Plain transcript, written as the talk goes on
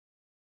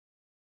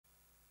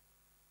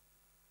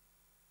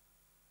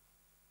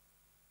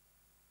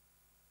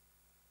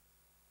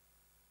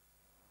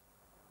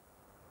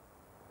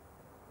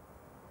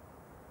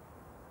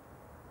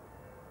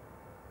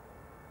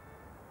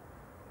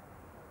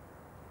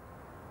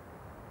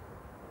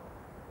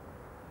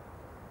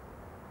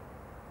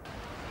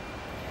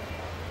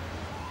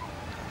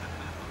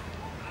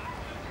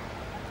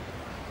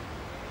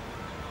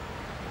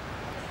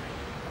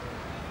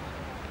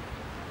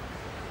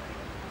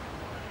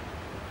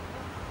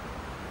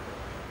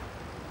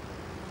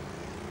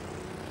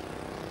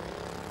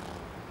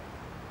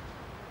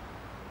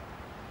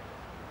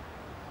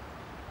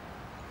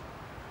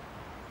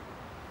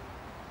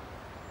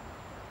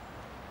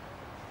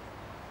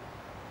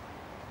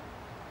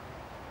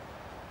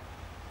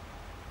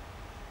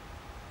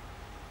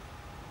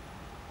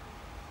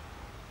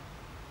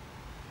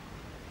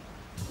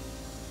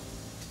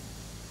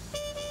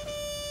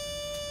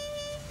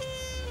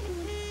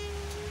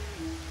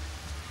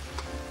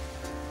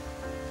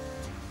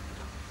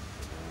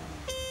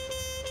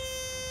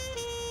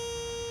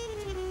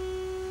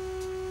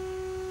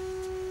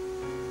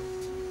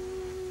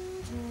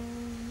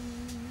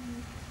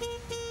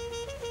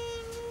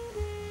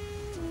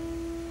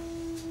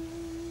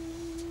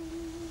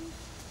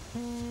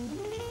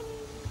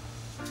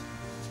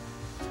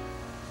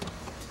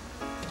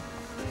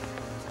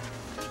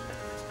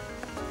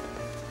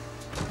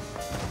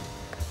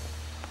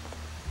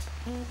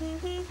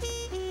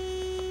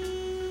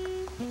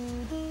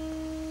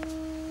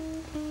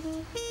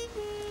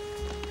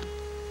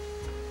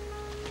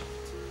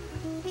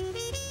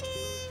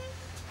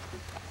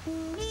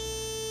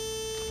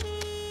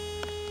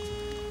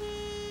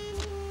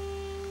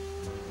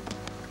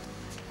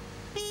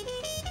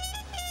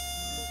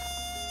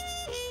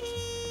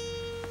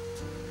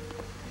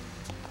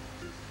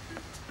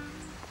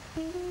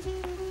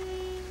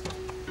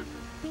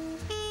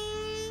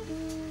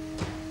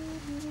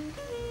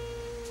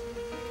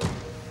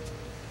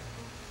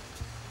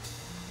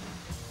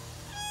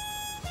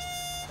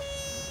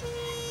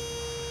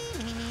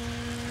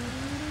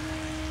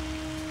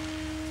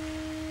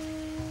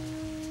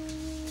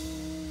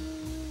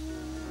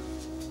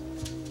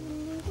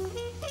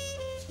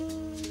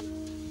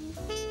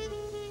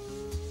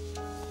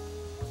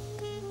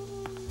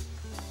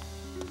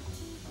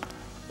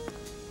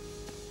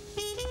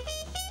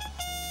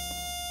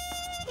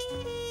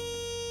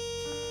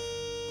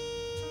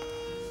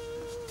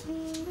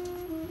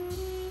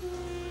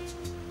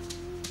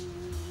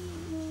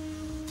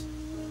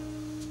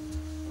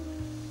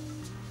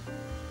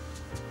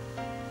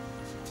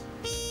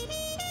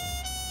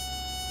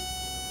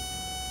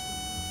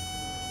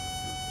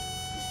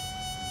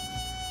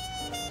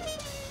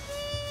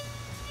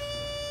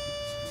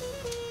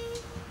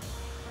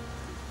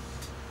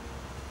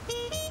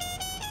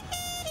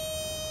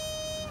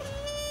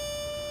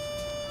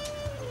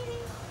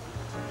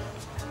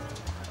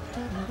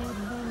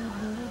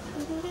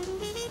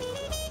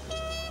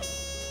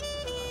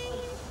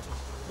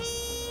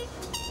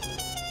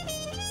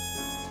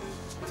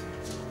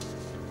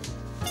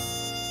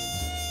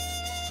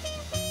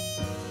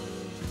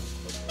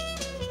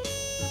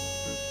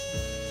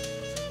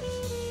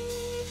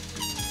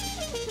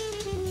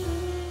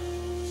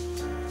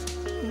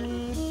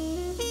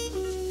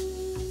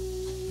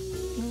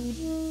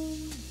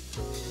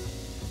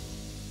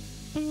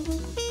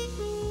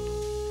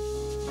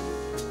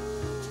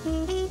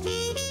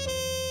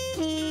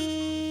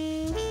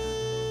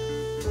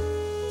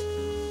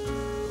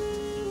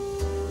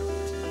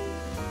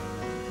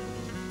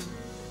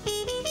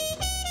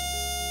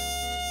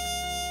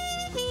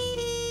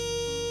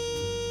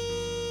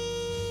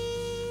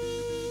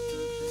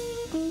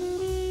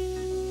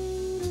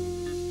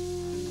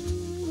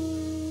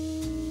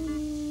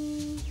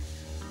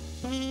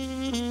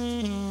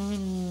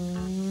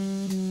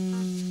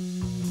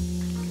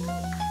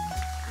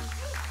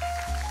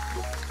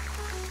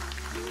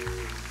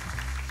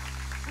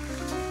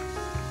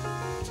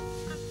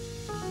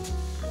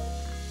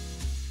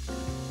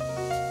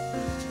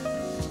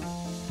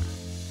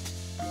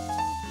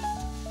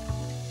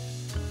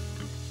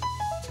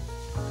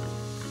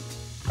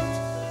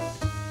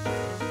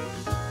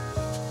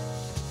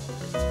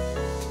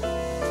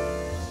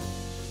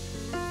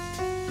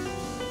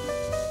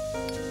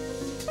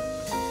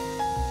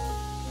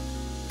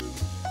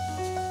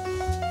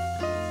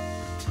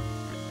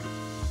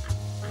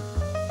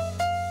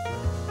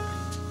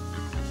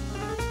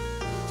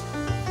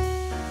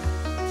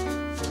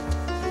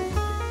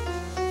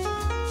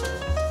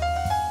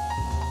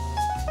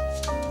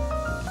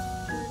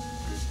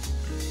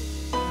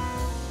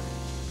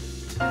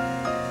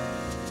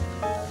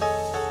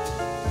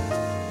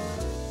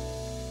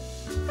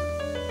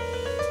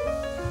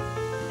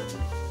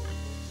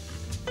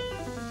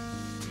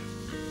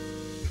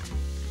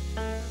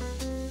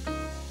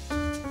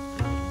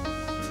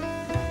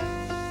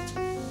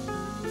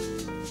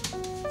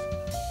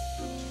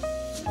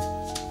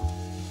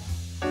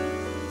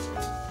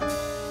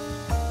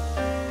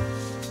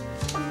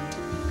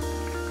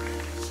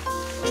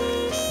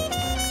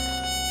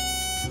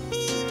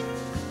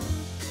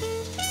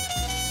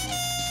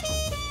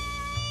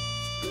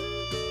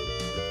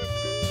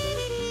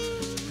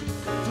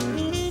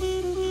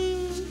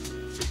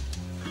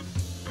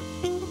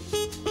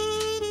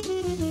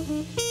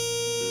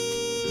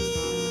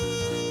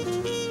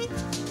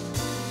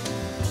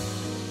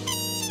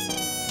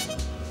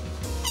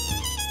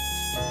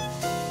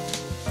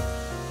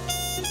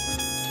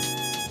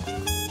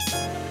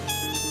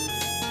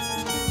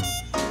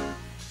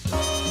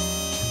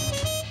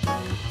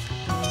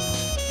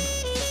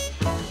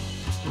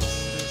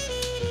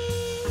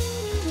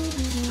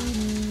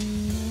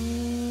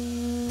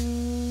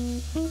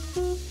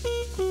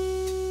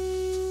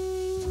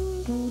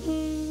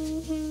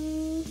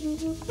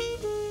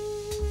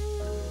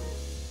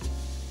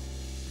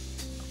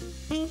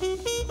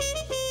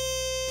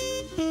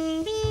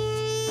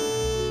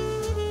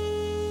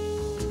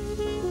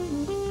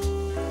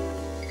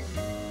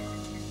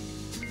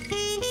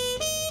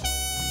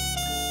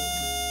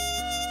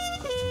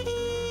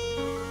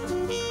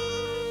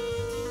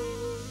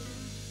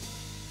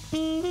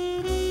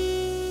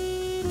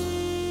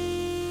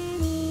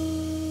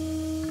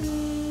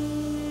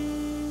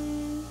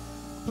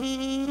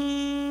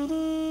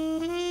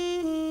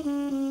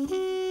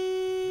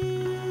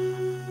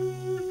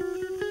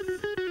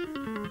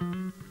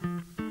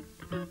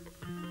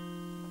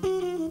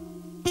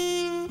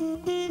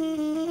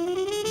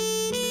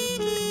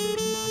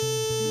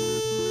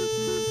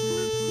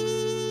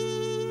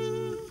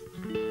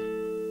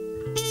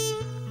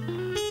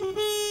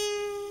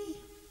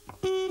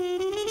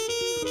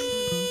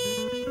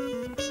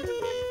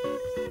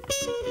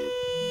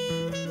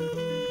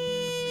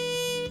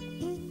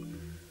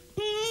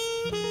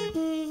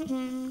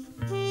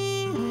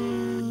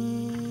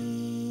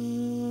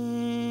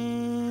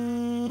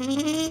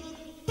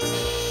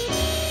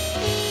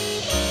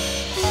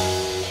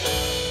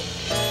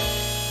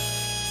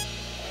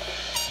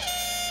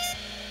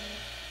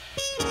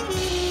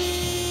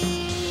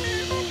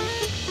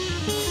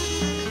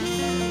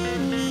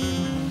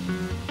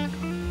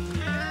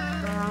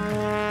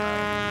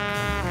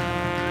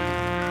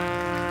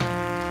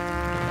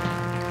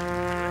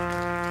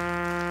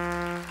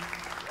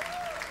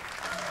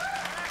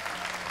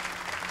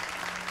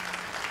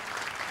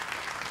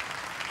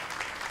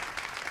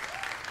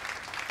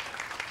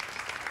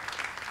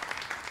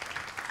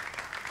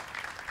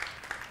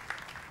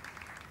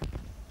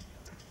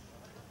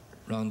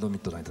ラウンドミ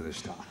ッドナイトで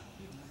した。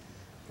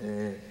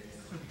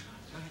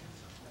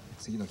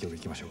次の曲い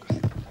きましょうか。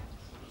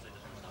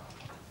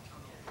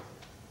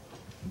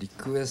リ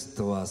クエス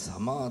トはサ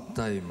マー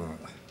タイム、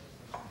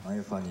マイ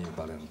ファニー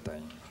バレンタイ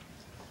ン。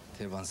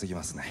定番すぎ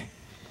ますね。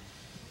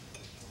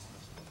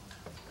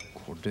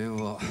これ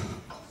は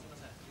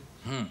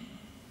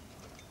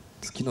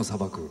月の砂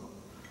漠。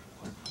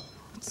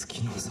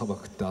月の砂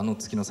漠ってあの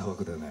月の砂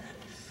漠だよね。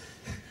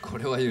こ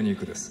れはユニー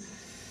クです。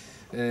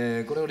こ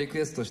れをリク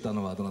エストした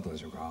のはどなたで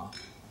しょうか。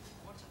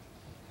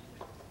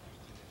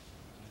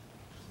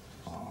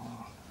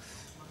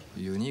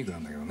ユニークな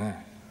んだけど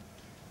ね。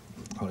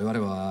我々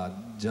は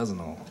ジャズ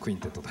のクイン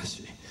テットだ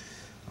し、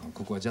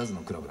ここはジャズ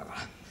のクラブだか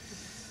ら、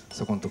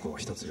そこのとこを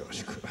一つよろ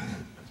しく。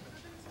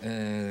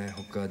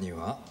他に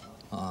は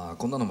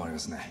こんなのもありま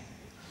すね。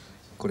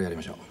これやり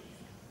ましょう。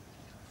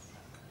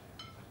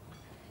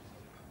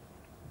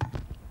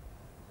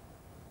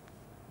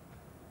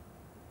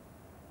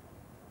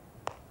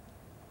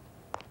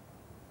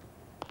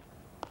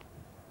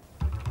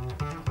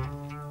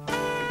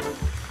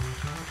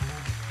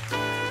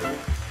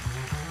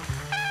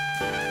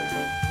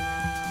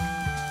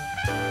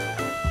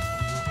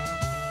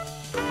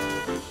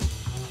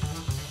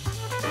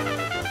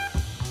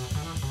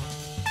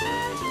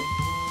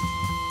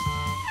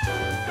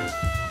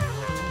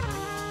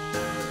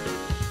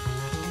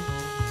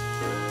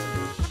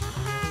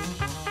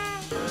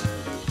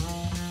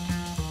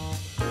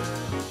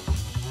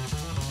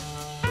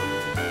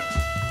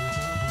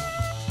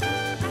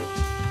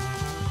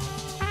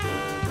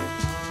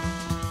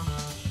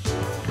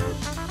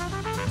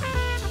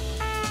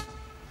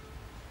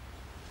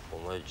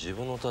自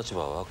分の立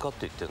場は分かっ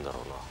て言ってんだろ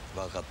う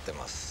な。分かって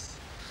ます。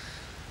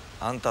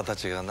あんたた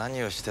ちが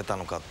何をしてた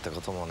のかって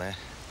こともね。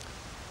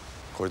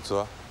こいつ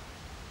は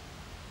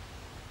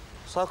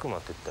佐久間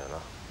って言ったよ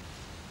な。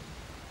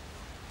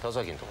田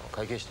崎のところ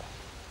会計した。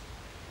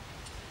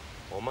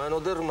お前の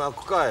出る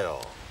幕か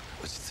よ。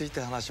落ち着い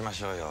て話しま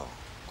しょうよ。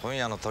今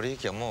夜の取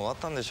引はもう終わっ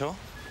たんでしょ。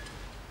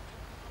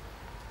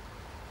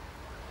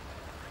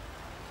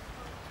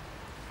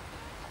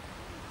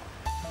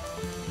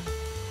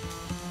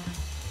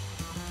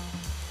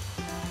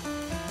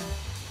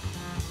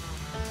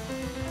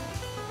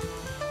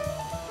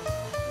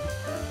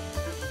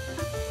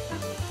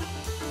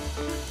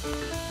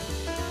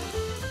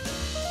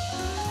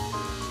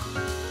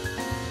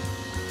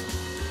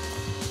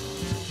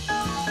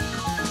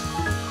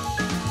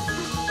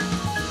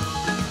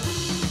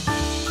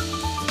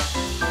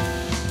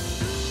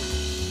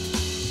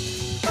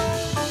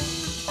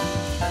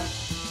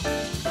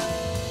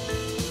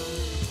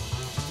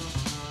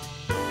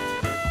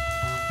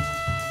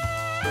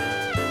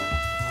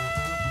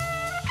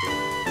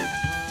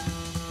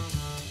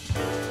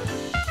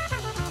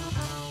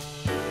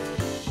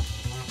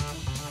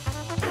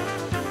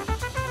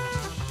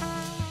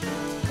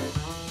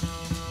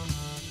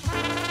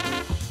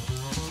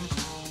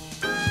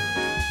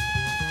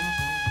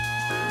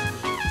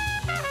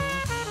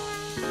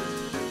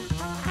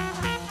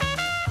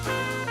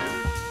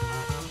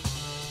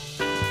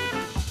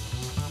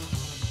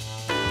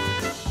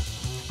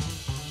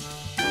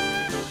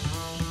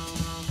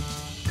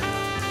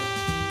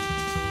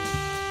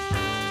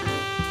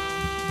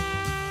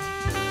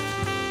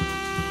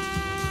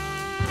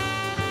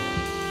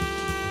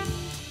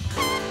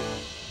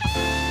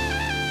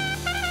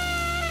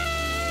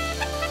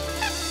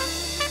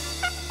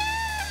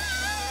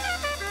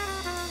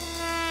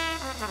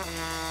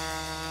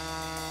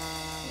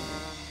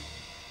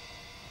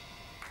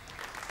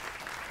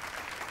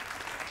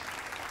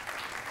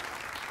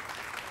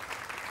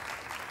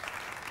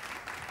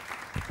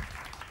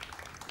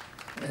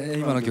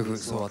今の曲、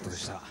ソーアットで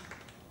した。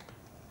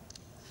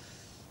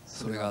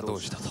それがど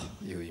うしたと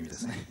いう意味で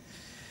すね。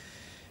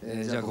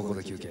じゃあここ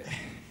で休憩。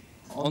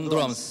オンド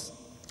ラムス、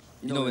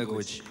井上浩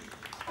一。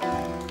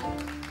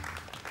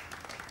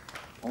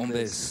オン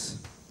ベー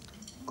ス、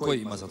小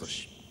井正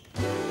俊。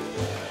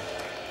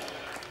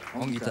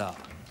オンギタ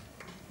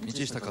ー、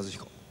道下和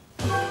彦。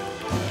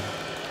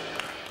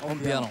オン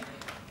ピアノ、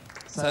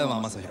佐山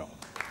正宏。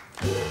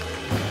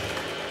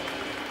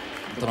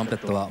トランペッ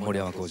トは森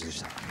山浩二で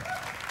した。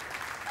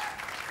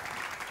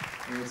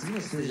次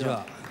のステージ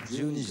は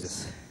12時で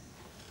す。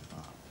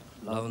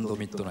ラウンド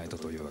ミッドナイト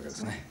というわけで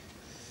すね。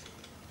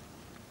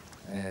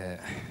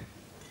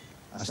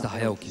明日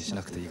早起きし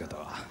なくていい方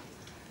は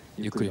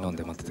ゆっくり飲ん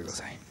で待っててくだ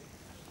さい。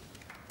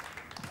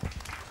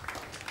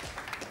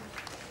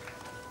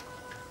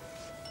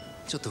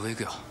ちょっと上行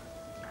くよ。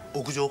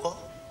屋上か？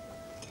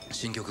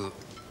新曲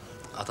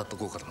当たっと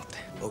こうかと思って。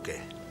オッケ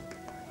ー。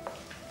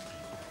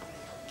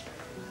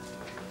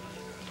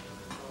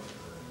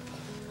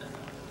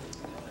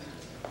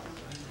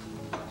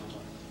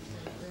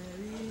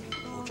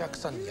お客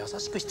さんに優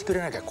しくしてくれ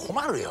なきゃ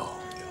困るよ。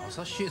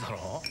優しいだ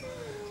ろ。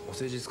お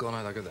世辞使わ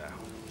ないだけだよ。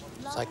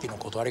さっきの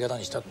断り方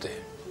にしたっ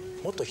て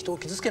もっと人を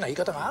傷つけない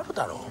言い方がある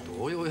だろう。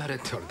同様やれっ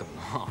て言われても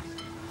な。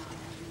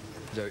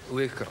じゃあ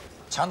上行くから。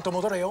ちゃんと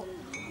戻れよ。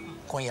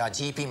今夜は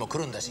GP も来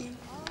るんだし。分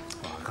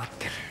かっ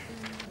てる。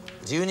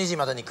12時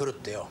までに来るっ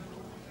てよ。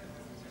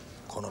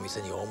この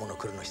店に大物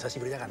来るの久し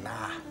ぶりだから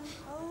な。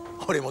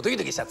俺もドキ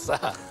ドキしちゃって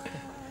さ。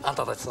あん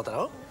たたちそうだ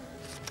ろ。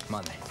ま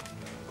あね。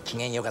機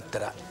嫌よかった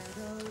ら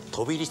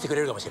飛び入りしてく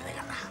れるかもしれない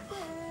からな。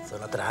そう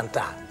なったらあん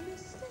た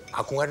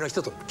憧れの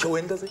人と共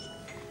演だぜ。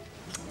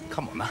か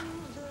もな。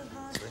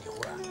それに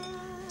ほら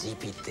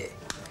GP って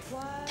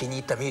気に入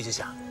ったミュージ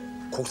シャ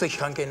ン国籍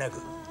関係な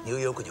くニュー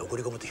ヨークに送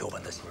り込むって評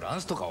判だし。フラン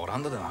スとかオラ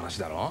ンダでの話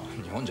だろ。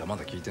日本じゃま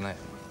だ聞いてない。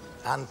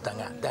あんた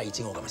が第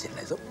1号かもしれ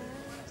ないぞ。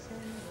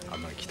あ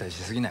んまり期待し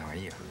すぎない方が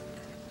いいよ。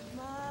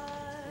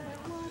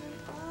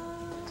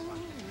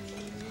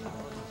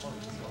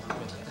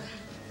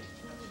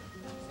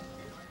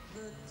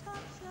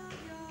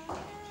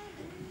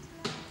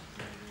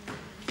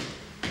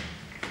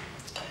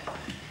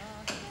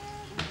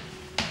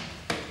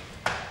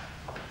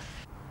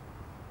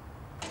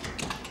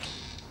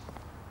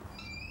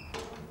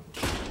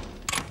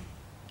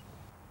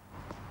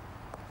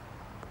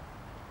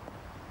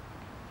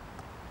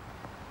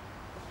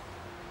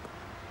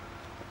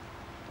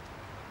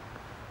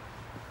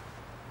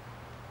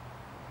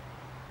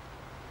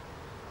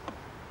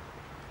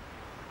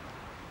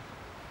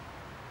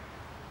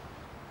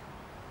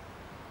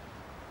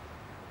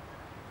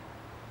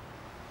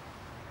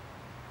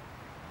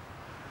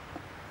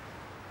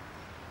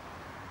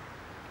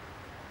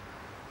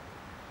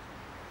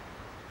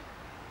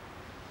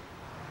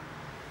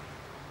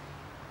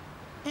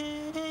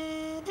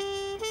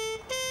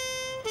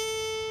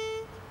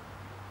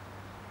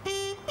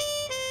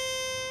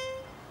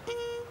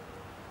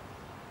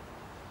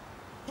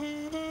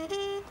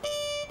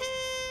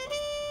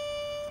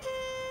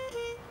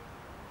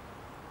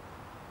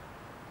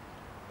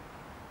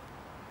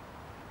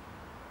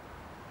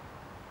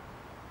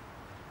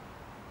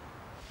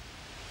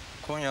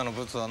今夜の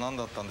ブツは何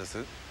だったんで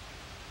す？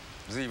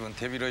随分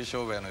手広い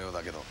商売のよう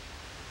だけど。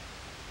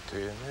て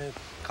めえ、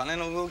金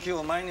の動き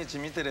を毎日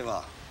見てれ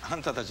ばあ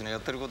んたたちのや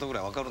ってることぐ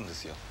らいわかるんで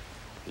すよ。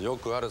よ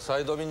くあるサ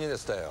イドビジネ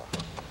スだよ。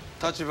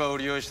立場を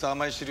利用した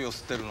甘い汁を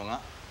吸ってるのが。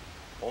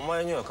お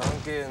前には関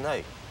係な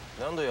い。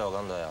何度言わ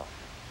かんだよ。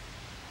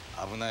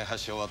危ない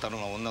橋を渡る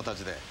のは女た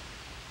ちで、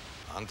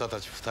あんた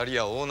たち2人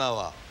やオーナー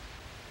は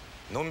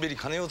のんびり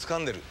金を掴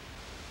んでる。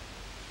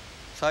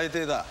最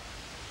低だ。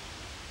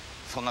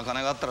そんな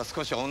金があったら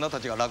少しは女た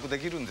ちが楽で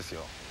きるんです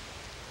よ。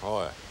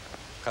おい、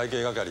会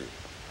計係、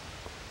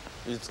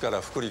いつか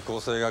ら福利厚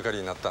生係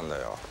になったんだ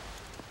よ。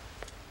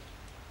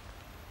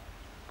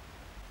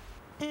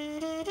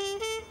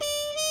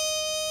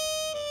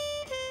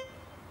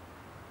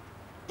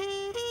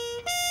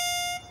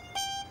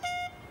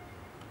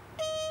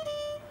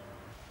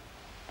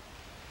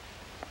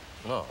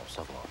なあ佐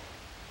久間、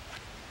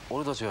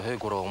俺たちが平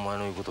子らお前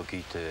の言うこと聞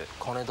いて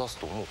金出す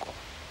と思うか？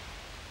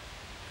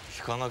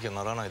引かなきゃ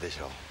ならないでし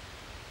ょ。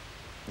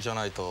じゃ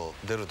ないと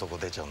出るとこ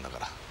出ちゃうんだか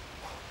ら。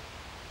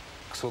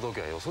クソ時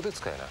はよそで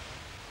使えない。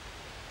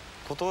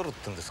断るっ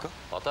てんですか？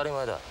当たり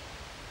前だ。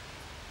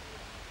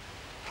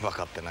分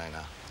かってない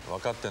な。分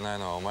かってない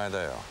のはお前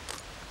だよ。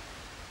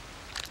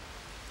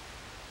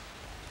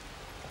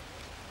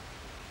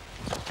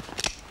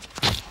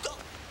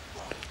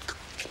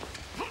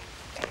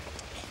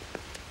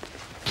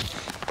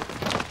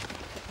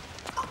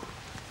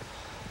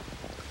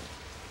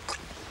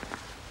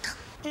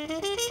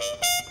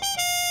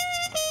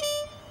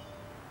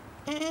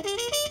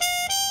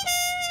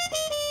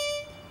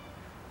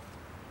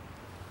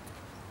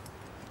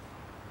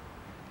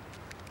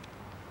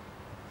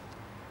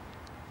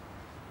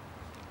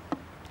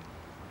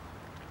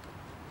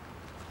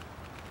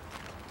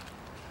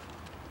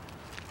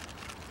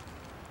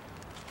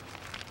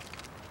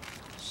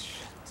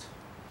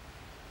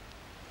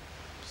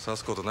刺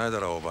すことないだ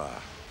ろ、おばあ。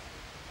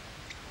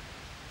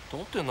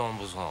だって南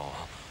部さん、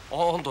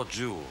あんた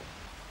銃を。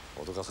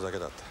脅かすだけ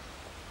だった。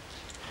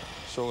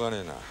しょうが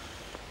ねえな。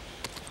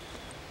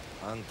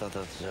あんた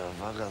たちは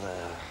バカだよ。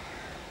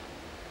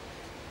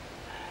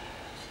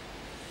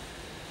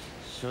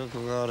証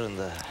拠があるん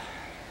だ。お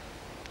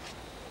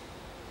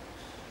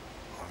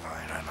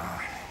前らの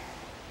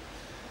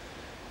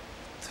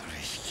取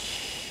引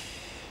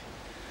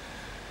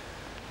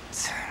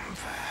全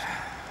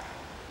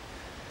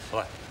部。お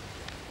い、バ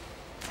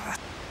ッ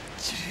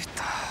チリ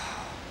だ。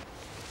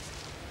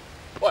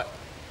おい、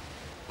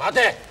待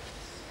て。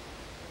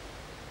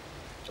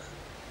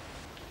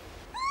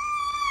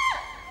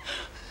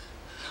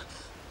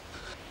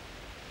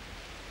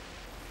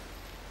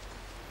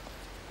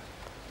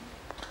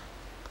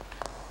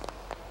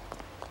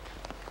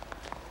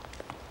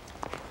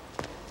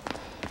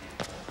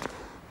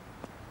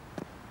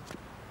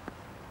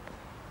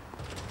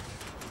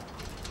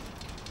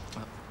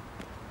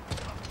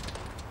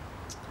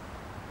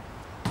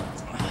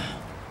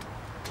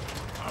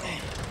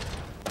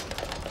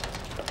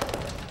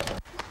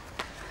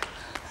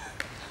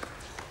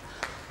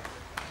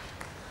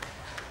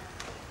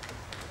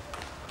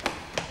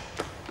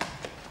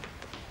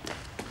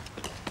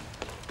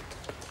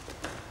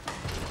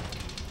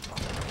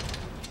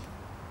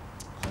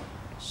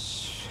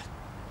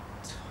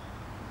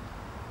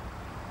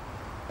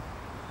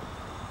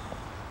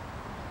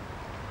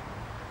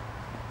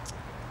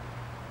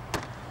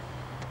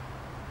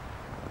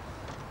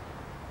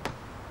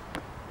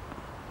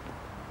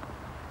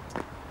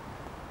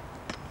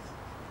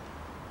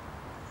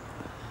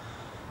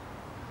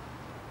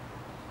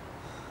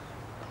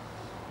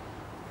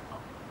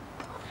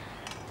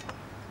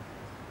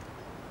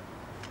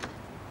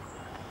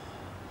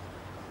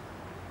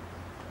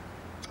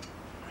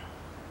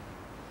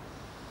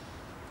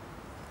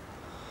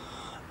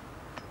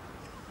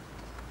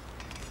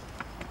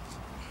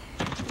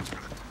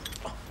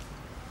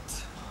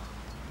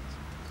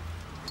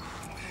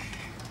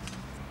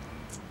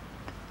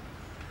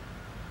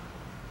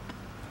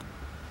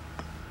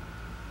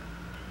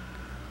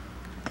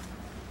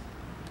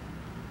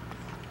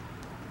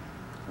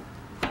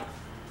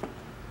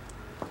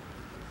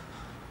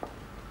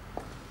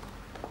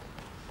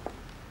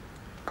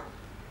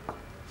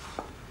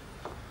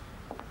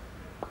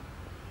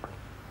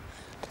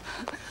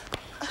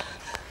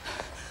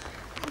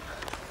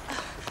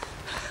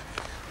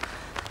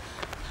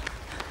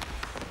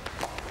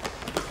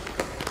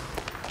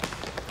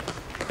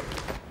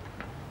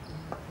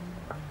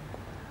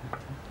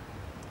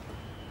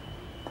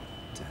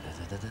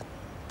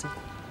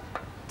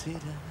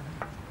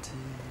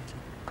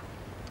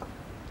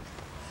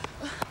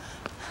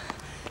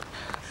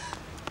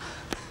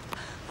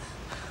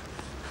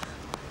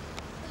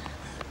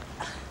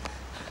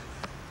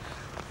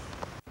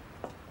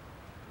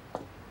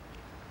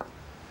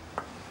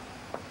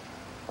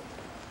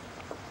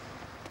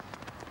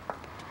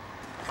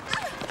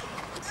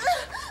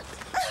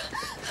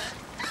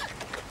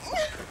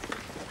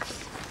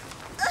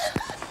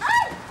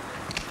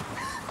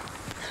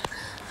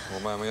お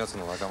前も奴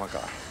の仲間か。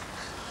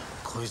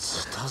こい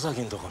つ田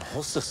崎んとこの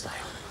ホステスだよ。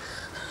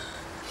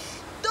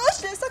どう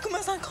して佐久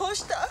間さんこう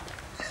した？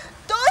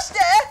どうして？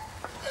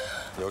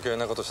余計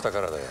なことしたか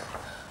らだよ。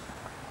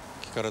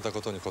聞かれたこ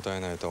とに答え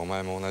ないとお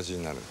前も同じ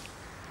になる。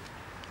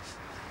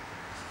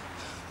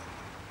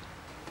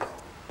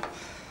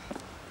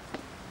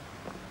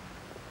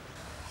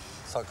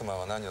佐久間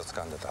は何を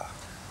掴んでた？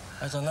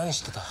あいつは何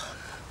してた？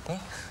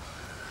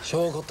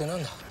証拠ってな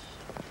んだ？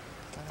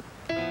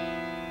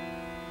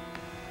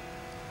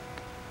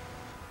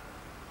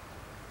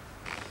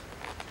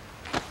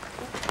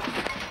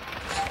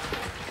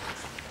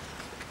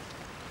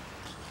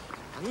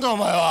なんだお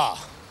前は。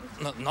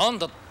なん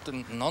だって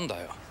なん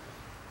だよ。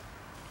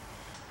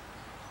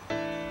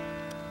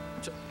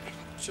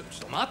ちょっ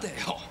と待て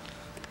よ。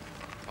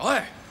おい。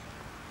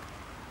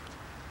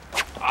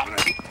危ない。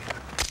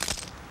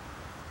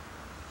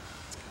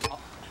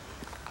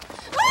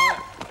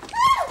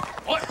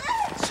おい。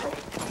ちょっ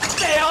と待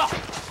てよ。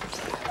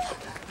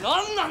な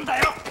んなんだ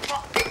よ。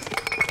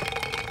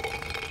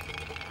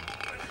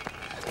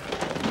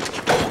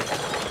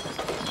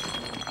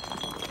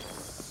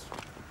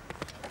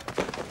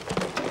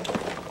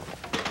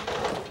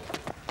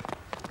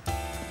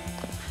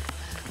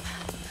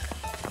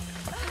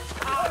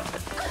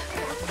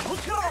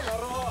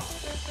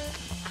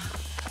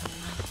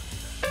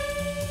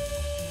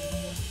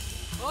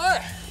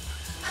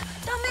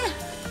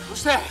どう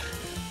して？ダメ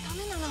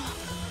なの。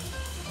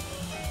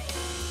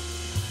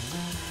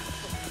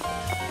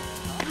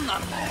なんな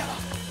んだよ。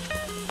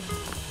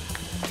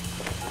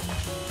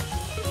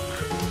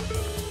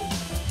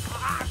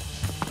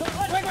ご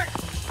めん。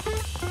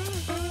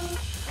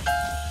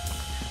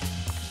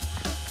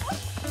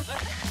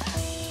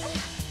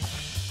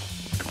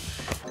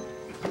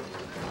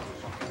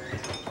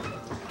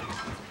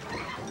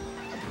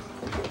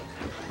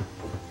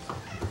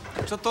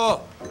ちょっ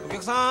とお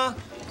客さん。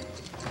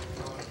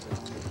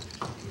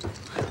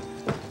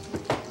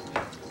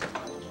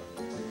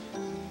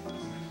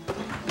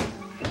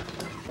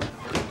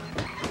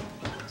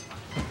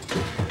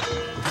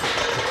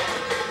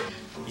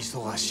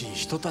忙しい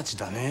人たち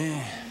だ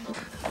ね。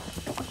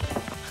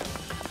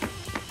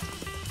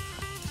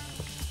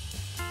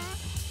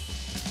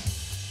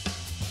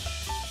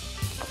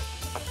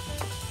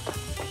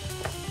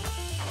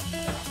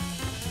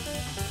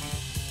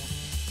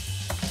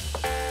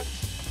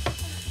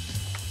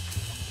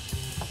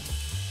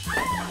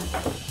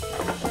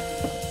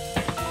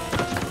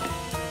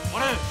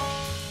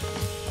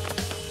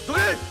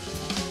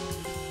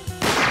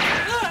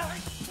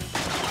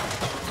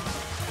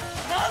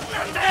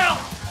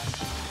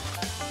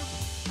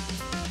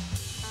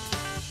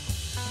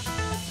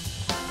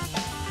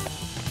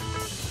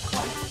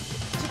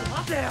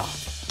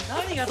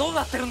何がどう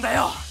なってるんだ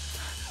よ。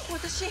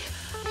私見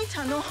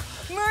たの。ム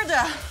ー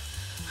ダー。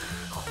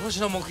殺し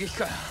の目撃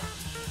かよ。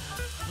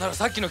なら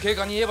さっきの警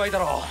官に言えばいいだ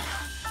ろ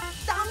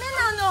う。ダメ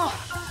な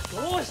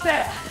の。どうし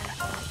て？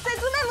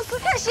説明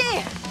難しい。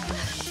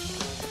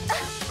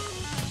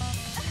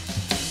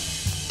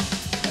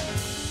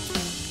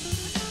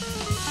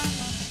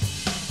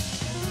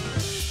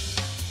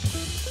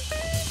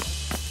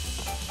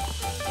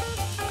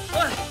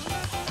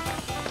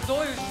ど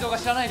ういう事情か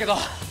知らないけど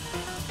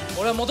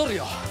俺は戻る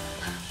よ。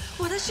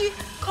私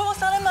殺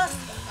されます。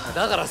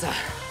だからさ、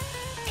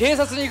警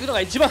察に行くの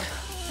が一番。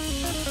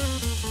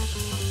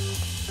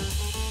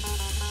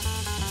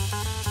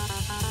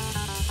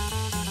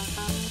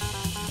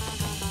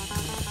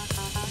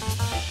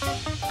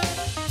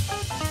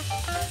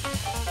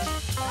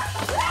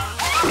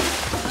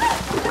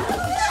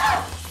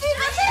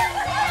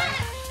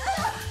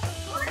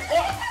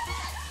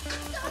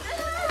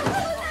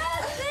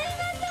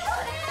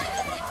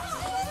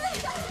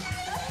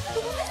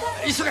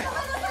急げ。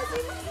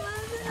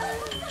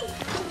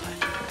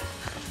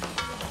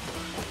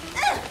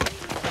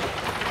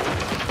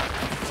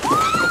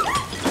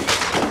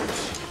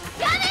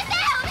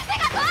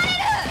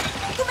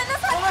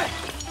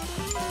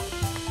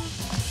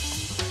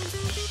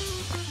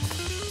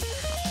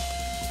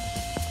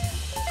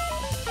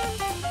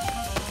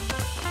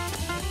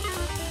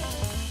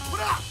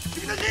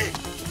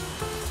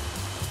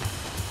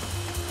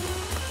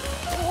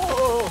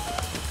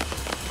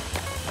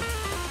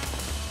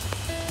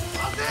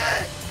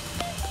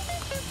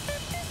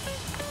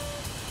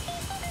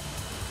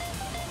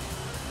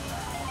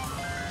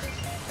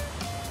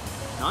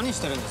何し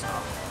てるんですか？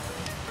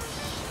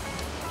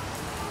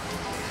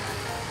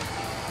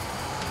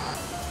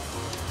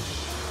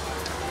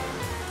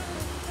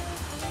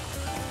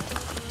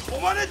止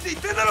まれって言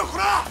ってんだろ、こ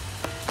ら！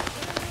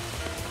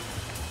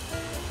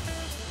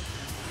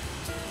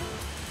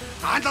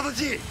あんたた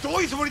ちど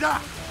ういうつもり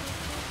だ。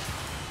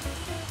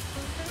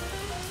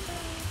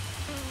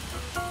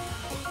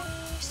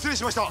失礼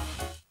しました。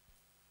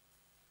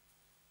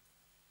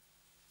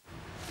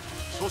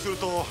そうする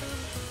と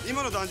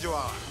今の男女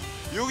は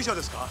容疑者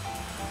ですか。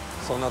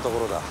そんなとこ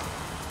ろだ。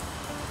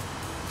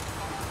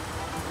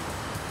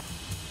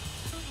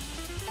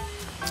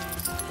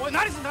おい、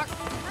何すんだ。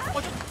お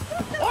い、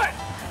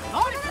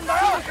何すんだよ。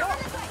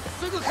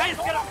すぐ返す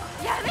から。や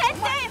めて。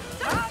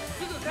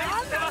すぐ返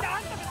すから。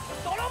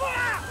泥棒だ。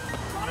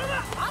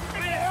待って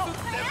くれよ。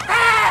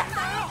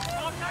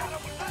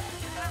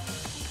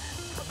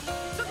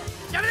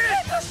やめて。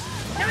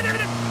やめて。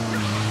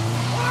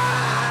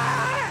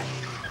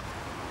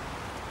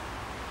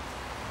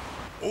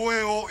応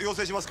援を要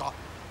請しますか。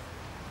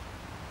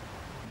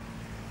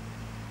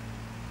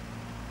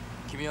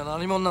君は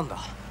何者なんだ。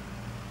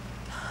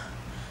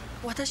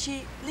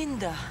私リン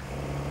ダ。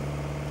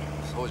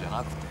そうじゃ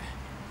なくて、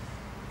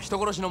人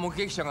殺しの目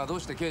撃者がど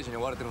うして刑事に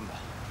追われてるんだ。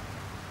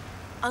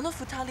あの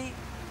二人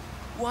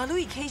悪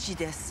い刑事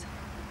です。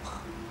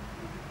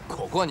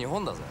ここは日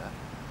本だぜ。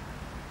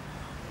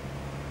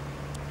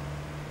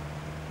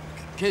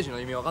刑事の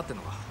意味分かってん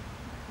のか。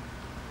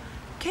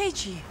刑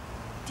事、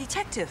ディ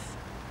テクティブ。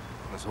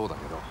そうだ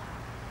けど、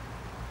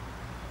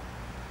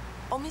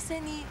お店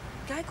に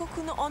外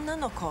国の女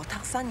の子た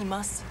くさんい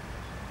ます。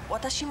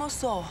私も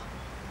そう。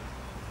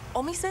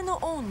お店の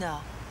オー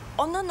ナ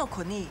ー、女の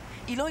子に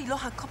いろいろ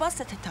運ば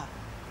せてた。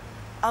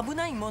危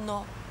ないも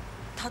の、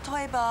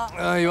例えば。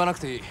言わなく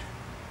ていい。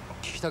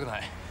聞きたくな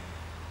い。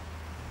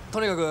と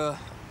にかく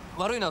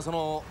悪いのはそ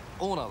の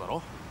オーナーだ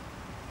ろ。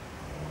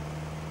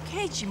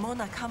刑事も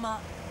仲間。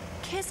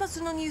警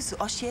察のニュース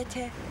教え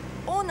て。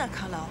オーナー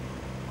から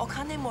お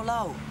金も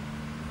らう。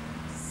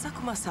佐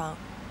久間さん、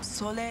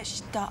それ知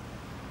った。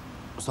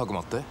佐久間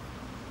って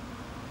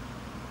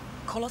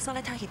殺さ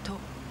れた人。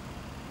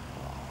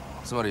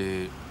つま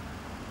り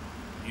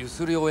ゆ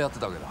すりをやって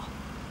たわけだ。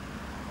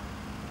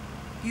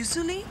ゆ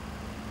すり？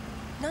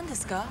何で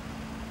すか？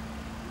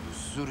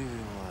ゆすり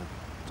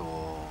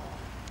は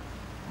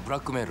ブラ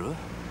ックメール？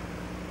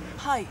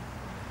はい。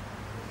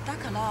だ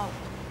から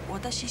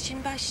私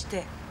心配し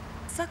て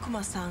佐久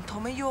間さん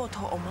止めようと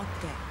思って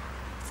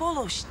フォ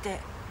ローして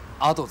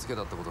後をつけ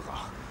たってこと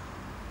か。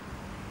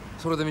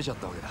それで見ちゃっ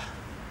たわけだ。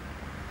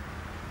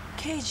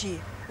刑事、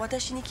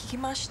私に聞き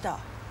ました。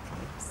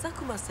佐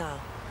久間さん、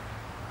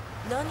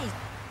何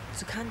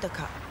掴んだ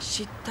か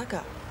知った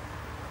か。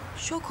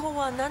証拠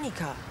は何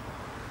か。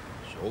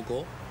証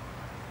拠？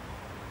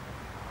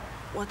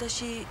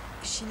私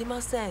知り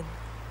ません。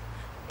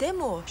で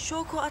も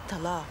証拠あった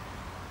ら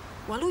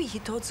悪い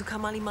人捕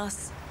まりま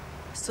す。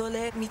そ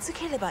れ見つ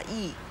ければい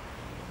い。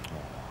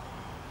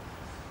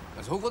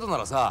そういうことな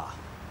らさ、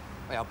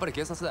やっぱり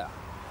警察だよ。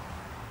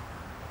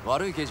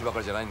悪い刑事ばか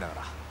りじゃないんだ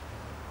から、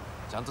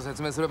ちゃんと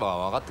説明すれ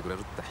ば分かってくれる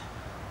って。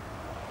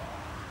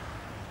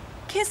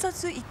警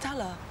察行った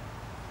ら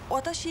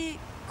私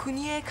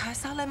国へ帰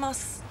されま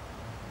す。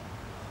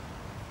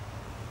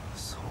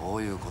そ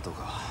ういうこと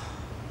か。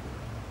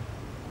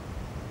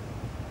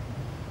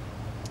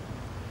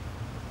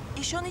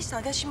一緒に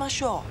探しま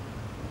しょ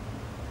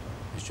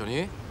う。一緒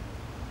に？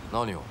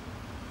何を？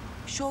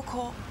証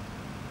拠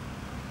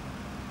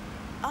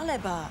あれ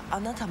ばあ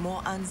なた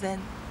も安全。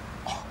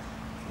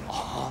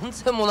安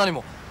全も何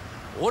も。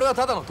俺は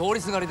ただの通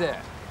りすがりで、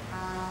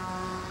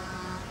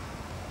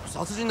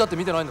殺人だって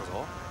見てないんだ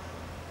ぞ。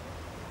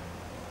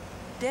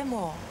で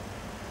も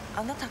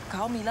あなた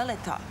顔見られ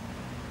た。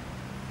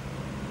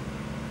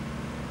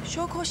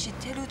証拠知っ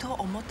てると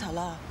思った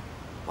ら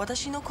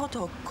私のこ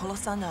とを殺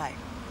さない。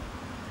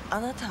あ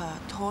なた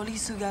通り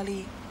すが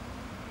り、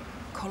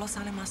殺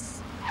されま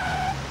す。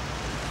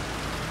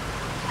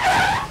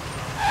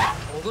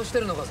脅して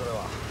るのか、それ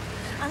は。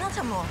あな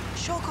たも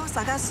証拠を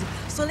探す。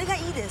それが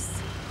いいで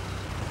す。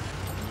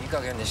いい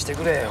加減にして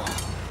くれよ。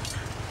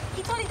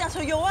一人だ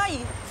と弱い、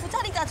二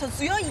人だと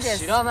強いです。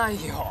知らな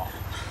いよ。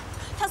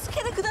助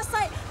けてくだ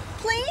さい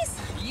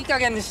please。 いい加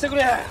減にしてく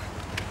れ。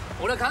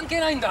俺は関係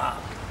ないんだ。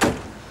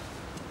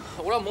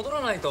俺は戻ら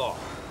ないと。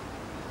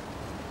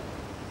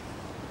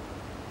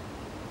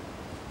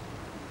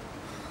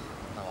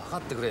分か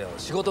ってくれよ。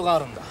仕事があ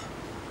るんだ。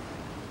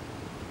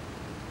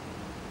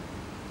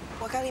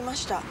わかりま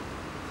した。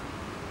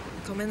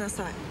ごめんな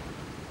さい。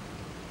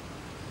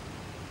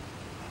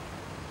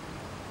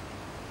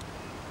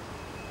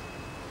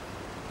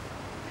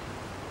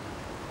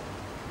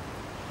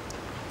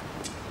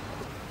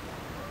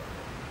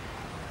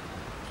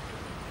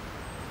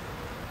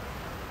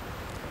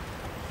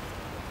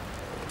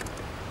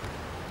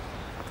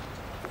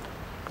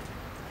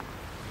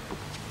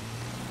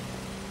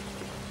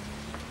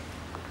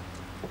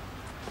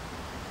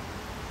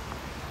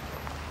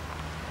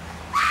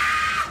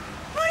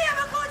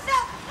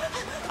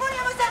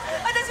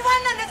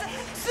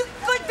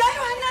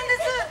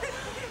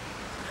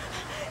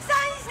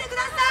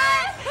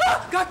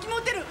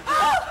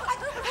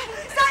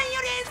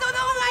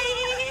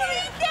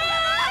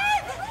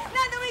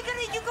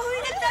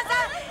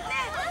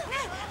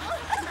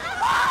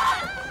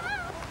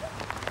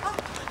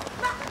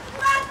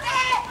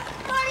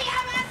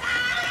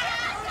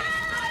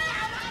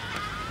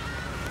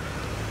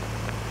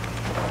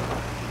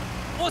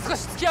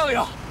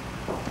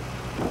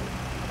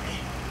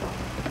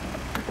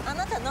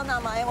名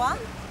前は？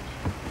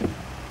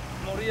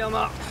森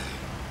山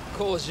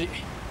浩二。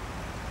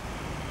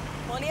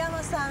森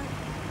山さん、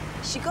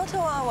仕事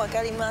はわ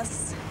かりま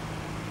す。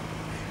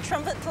トラ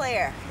ンペットプレイ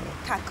ヤ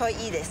ー、かっこ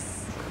いいで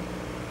す。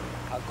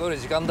かっこより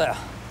時間だよ。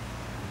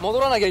戻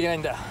らなきゃいけない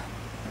んだよ。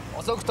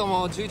遅くと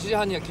も11時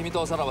半には君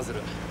とおさらばす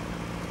る。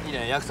いい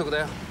ね、約束だ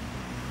よ。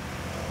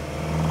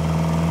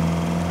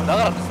だ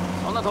からって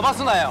そんな飛ば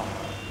すなよ。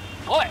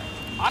おい、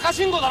赤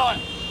信号だろお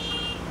い。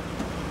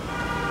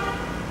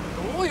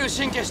どういう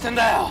神経してん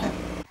だよ。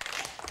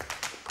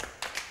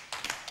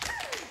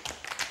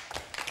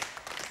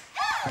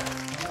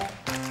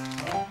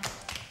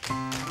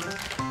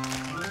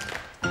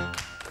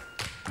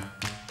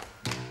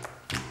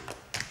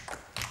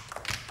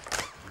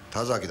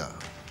田崎だ。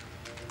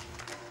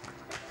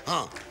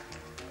あ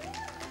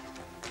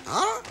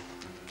あ、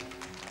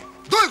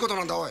どういうこと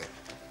なんだおい。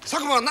佐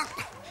久間は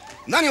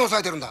何を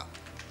抑えてるんだ。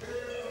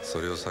そ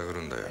れを探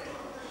るんだよ。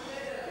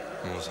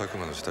もう佐久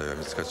間の死体は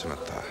見つかっちま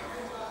った。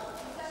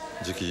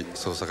次期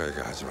捜査会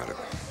が始まる。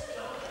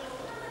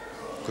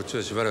こっち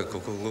はしばらくこ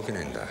こ動け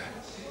ないんだ。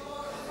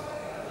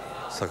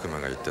佐久間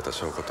が言ってた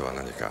証拠とは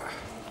何か。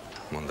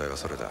問題は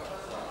それだ。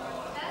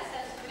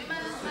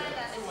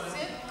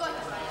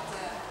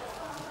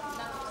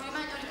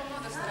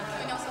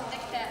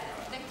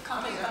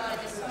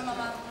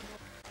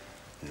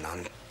な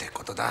んて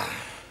ことだ。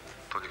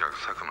とにかく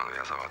佐久間の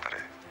矢沢を当た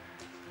れ。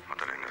ま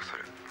た連絡す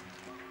る。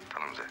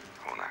頼むぜ、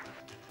オーナー。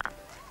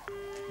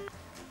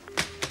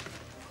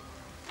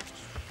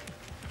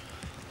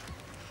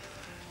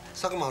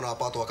佐久間のア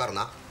パートわかる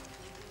な。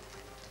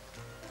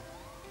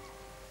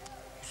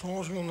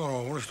探し物なら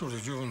俺一人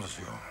で十分で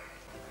すよ。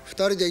二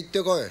人で行っ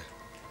てこい。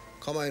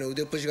構えの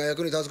腕っぷしが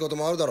役に立つこと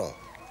もあるだろ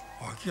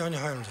う。空き家に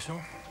入るんでし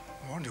ょ。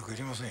腕力い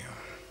りませんよ。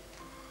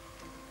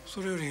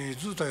それより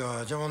図体が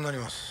邪魔になり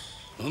ます。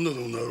なんだこ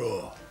の野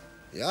郎。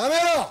やめ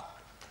ろ。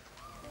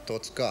戸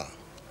塚、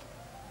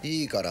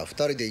いいから二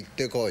人で行っ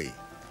てこい。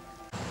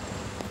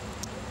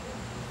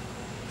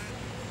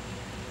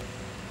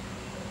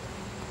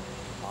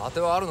当て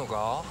はあるの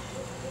か、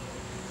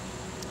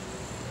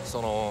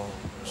その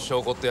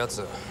証拠ってや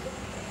つ。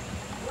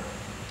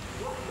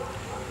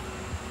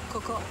こ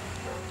こ。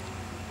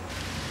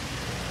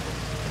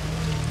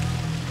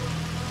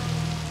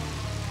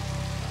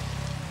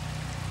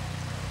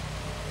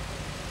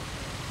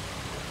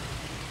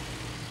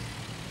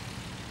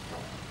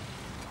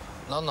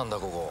何なんだ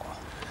ここ。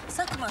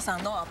佐久間さ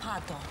んのアパ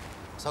ート。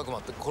佐久間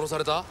って殺さ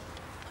れた？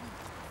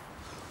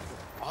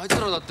あいつ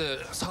らだって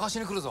探し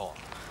に来るぞ。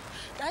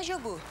大丈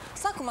夫。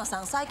佐久間さ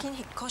ん最近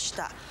引っ越し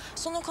た。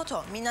そのこ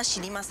とみんな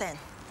知りません。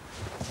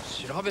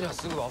調べりゃ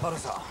すぐ分かる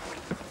さ。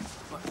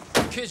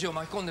刑事を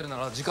巻き込んでるな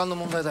ら時間の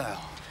問題だよ。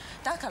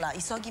だから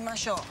急ぎま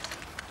しょう。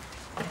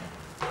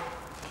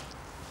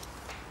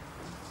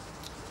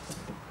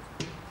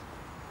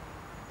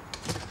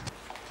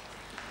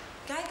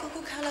外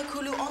国から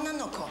来る女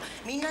の子、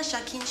みんな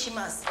借金し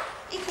ます。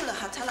いくら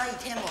働い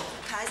ても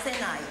返せ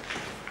ない。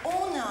オ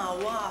ーナ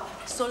ーは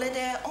それ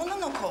で女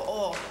の子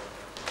を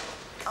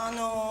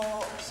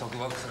束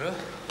縛する？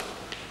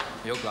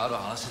よくある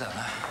話だよ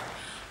な。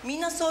みん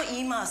なそう言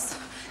います。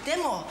で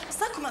も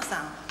佐久間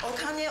さん、お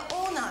金オ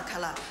ーナーか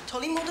ら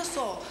取り戻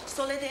そう、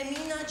それで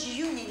みんな自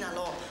由にな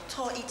ろう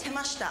と言って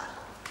ました。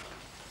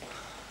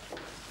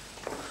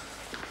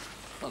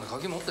なんだ、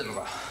鍵持ってんの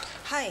か。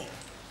はい。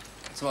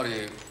つま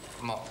り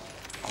まあ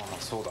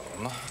そうだろ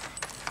うな。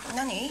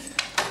何？い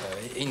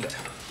いんだよ。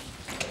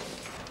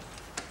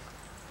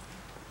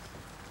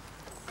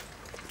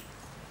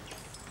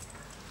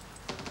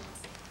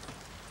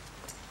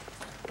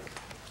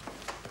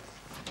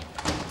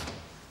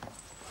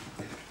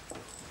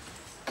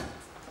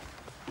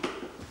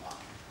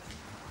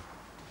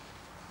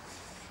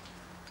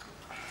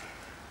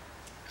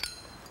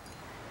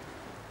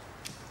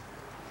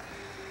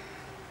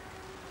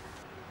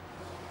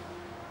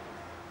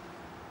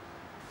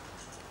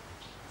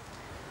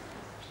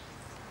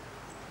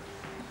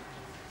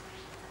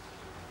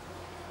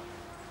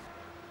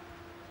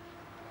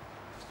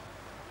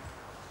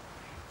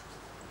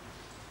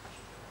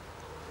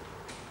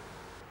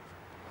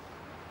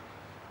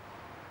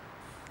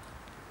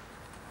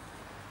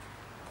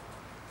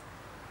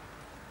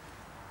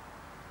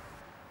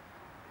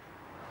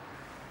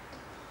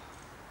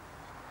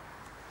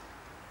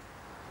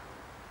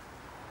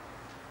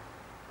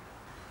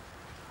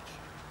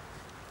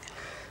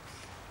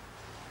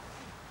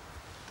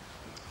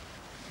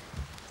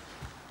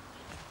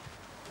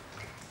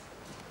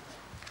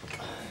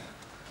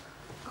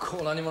こ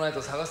う何もないと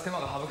探す手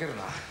間が省ける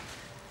な。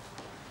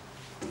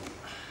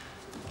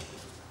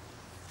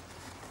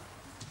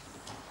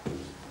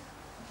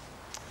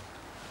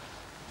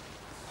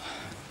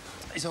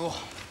急ごう。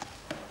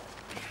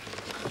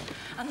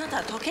あな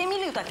た時計見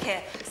るだ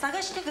け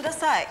探してくだ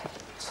さい。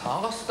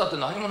探すったって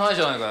何もない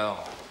じゃないかよ。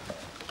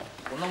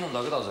こんなもん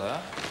だけだぜ。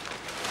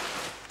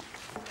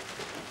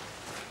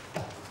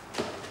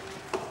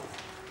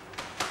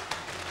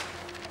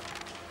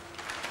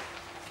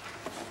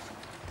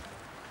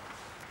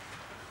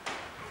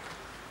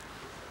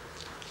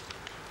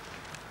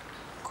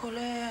こ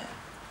れ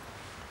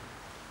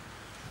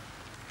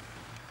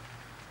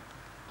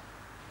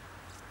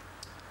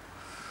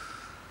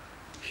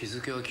日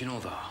付は昨日だ。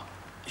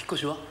引っ越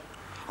しは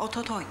お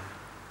ととい。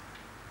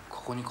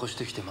ここに越し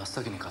てきて真っ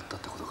先に買ったっ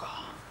てこと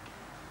か。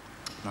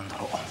なんだ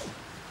ろう。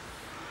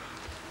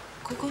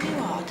ここに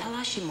は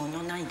新しいも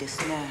のないで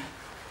すね。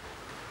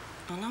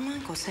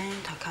75,000円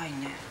高い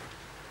ね。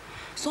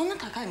そんな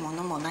高いも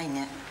のもない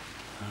ね。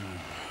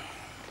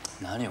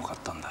何を買っ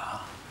たん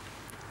だ。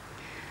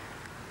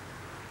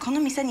この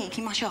店に行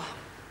きましょう。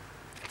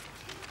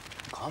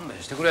勘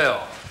弁してくれよ。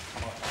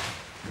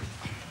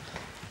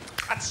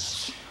あっ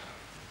ち。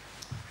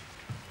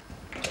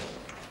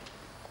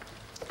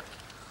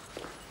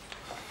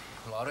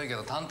悪いけ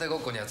ど探偵ご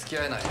っこには付き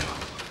合えないよ。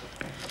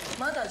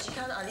まだ時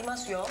間ありま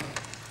すよ。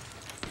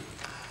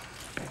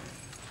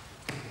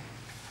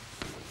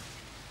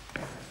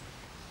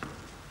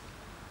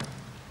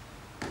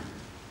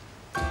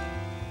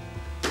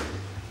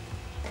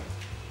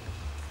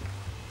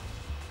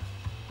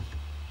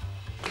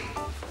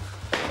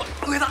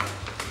上だ。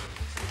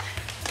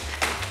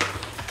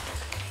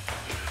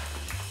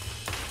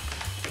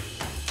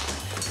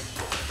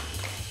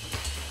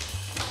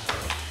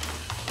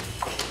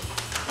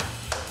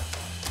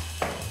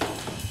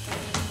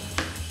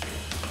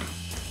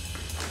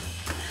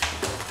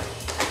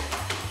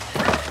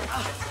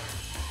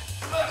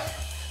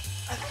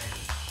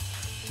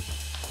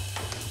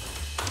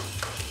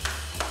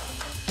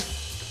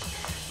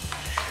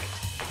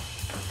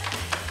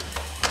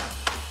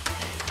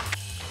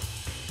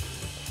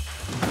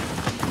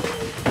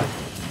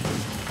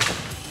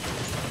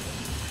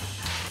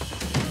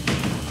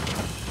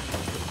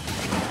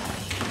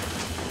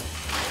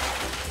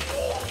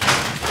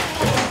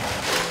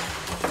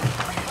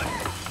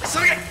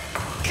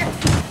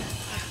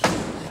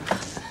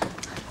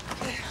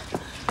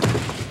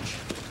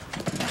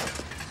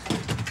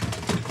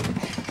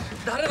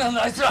誰なん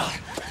だあいつら。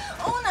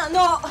オーナー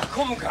の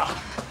コムか。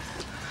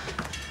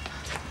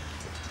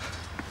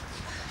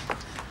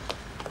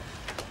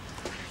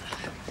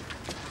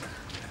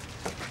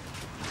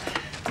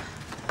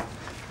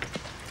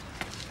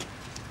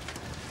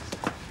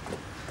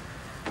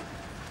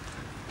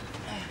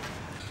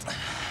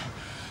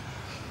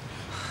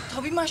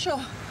飛びましょう。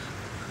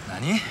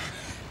何？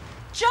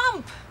ジャ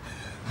ンプ。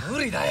無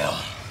理だよ。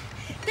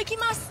でき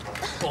ます。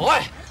おい。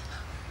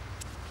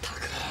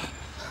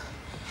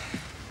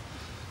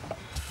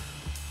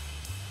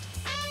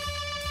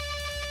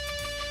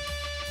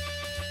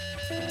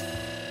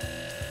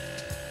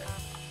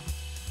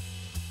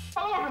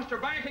Hello, Mr.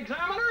 Bank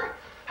Examiner.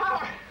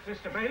 How,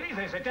 Mr. Bailey,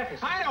 there's a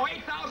deficit. I know,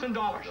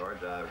 $8,000.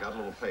 George, I've got a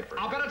little paper.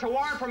 I'll bet it's a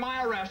warrant for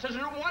my arrest. Isn't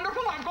it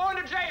wonderful? I'm going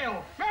to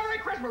jail. Merry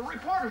Christmas,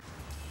 reporter.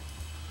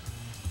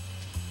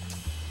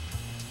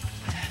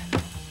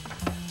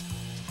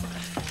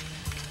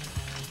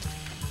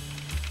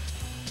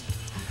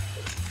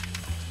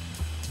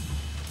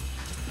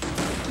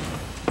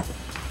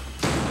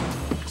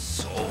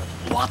 So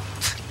what?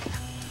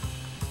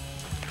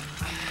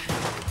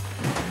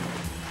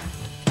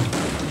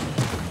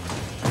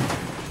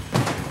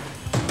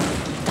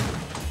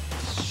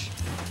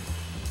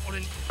俺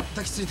に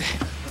抱きついて。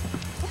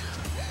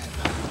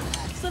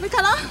それ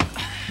から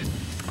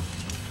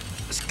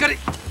しっかり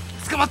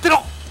捕まって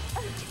ろ。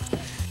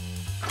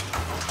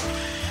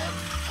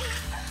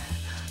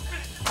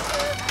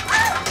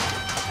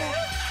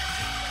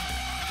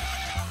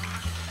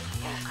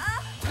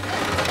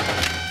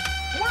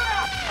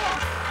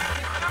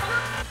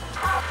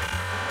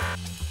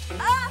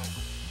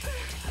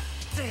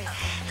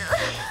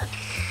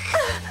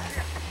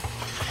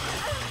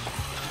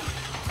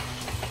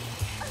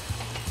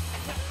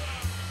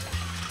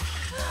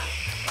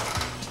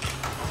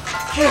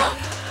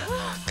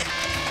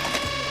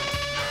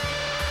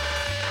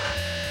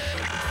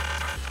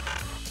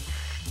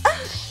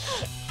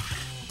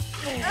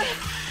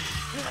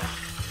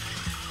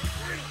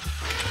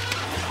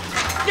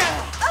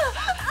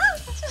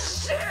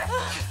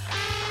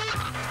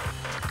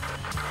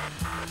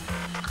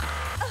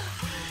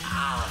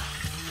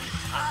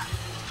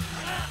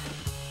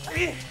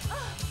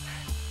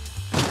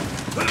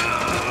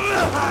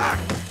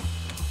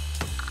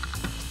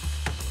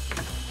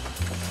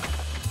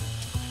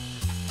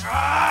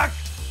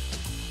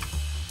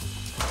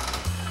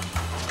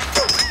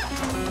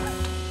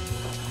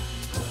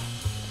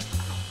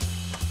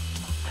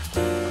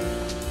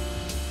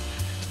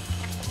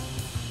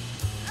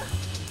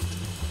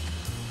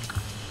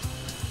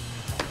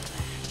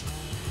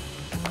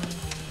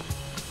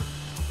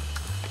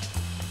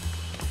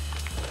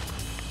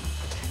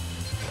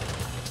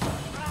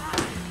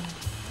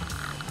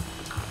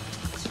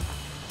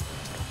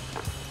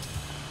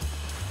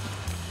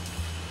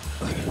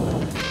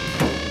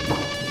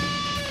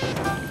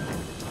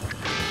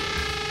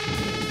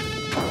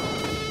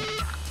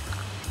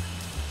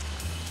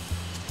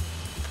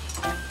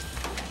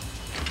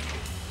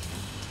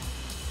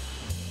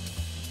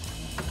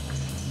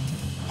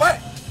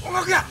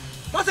動くな。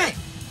待て、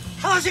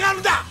話がある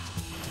んだ。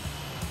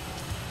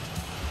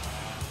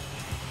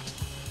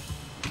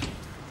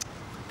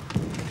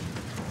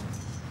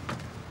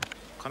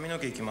髪の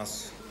毛いきま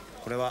す。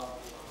これは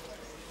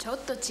ちょ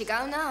っと違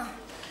うな。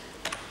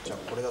じゃあ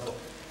これだと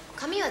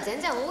髪は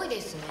全然多い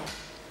ですね。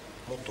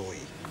もっと多い？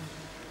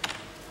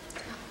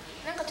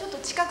なんかちょっと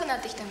近くな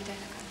ってきたみたい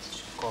な感じ。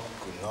近く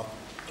なっ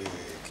て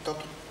きた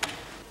と。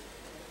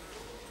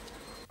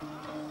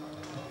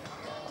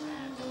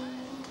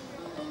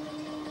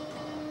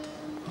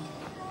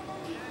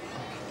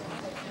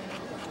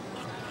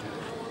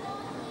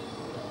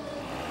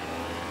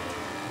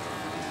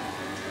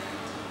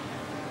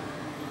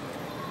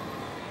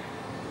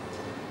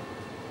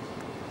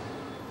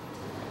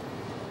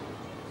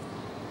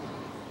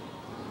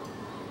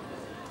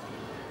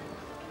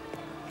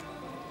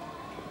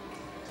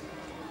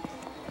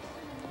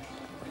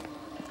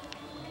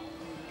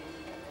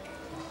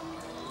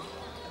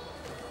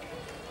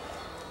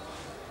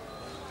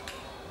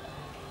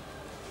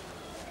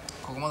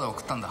ここまで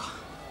送ったんだ。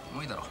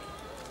もういいだろう。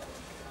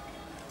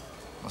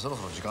まあ、そろ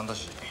そろ時間だ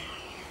し、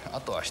あ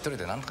とは一人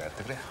で何かやっ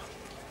てくれ。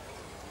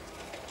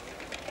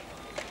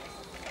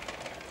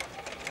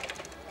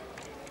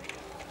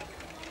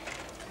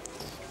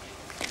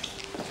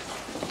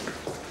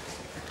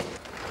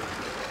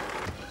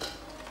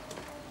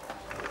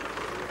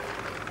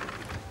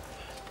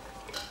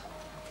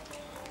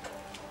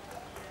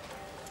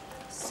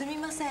すみ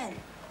ません。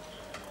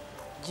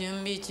準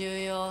備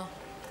中よ。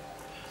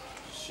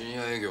深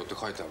夜営業って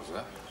書いてある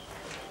ぜ。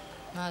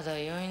まだ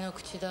酔いの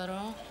口だろ。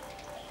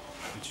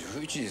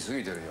11時過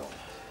ぎてるよ。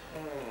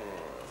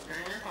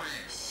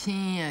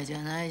深夜じ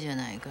ゃないじゃ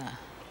ないか。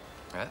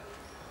え？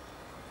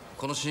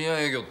この深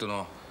夜営業っての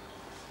は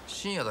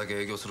深夜だ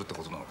け営業するって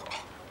ことなのか。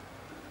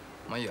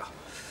まあいいや、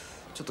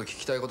ちょっと聞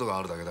きたいことが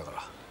あるだけだか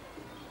ら。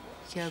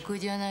客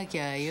じゃなき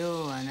ゃ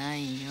用はな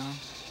いよ。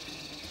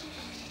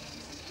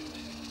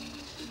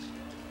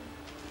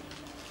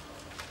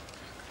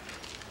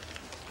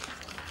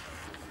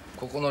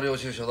ここの領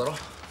収書だろ。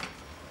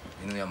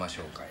犬山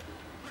商会。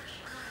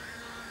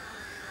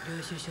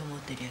領収書持っ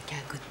てりゃ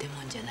客って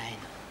もんじゃないの。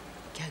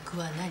客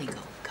は何か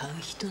を買う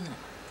人なの。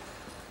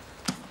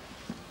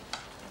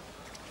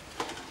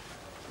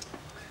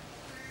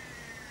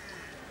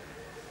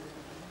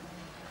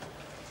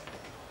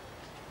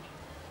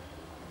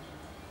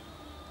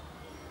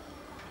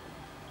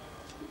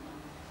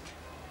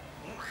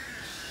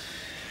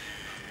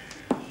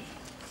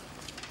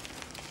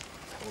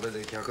これ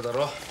で客だ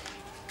ろ。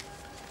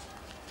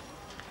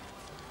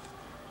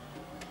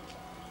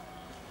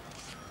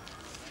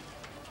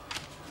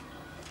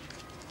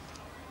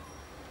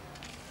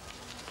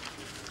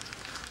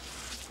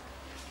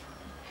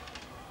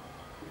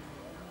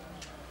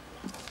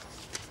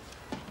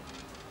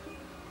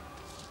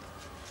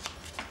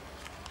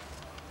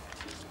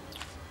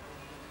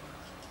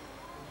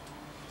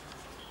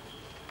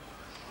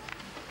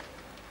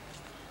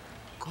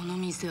この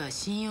店は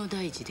信用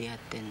第一でやっ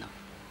てんの。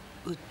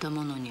売った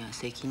ものには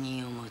責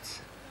任を持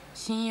つ。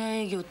深夜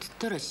営業って言っ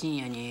たら深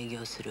夜に営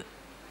業する。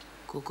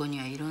ここに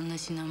はいろんな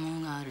品物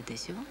があるで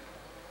しょ。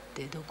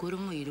出どころ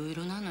もいろい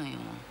ろなのよ。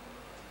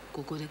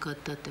ここで買っ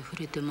たって触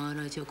れて回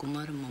られちゃ困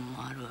るもん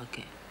もあるわ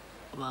け。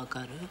わ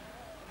かる？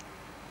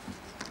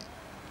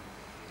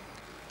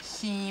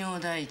信用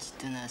第一っ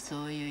てのは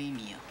そういう意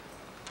味よ。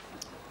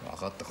分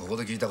かった。ここ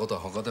で聞いたことは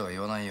他では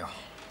言わないよ。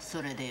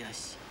それでよ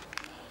し。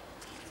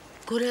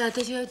これ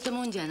私が売った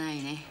もんじゃな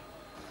いね。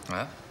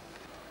え？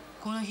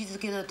この日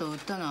付だと売っ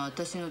たのは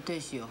私の亭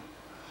主よ。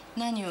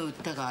何を売っ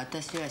たか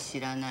私は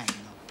知らないの。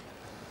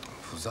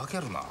ふざけ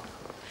るな。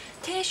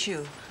亭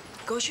主、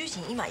ご主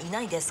人今い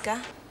ないですか？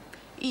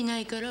いな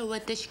いから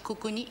私こ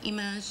こにい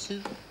ま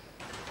す。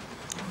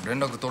連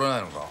絡取れな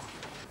いのか？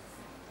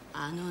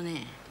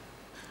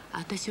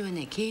私は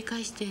ね警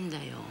戒してんだ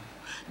よ。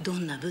ど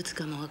んなブツ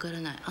かもわから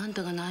ない。あん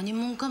たが何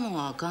者かも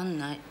わかん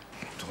ない。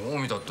ど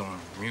う見たって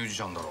ミュージ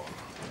シャンだろ。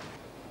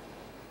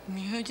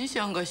ミュージシ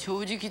ャンが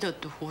正直だっ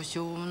て保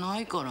証な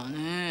いから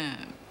ね。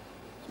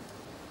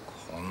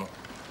この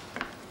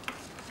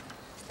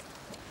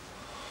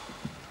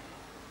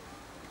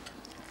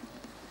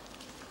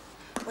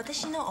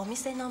私のお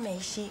店の名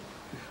刺、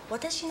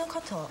私の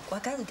こと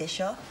わかるで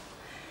しょ？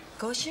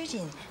ご主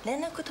人連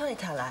絡取れ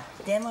たら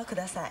電話く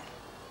ださい。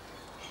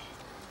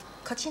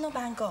こっちの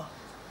番号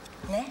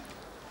ね。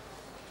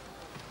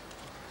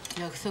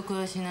約束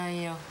はしな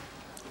いよ。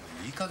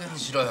いい加減に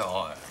しろよ。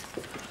お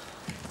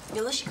い。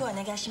よろしくお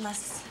願いしま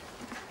す。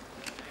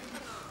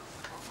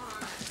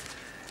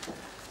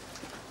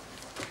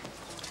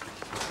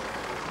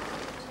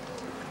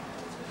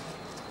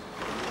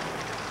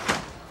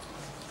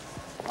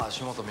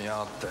足元見や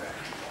がって。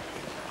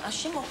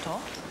足元？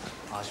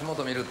足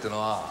元見るっての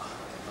は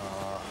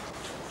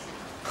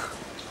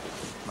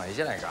まあいい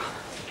じゃないか。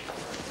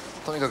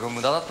とにかく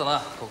無駄だったな、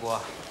ここ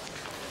は。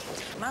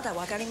まだ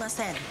わかりま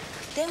せん。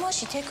電話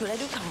してくれ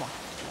るかも。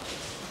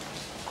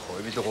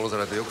恋人殺さ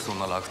れてよくそん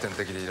な楽天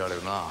的でいられ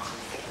るな。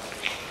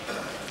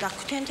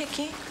楽天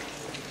的？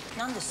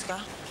何ですか？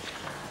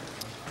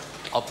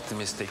オプティ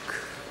ミスティック。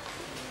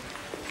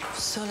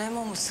それ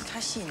も難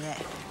しいね。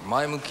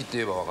前向きって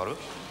言えばわかる？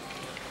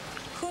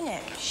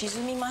船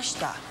沈みまし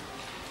た。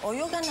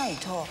泳がない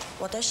と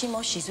私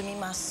も沈み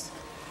ます。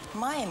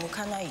前向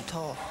かない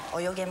と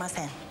泳げま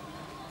せん。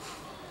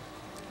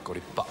ご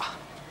立派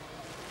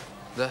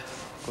で、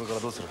これから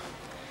どうする？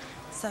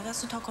探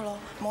すところ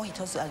もう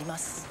一つありま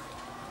す。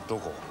ど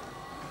こ？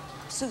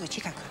すぐ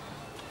近く。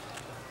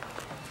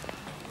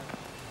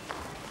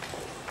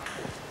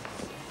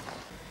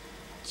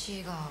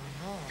違うの。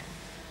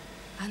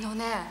あの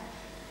ね、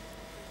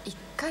い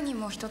かに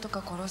も人と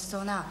か殺し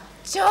そうな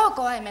超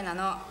怖い目な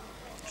の。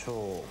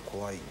超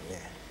怖いね。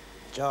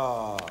じゃ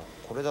あ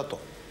これだと。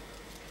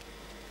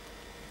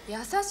優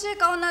しい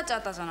顔になっちゃ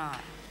ったじゃな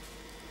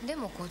い。で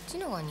もこっち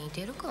のが似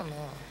てるかな。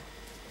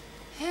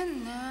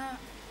変ね。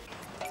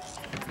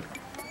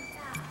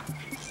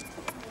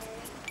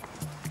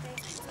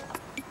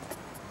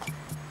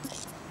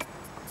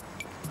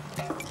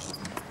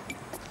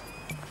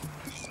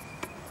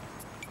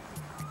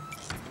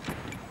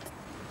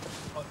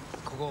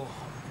ここ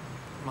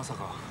まさ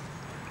か。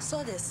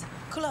そうです、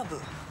クラブ。い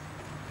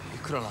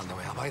くらなんで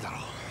もやばいだろ。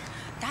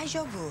大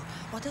丈夫、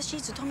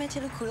私勤めて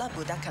るクラ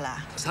ブだから。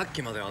さっ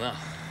きまではな。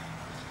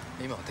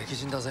今は敵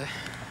陣だぜ。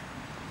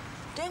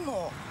で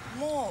も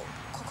も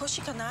うここ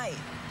しかない。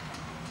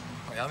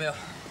やめよ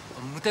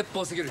う、無鉄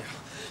砲すぎるよ。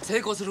成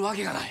功するわ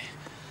けがない。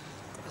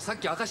さっ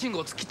き赤信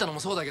号突っ切ったのも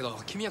そうだけど、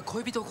君は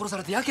恋人を殺さ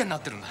れてやけにな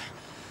ってるんだ。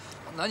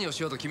何をし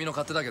ようと君の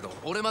勝手だけど、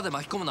俺まで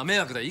巻き込むのは迷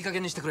惑だ。いい加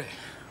減にしてくれ。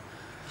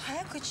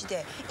早口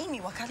で意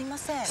味わかりま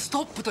せん。ス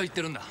トップと言っ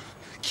てるんだ。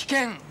危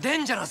険、デ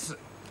ンジャラス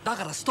だ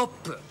からストッ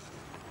プ。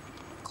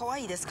怖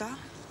いですか？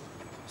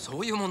そ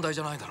ういう問題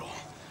じゃないだろ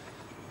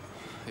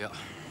う。いや、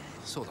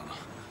そうだな。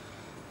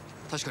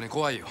確かに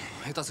怖いよ。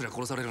下手すりゃ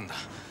殺されるんだ。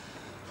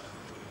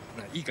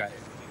いいかい、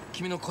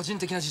君の個人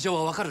的な事情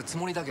は分かるつ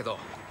もりだけど、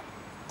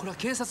これは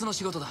警察の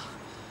仕事だ。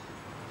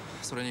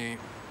それに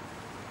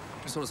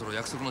そろそろ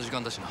約束の時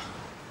間だしな。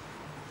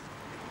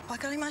わ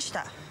かりまし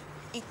た、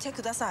行って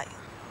ください。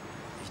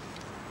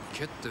行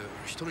けって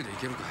一人で行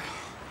けるかよ。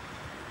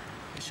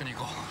一緒に行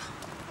こ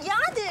う。嫌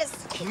で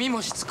す。君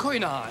もしつこい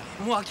な。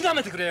もう諦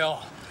めてくれよ。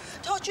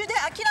途中で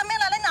諦め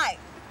られない。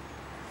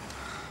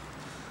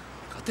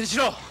勝手にし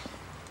ろ。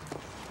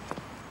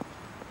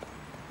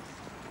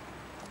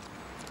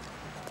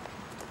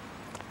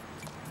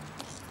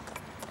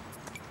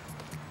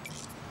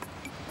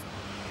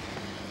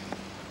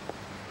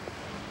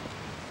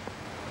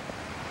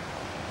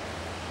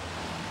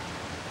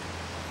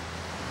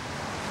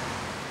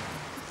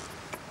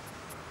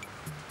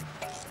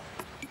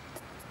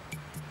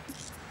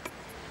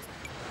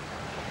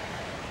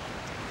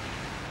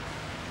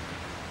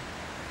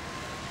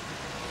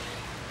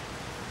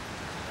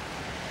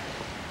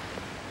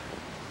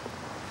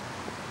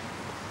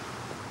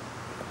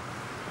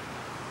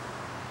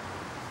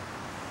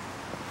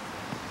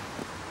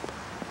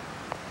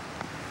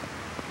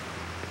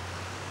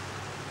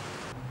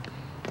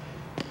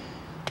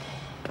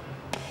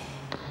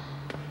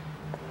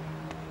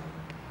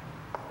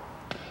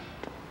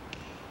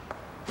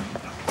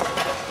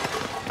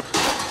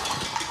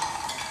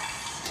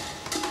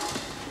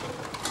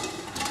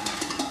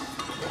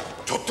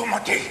ちょっと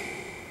待て。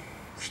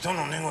人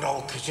のねぐら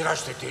を蹴散ら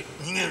してて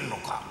逃げるの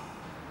か？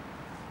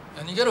い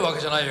や、逃げるわ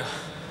けじゃないよ。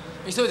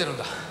急いでるん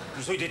だ。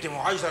急いでて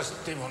も挨拶っ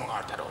ていうものが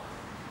あるだろう。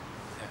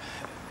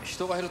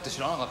人が減るって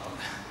知らなかったん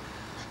だよ。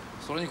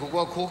それにここ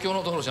は公共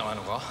の道路じゃない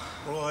のか？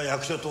これは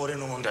役所と俺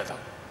の問題だ。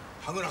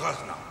はぐらか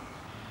すな。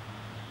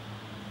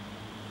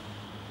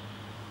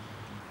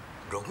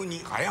ろくに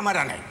謝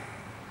らない、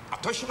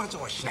後始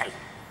末をしない、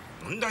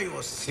問題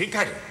をすり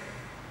替える。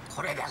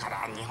これだか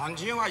ら日本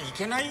人はい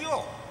けない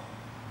よ。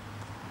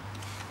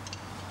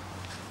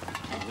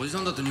おじさ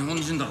んだって日本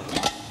人だろ。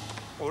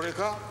俺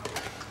か？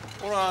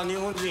俺は日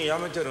本人辞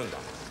めてるんだ。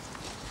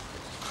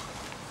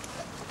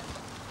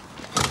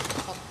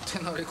勝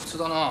手な理屈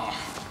だな。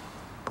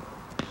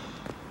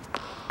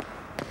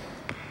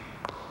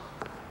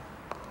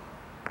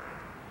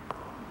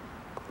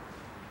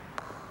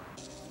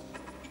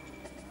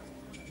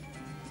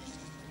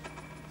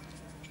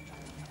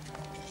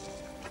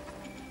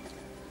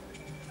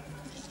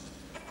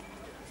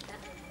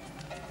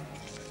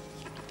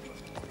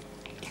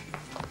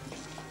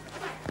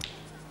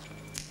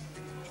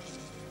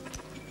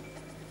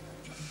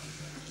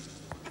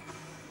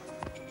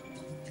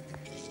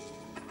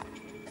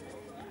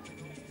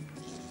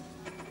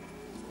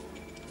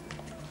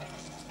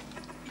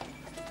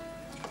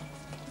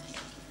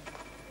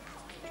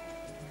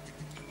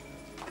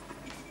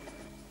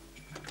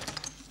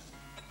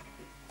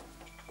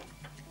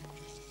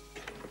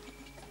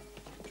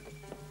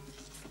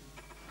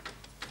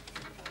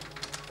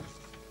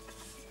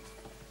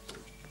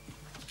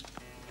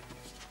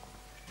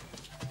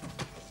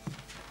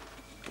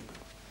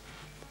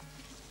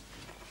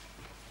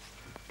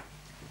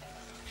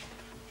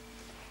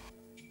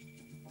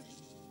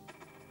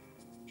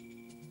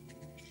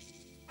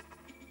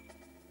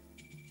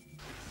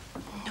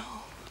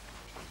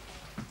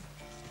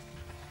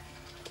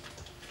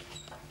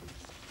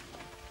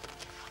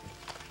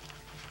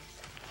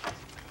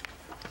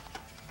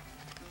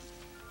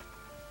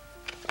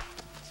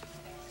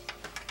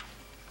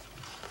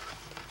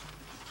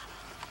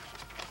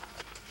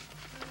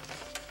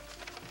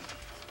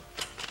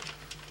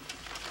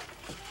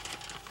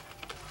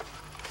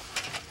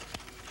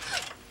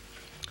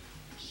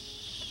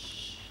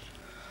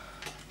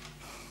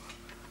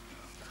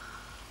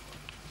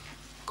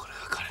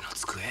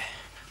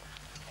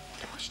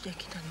して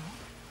きたの？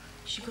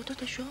仕事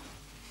でしょ？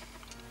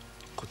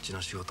こっち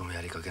の仕事もや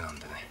りかけなん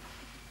でね。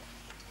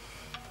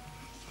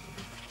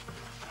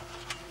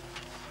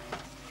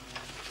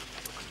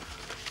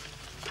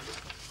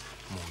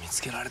もう見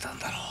つけられたん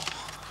だろう。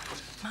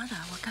まだ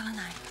わから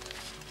ない。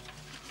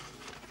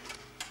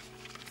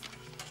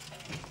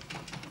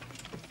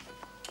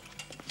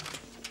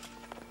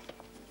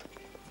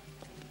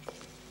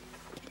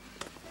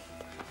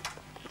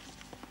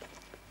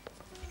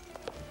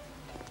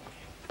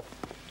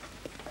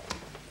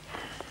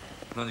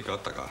何かあっ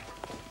たか？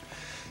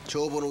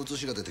帳簿の写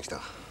しが出てき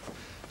た。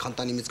簡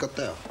単に見つかっ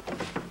たよ。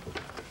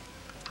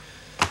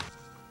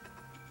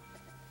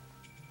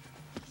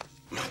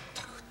まっ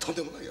たくとん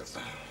でもないやつ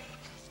だ。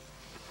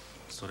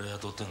それ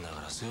雇ってんだか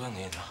ら世話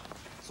ねえな。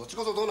そっち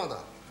こそどうなんだ。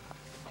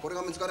これ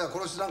が見つかれば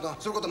殺しなんか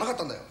することなかっ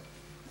たんだよ。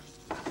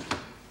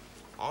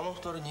あの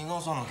二人逃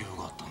がさなきゃよ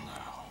かったんだよ。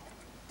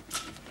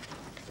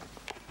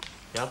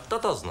やった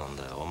たずなん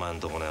だよ、お前ん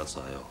とこのやつ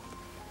はよ。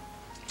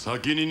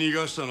先に逃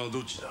がしたのは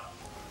どっちだ？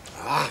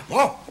ああ、も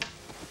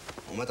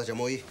うお前たちは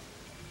もういい。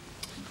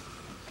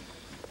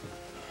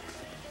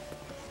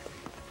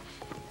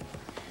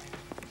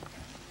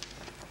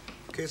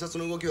警察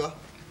の動きは？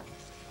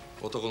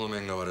男の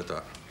面が割れ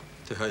た。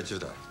手配中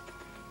だ。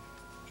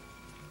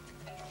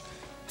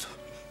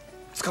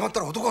捕まった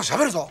ら男は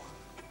喋るぞ。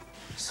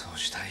そう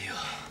したいよ。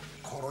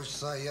殺し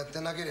さえやって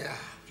なけりゃ。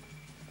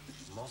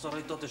今さら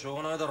言ったってしょ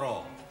うがないだ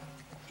ろ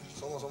う。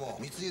そもそも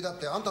三井だっ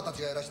てあんたた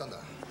ちがやらしたんだ。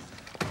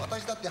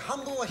私だって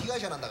半分は被害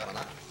者なんだから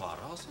な。笑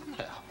わせん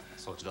なよ。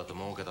そっちだって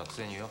儲けたく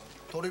せによ。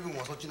取り分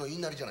はそっちの言い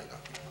なりじゃないか。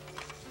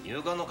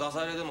入管のガサ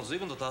入れでも随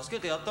分と助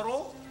けてやった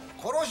ろ。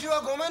殺し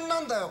はごめん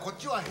なんだよ。こっ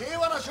ちは平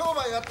和な商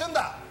売やってん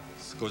だ。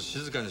少し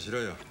静かにしろ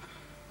よ。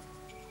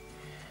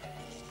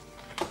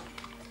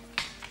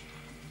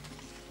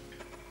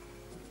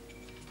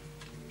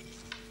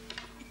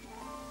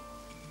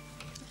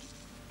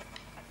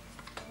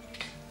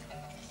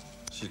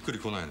しっくり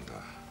こないんだ。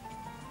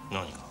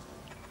何が？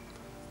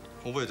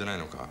覚えてない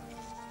のか？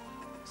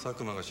佐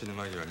久間が死ぬ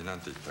間際に何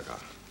て言ったか。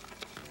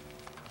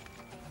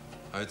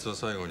あいつは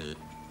最後に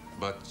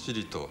バッチ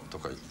リと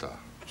か言った。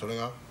それ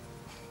が？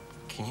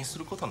気にす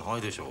ることはな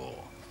いでしょう。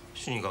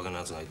死にかけの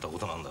やつが言ったこ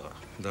となんだか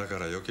ら。だか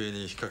ら余計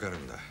に引っかかる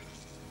んだ。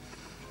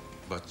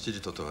バッチ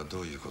リとは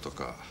どういうこと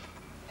か。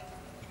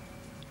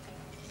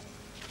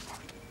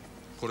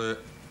これ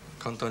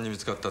簡単に見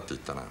つかったって言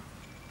ったな。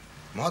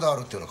まだあ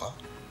るっていうのか？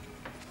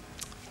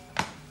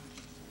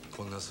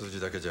こんな数字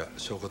だけじゃ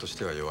証拠とし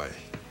ては弱い。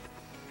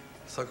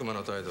佐久間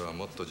の態度は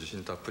もっと自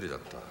信たっぷりだっ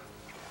た。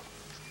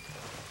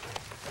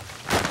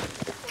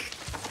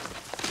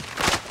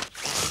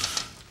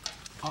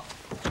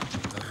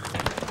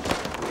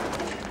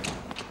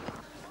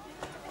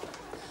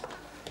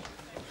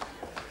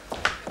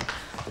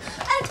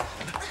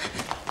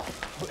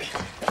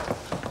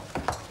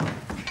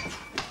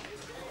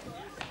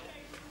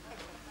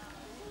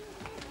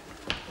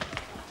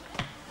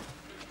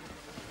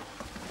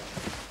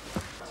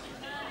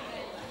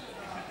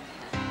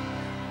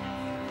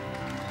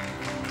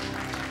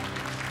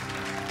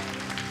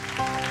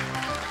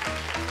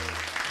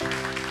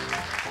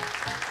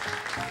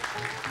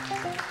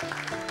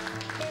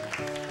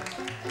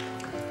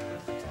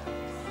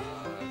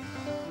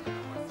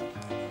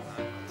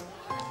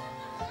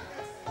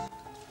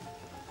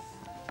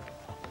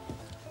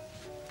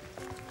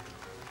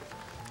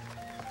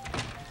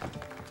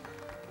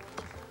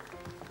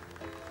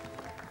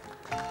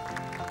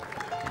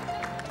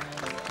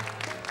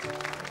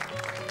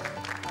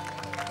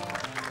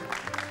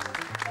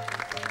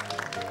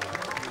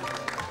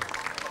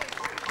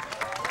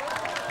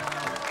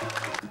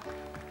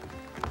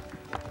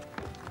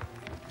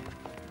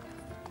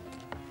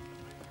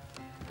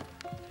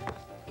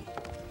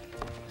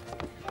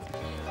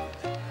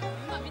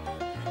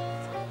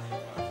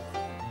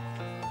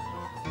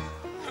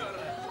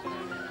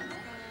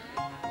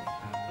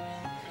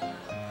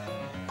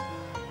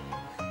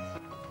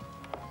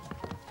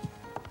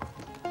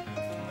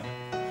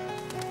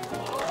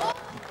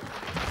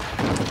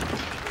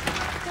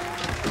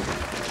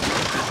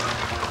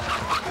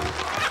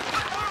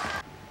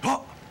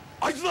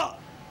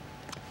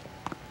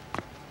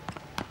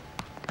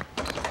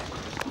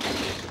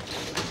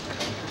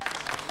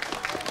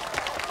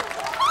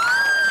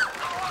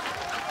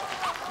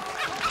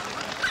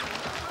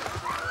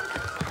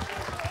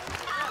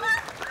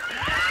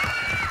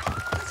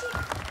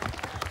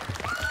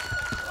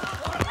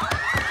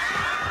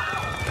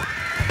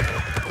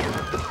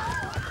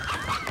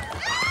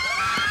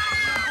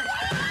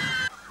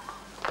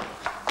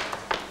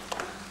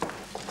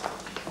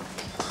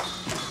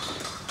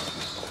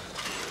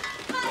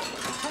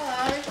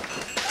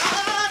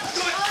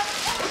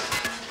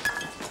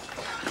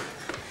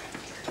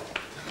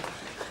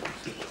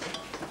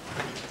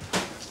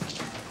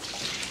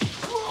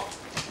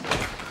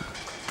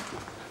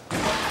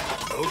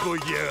どこ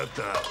行きやがっ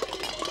た？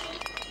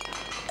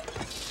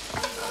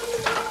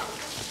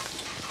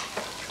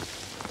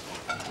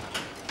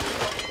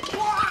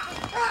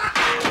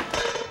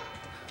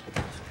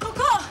こ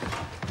こ！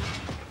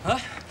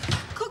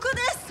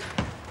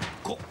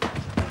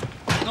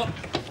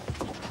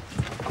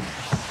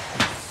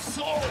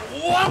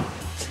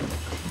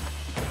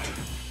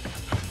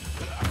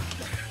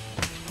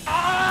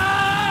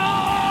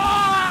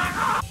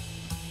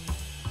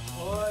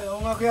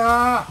拓也。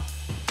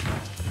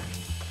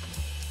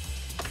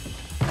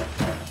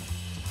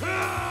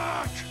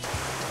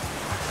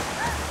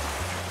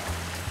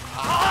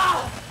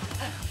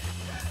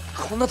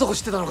こんなとこ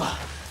知ってたのか。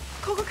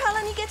ここか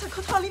ら逃げた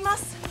ことありま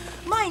す。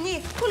前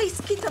にポリ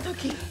ス来た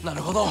時。な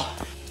るほど。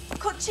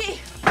こっち。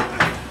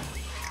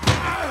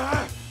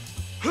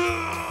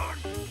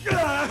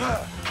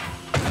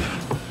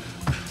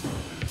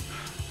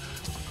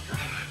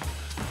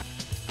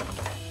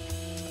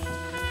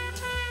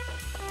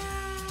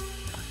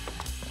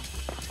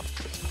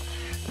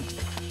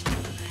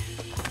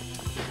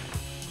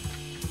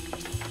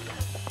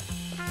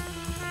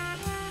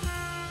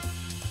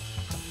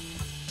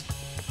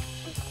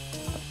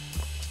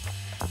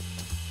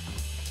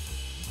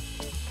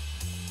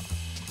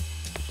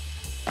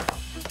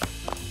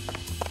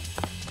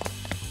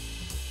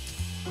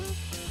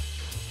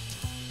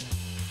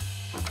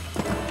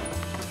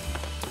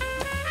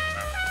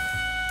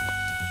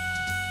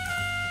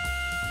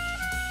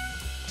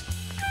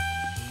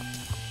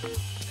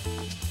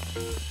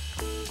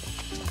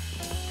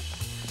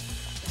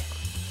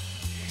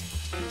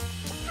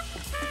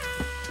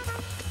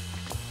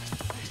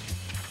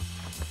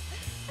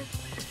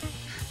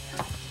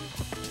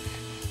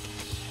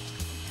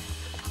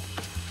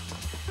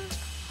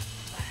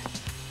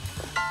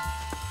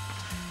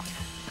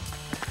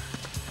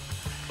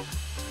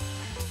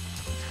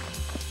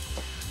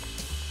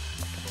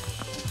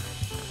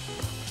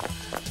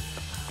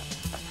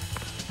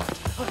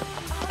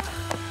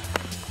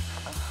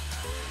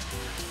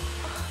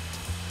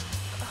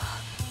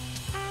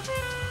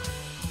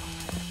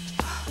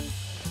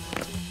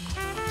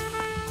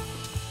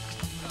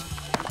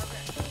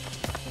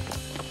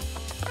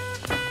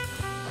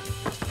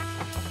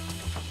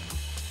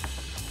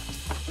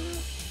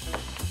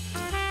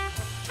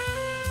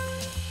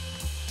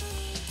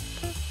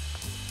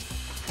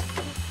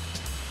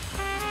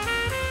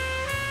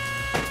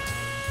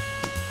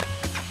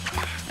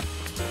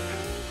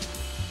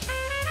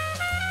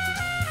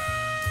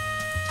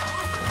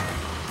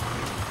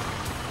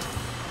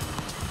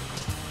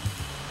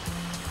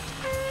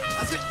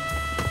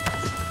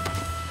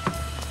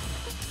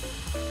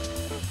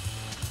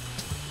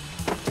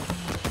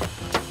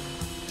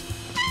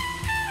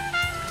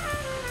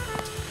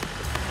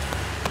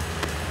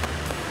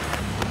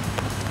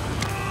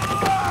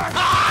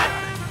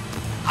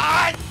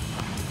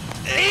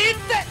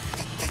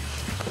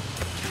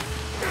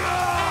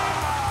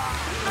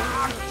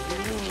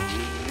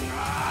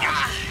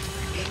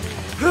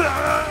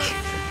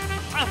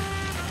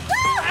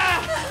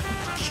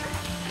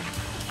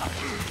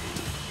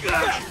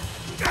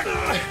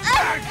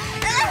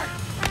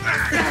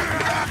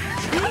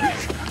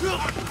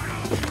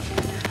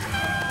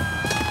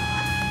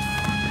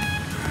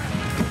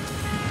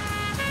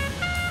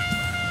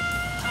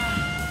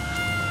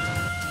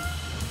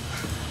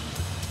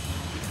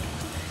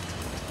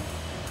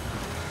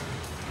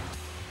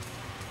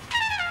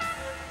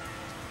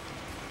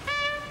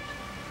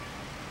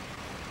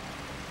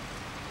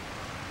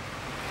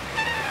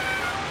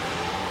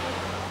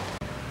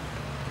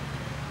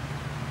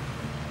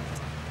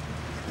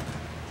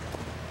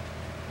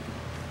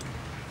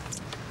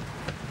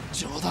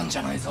冗談じ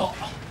ゃないぞ。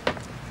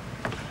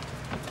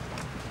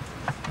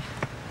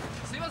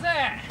すいません、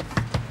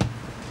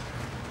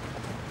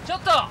ちょ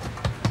っと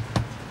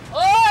おい。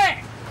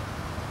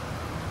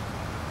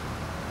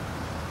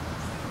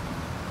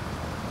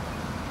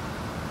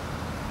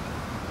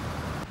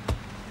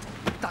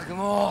ったく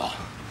も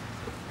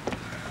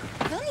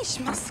う何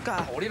します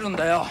か。降りるん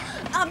だよ。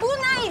危な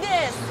い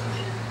です。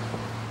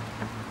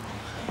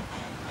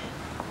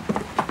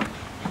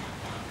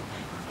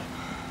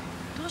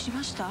どうし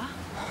ました。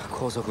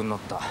高速に乗っ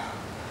た。八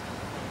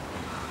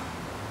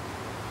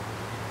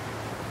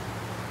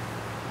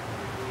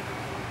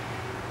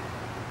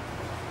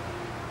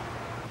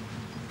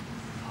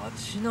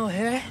戸、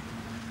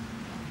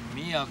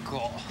宮古、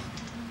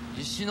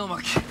石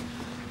巻、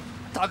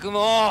たく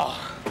も。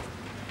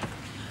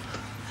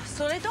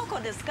それどこ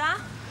ですか。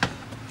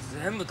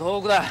全部東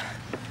北だ。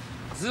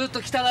ずっ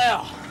と北だ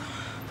よ。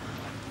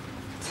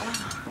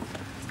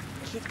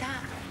北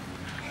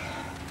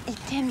行っ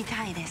てみ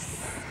たいです。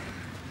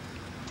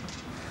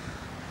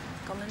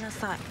ごめんな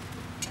さい。っ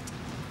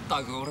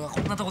たく俺は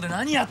こんなとこで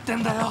何やって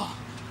んだよ。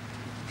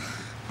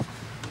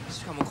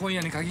しかも今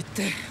夜に限っ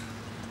て。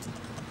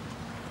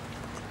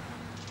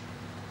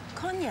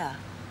今夜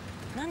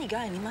何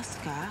があります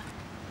か。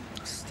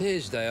ステ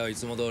ージだよ、い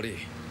つも通り。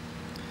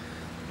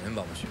メン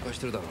バーも心配し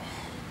てるだろう。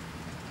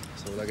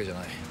それだけじゃ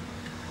ない。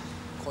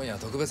今夜は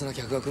特別な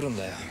客が来るん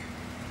だよ。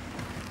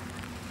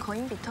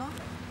恋人。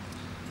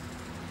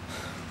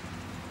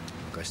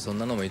昔そん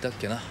なのもいたっ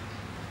けな。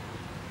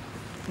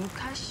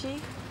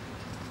昔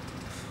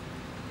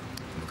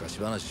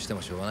話して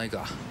もしょうがない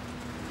か。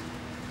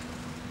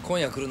今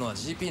夜来るのは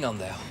GP なん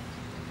だよ。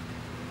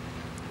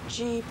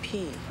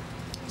 GP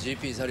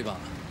サリバン、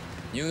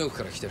ニューヨーク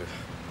から来てる。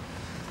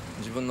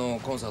自分の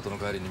コンサートの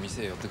帰りに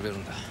店へ寄ってくれる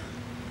んだ。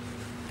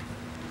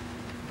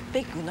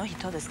ビッグの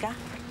人ですか。あ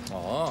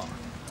あ、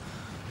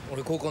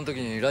俺高校の時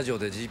にラジオ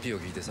で GP を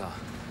聞いてさ、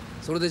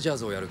それでジャ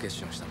ズをやる決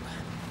心をしたんだ。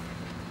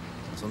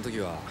その時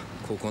は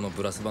高校の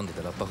ブラスバンド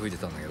でラッパ吹いて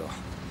たんだけど、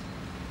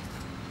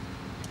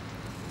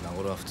今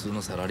頃は普通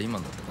のサラリーマ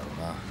ンだっただろう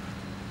な。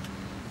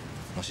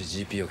もし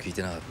GP を聞い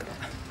てなかったら。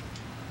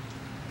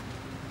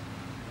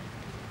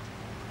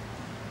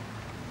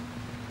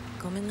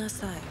ごめんな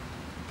さい。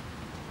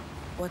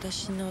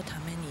私のた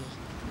めに。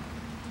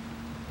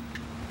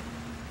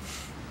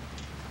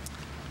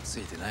つ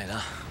いてないな、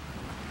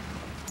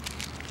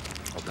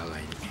お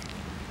互いに。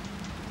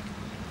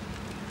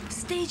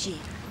ステージ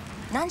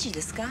何時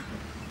ですか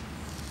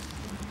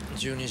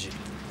？12時。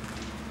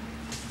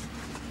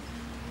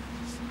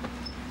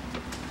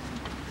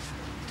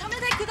止め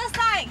てくだ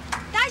さい。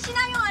大事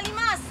な用あり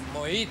ます。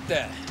もういいっ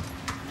て、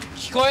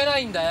聞こえな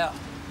いんだよ。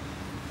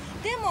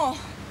でも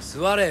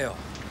座れよ。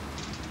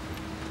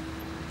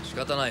仕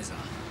方ないさ。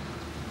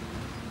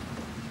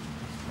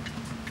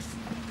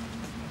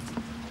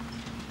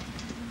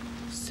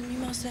すみ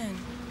ません。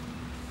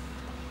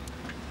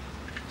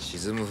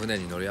沈む船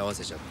に乗り合わ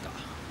せちゃった。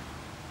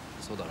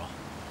そうだろ。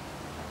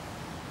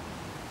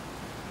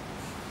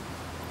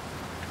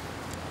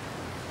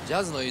ジ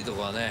ャズのいいと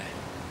こはね、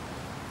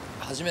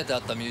初めて会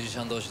ったミュージシ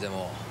ャン同士で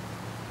も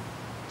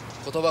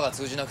言葉が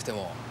通じなくて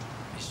も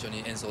一緒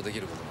に演奏で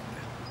きることな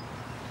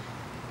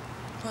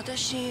んだよ。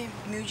私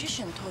ミュージ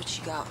シャンと違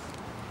う。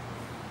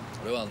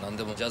俺は何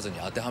でもジャズに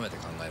当てはめて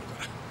考える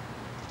から。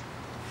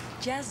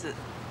ジャズ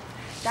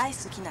大好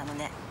きなの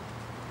ね。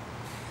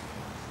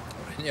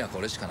俺には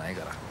これしかない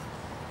から。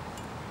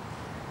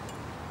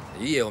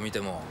いい絵を見て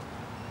も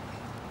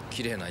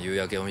綺麗な夕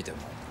焼けを見ても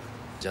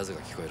ジャズが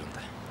聞こえるん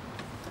だ。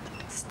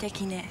素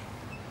敵ね。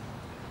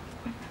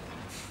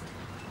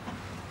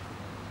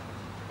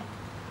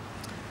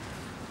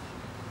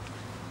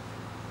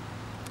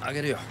あ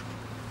げるよ。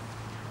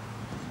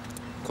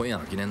今夜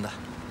の記念だ。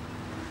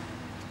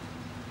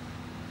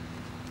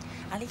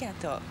ありが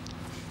とう。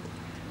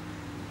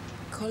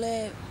こ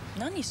れ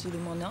何する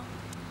もの？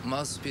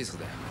マウスピース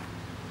だよ。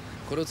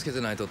これをつけ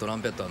てないとトラ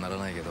ンペットは鳴ら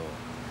ないけど、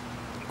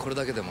これ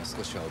だけでも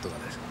少しは音が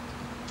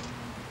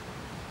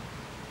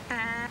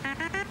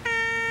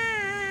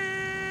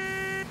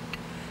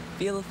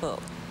出る。Beautiful。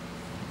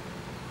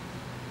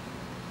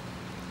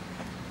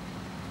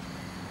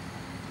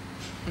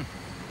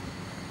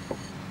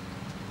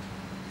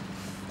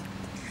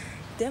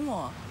で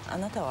もあ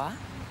なたは？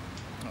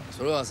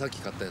それはさっき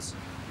買ったやつ。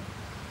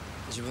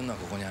自分のは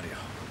ここにあるよ。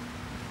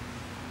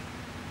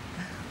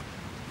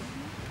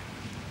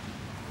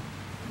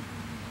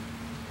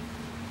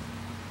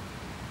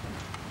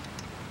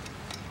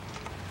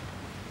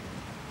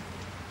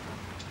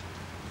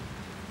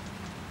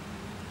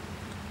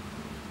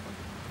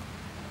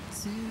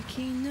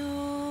月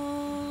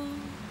の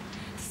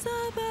砂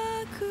漠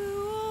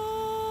を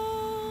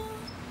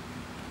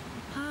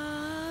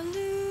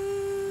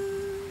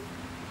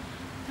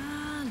歩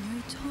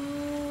と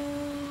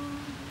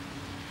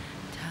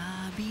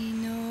旅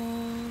の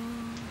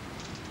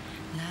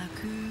ラク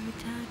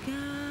ダが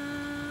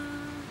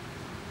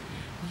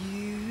行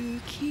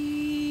き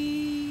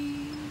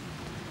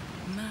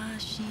ま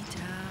し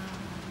た。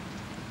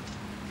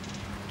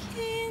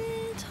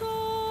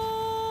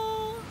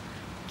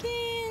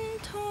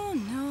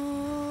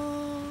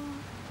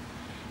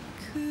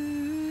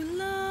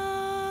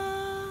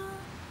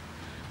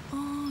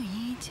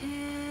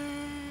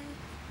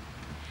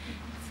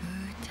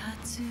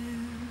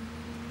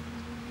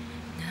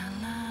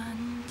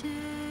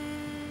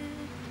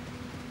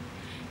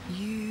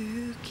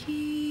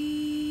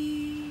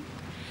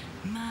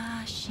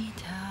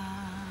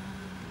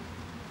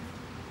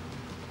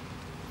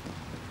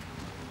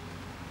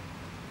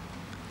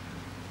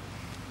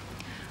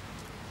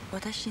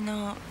私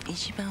の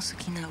一番好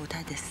きな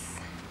歌です。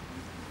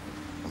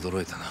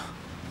驚いたな。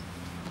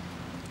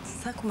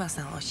佐久間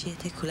さん教え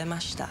てくれ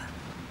ました。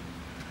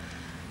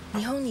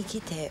日本に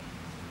来て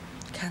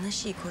悲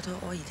しいこと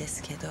多いで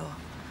すけど、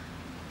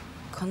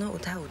この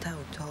歌を歌う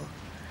と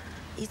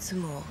いつ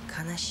も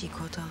悲しい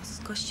ことを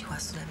少し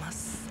忘れま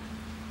す。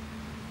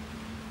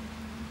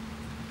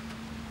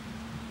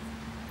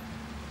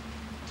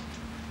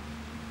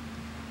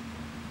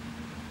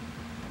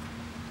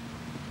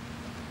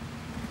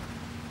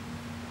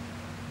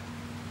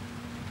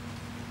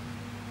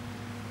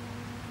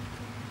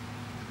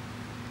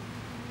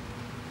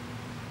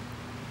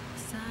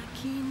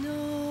先の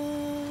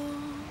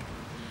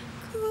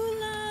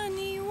蔵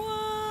には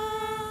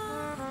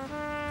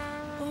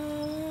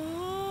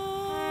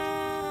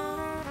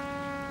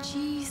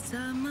小さ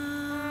な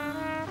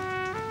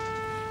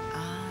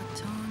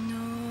後の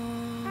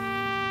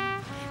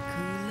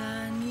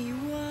蔵に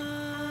は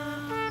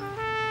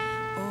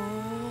お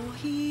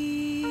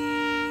姫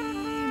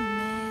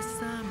様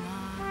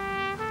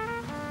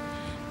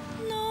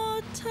乗っ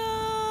た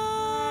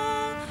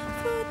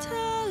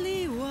二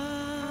人は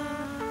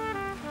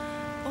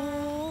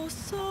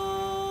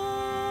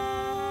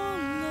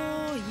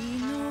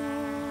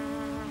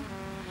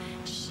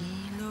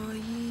白い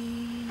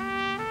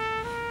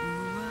上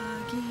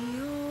着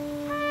を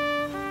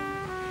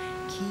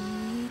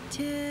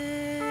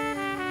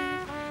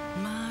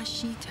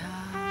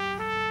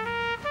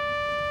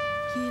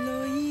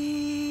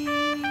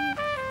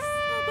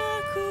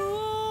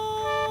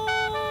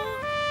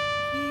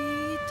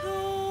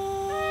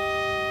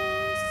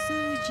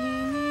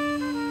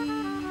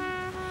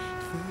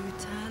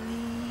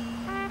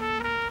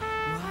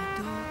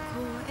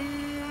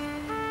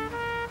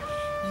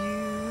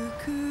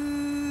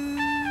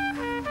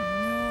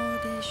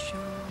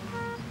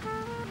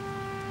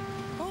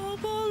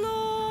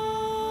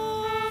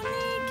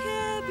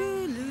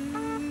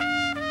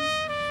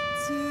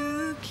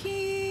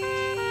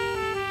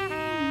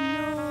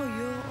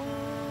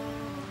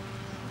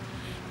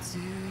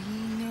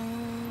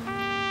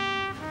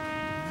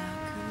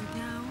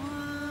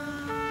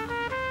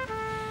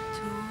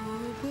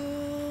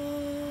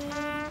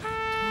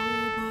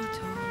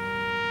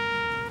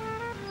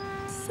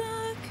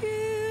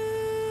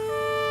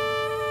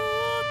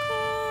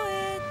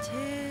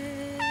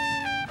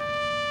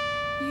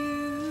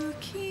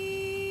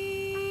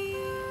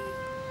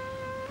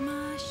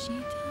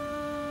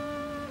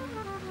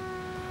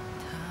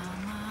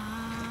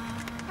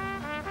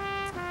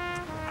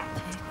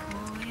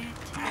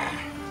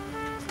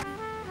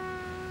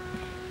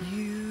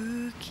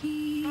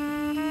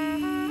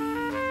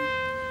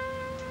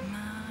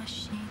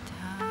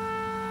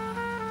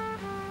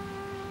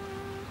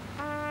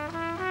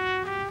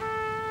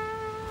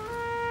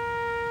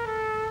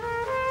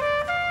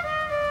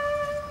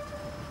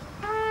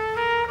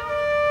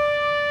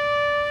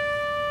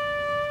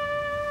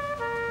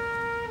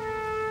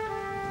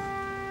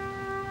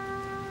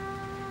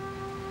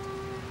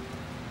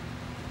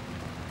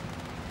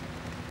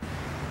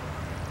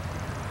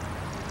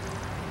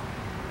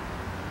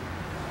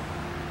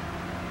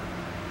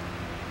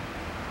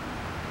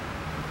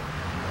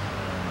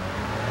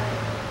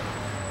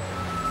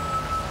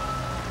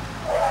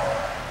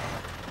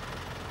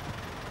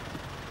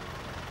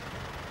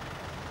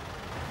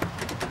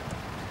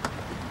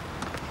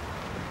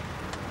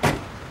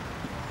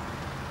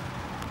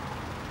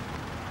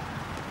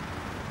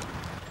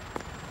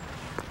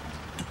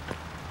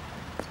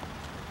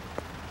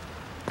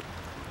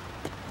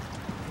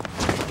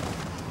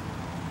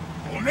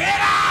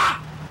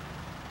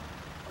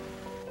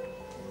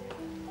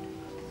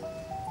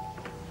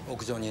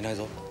屋上にいない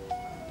ぞ。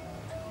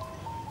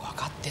分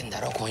かってん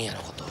だろ今夜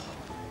のこと。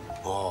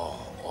あ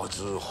あ、あい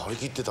つ張り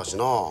切ってたし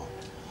な。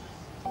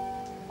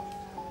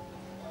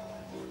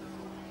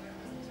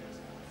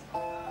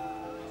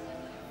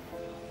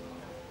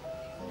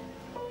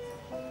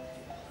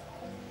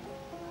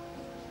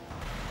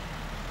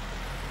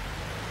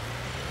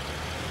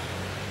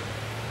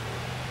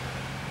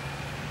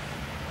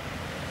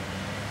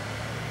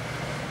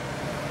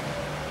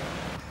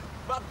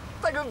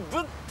全くぶ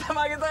った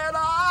まげたよ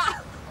な。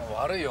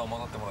悪いよ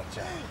戻ってもらっち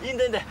ゃ。いいん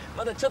だいいんだ、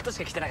まだちょっとし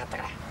か来てなかった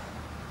から。す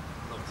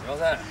いま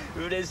せ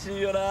ん。嬉し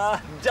いよ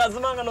な。ジャズ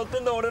マンが乗って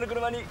んだ俺の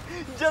車に。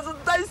ジャズ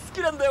大好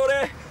きなんだよ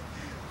俺。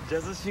ジ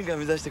ャズシンガー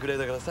目指してくれ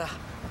たからさ。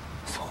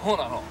そう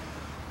なの。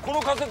こ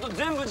のカセット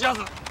全部ジャ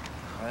ズ。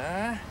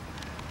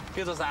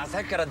けどさ、さ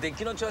っきからデッ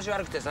キの調子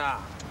悪くてさ、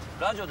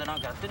ラジオでなん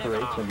かやってねえか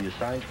な。すごかっ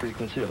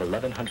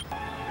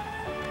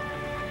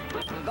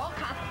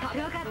た。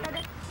よかった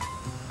です。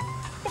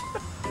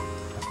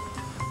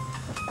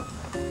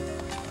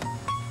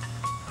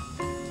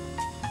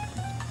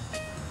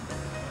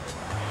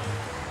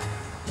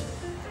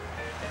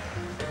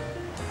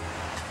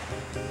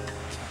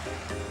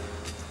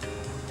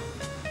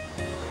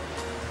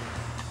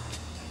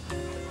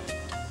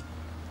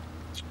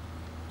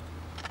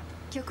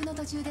曲の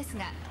途中です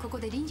が、ここ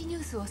で臨時ニ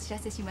ュースをお知ら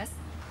せします。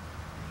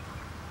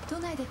都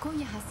内で今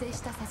夜発生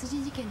した殺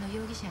人事件の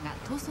容疑者が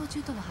逃走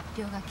中との発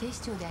表が警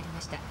視庁でありま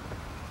した。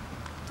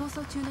逃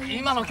走中の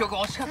今の曲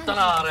惜しかった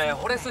な。あれ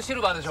ホレス・シ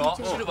ルバーでしょ。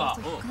シルバ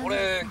ー、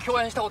俺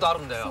共演したことあ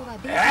るんだよ。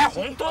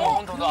本当？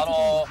本当だ。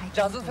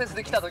ジャズフェス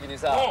で来た時に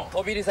さ、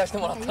飛び入りさせて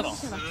もらったの。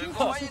すご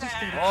いね。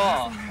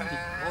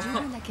十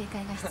分な警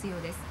戒が必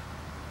要です。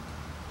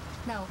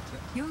なお、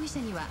容疑者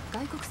には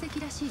外国籍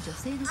らしい女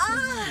性の姿が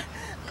あ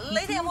り、你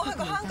哋有冇去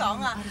過香港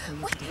啊？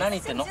何言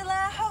ってんの？知唔知咧？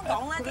香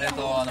港咧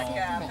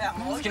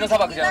啲月の砂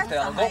漠じゃなくて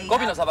ゴ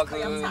ビの砂漠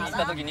に行っ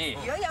た時に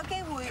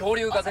恐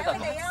竜が出たの。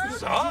そ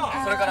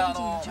れから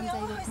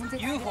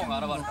UFO が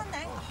現れた。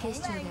警視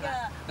庁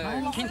で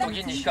は金と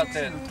銀に光っ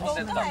て飛ん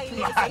でった。ま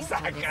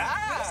さか。では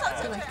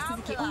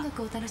引き続き音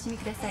楽をお楽しみ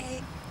ください。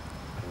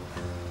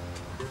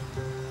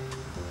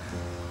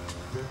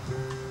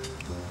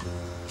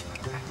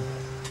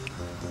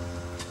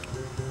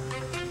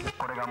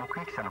これが目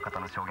撃者の方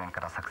の証言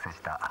から作成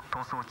した逃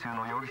走中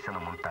の容疑者の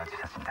モンタージ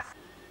ュ写真です。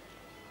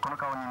この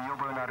顔に見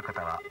覚えのある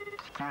方は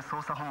地球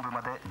捜査本部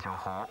まで情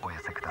報をお寄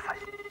せください。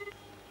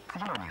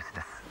次のニュースで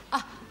す。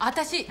あ、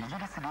私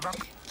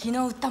昨日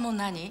売ったもん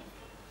何？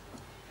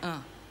う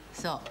ん、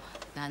そ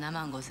う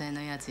75,000円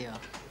のやつよ。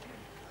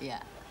い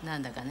や、な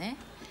んだかね、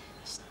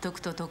知っと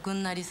くと得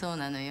になりそう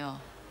なのよ。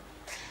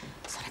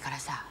それから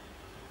さ、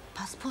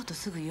パスポート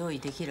すぐ用意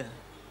できる？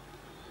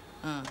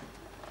う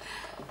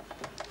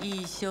ん、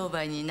いい商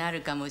売にな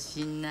るかも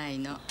しんない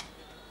の。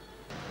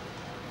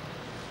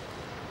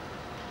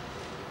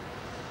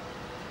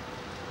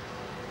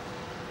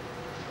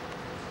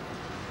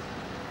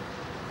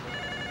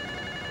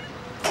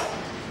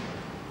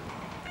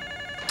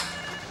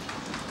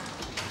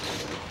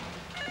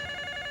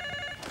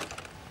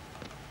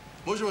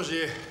もしも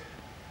し。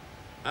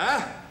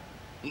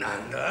な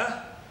ん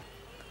だ？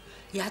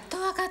やっと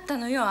分かった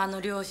のよ、あ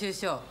の領収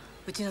書。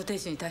うちの亭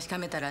主に確か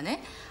めたら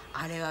ね、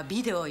あれは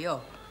ビデオ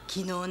よ。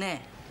昨日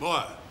ね。おい、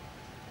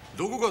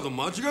どこかと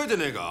間違えて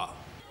ねえか？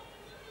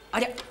あ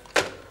りゃ。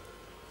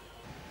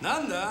な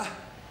んだ？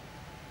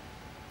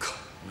こ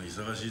んな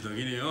忙しい時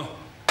によ。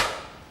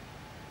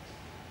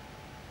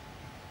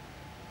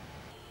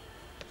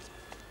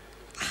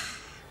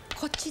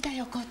こっちだ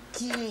よ、こっ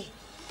ち。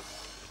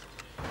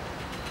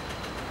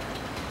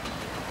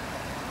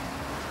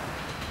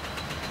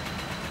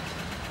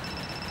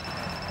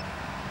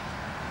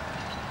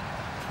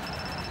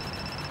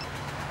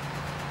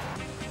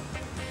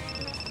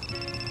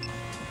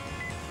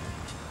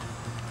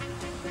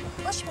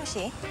もしも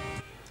し。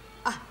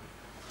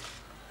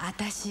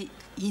私、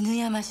犬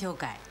山商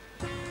会。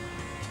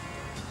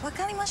わ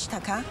かりました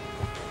か？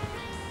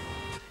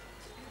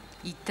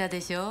言った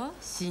でしょ、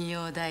信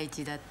用第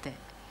一だって。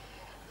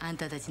あん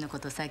たたちのこ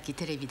とさっき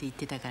テレビで言っ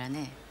てたから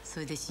ね。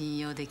それで信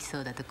用できそ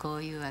うだとこ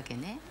ういうわけ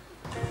ね。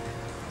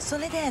そ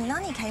れで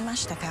何買いま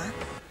したか？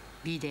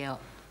ビデオ。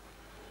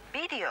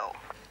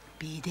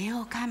ビデ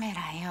オカメ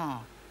ラ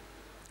よ。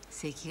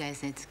赤外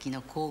線付き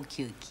の高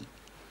級機。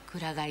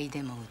暗がり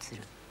でも映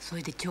る。そ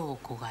れで超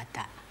小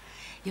型。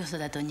よそ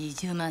だと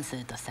20万す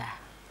るとさ。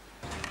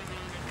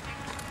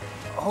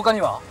他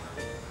には？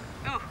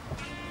あ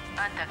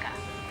んたか。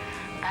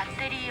バッ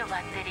テリーよ、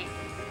バッテリー。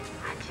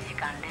8時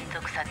間連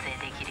続撮影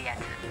できるやつ。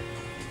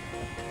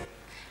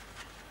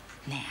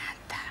ねえ、あん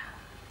た。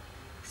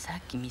さ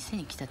っき店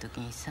に来た時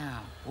に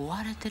さ、追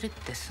われてるっ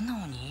て素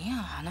直に言え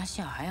やん。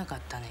話は早か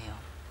ったのよ。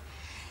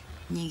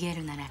逃げ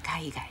るなら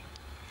海外。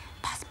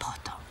パスポ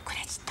ート、ク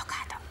レジットカ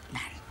ード、な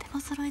んでも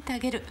揃えてあ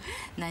げる。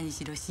何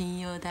しろ信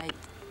用代。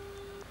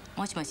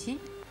もしもし？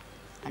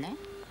あれ？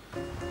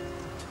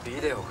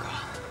ビデオか。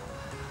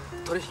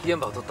取引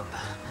現場を取ったんだ。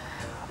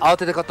慌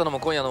てて買ったのも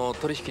今夜の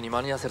取引に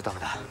間に合わせるため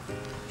だ。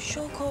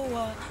証拠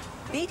は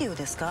ビデオ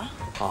ですか？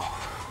ああ、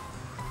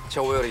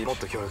帳簿よりもっ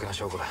と強力な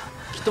証拠だ。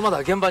きっとまだ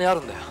現場にあ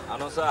るんだよ。あ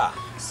のさ、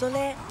そ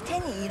れ手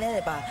に入れ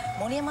れば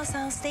森山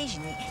さんステージ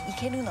に行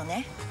けるの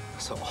ね。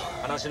そう。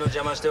話の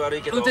邪魔して悪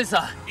いけど、運転手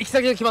さん、行き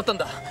先が決まったん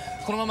だ。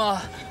このまま行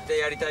って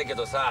やりたいけ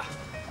どさ、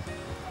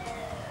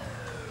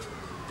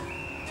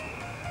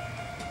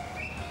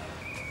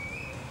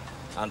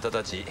あんた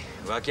たち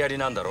訳あり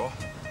なんだろ。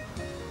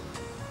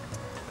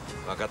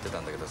分かってた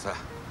んだけどさ、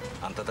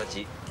あんたた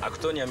ち悪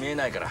党には見え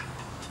ないから。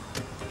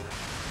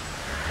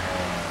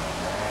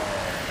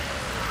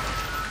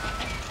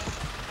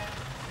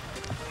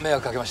迷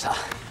惑かけました。あな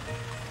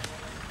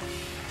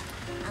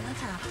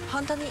た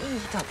本当にいい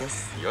人で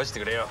す。よして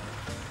くれよ。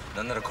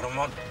なんならこのま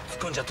ま突っ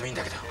込んじゃってもいいん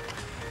だけど。ど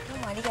う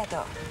もありがと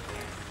う。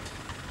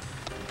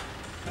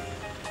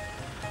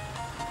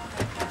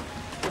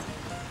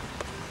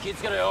気ぃ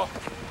つけろよ。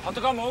パト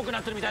カーも多く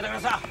なってるみたいだか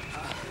らさ。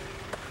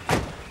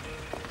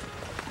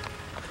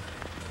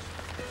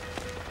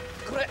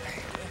これ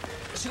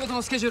仕事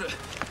のスケジュール、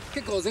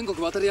結構全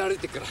国渡り歩い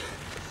てるから、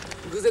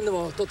偶然で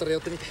も通ったら寄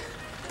ってみて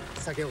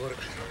酒おごる。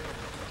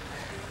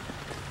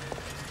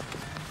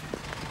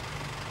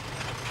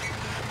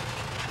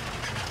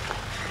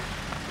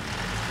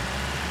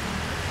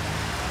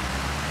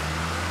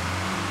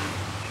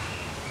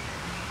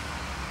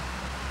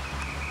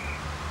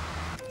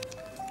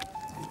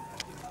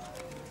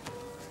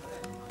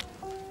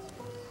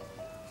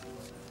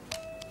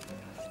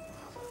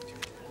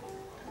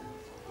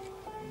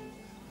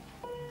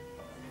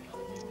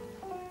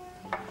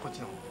こっち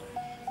の方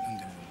飲ん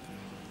でる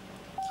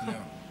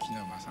昨日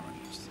も朝まで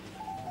でした。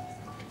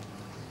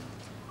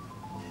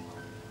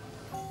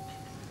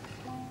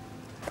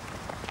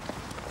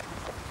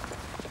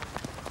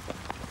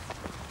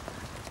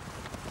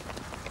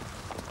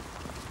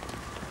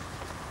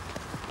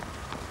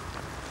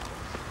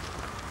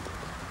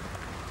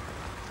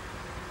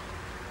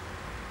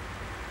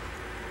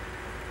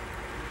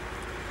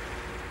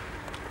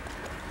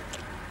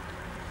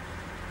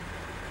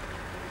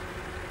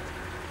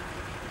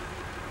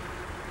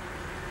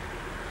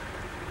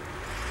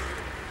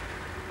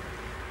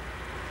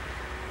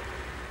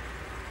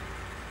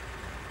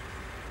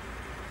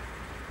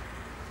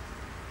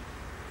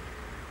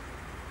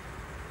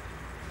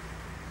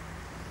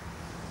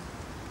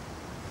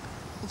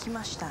行き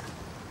ました。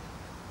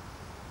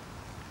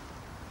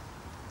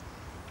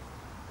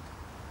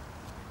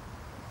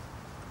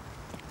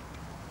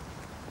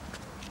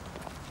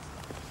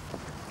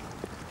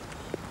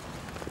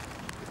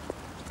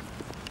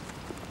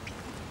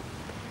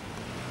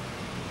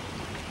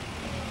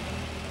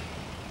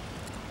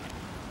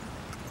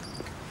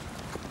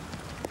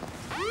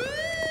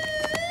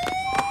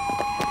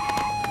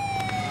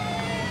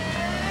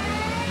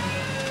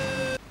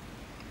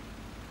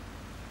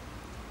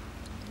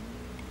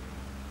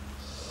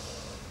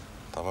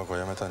タバコ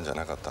やめたんじゃ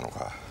なかったの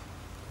か。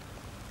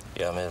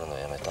やめるの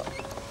やめた。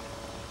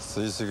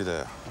吸い過ぎだ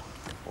よ。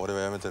俺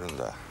はやめてるん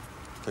だ。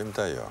煙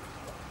たいよ。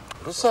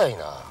うるさい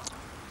な。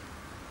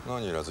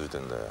何イラついて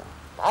んだよ。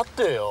待っ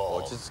てよ。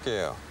落ち着け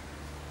よ。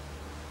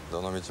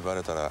どの道バ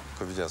レたら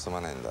首じゃ済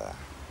まないんだ。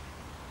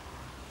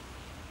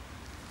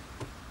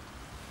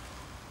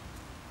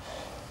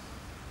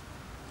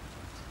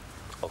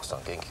奥さ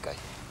ん元気かい？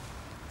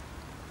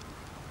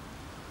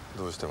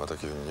どうしてまた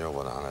急に女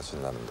房の話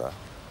になるんだ。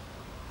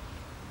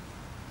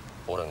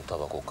俺にタ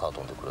バコをカー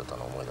トンでくれた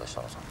のを思い出し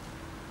たのさ。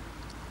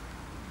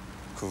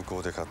空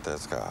港で買ったや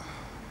つか。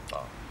あ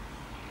あ。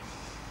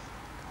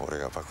俺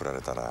がパクら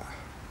れたら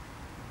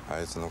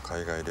あいつの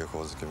海外旅行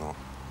好きも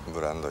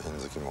ブランド品好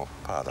きも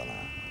パーだな。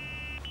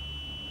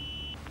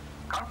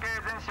関係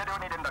全車両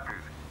に連絡。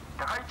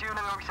手配中の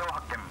容疑者を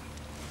発見。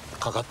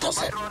かかった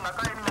ぜ。場所は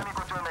中江南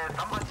5丁目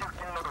3番地付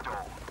近の路上。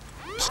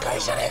近い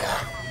じゃねえか。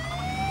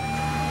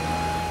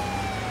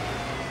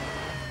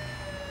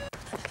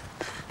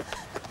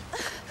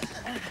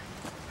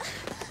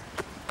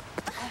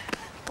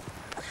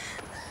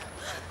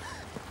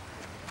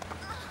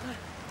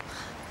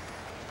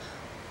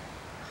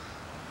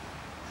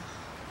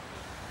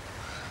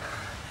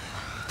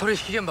取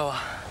引現場は？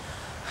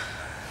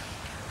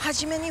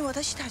初めに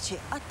私たち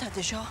会った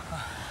でしょ。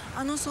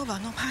あのそば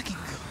のパーキン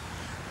グ。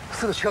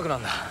すぐ近くな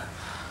んだ。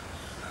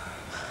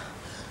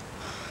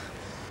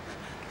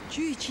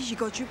11時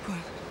50分。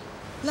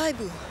ライ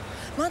ブ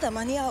まだ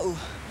間に合う。行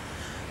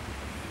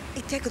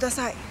ってくだ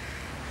さい。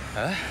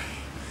え？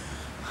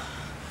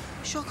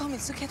証拠見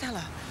つけた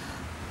ら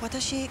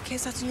私警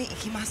察に行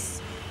きま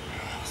す。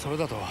それ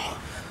だと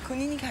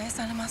国に返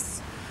されま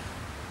す。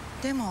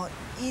でも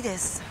いいで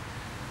す。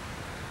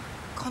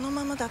この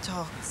ままだと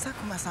佐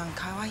久間さん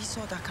かわい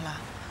そうだから。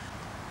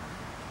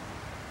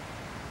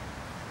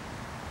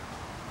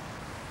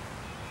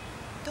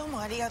どう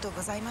もありがとう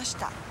ございまし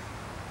た。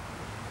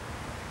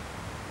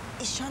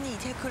一緒にい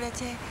てくれ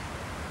て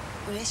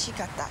嬉し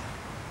かった。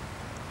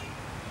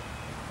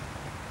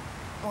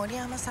森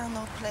山さん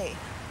のプレイ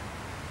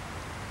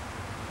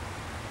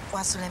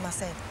忘れま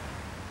せん。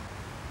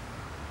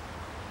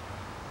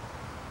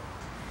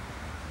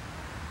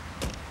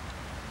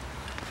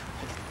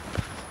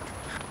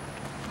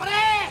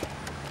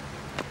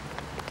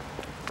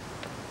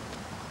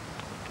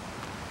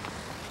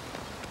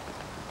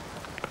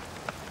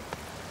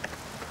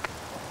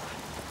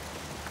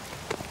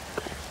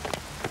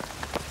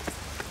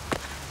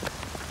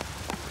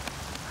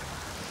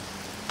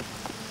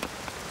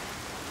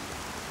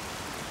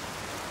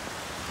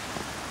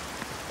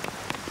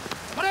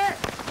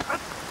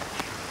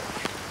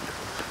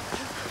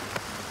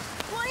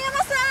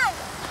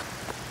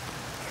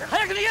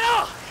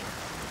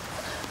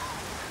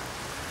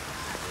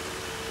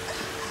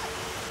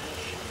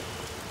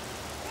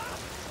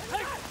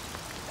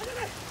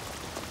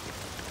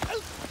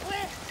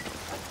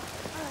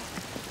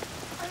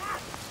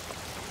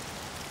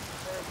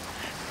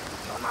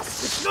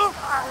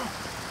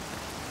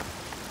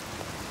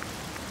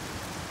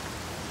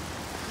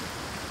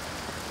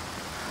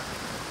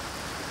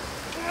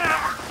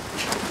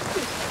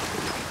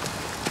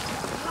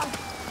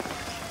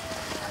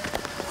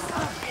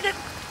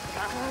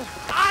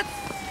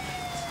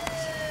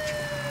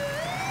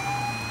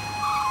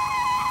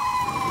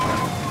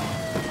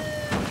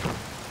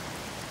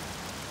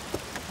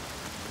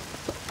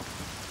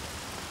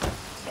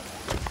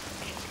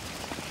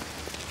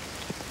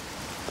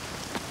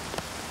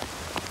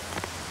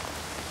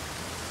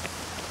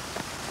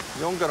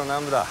4キロ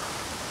南部だ。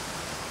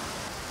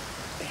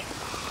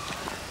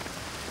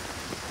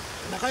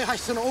中井派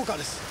出の大川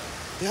です。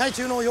手配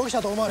中の容疑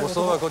者と思われる護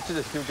送はこっちで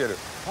引き受ける。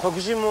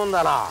特進者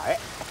だな。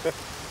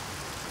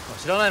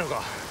知らないの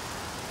か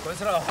こい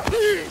つら。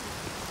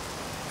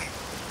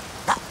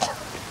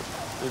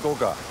行こう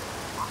か。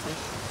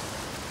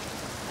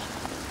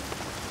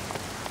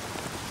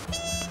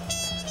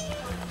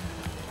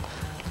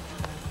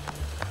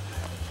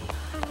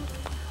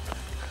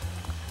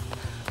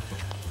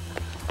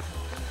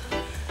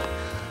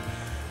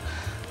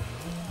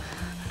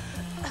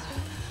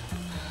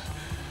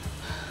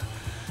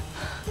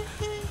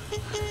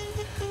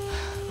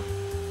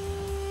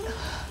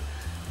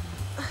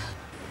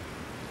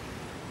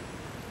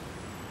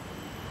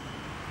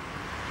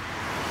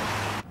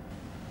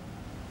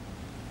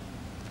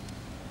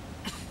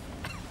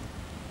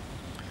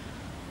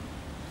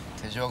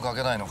手錠か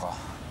けないのか。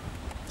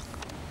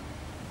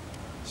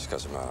しか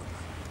しま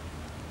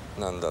あ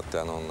なんだって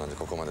あの女に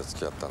ここまで付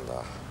き合ったんだ。で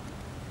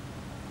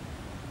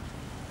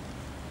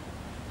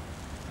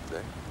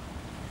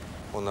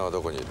女は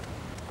どこにいる？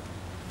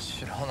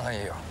知らな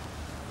いよ。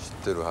知っ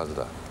てるはず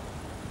だ。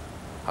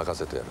吐か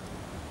せてやる。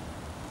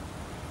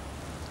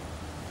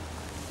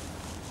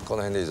こ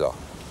の辺でいいぞ。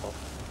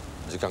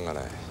時間が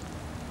ない。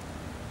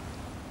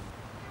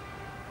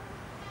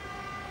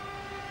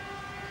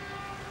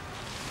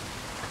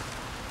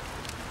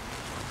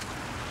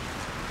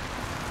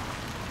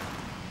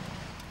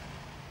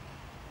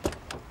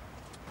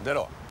出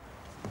ろ。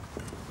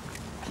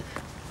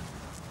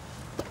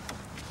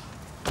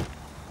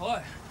おい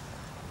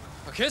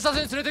警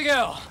察に連れてけ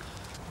よ。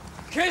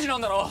刑事な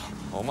んだろ。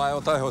お前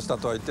を逮捕した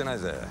とは言ってない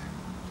ぜ。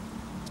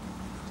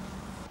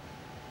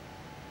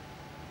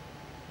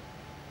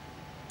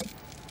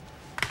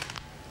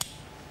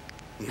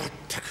まっ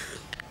たく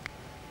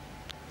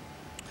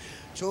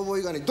帳簿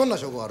以外にどんな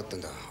証拠があるって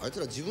んだ。あいつ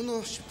ら自分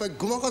の失敗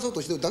ごまかそう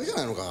としてるだけじゃ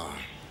ないのか。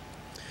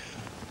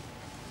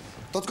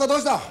戸塚どう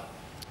した？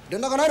連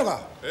絡ないの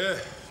か？え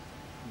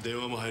え、電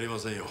話も入りま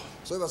せんよ。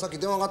そういえばさっき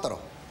電話があったろ。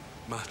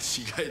間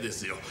違いで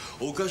すよ。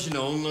おかし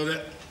な女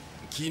で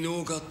昨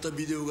日買った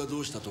ビデオがど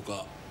うしたと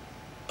か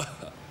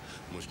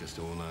もしかし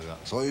てオーナーが。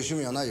そういう趣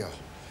味はないよ。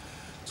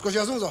少し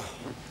休むぞ。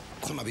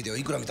こんなビデオ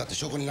いくら見たって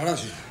証拠にならん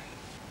し。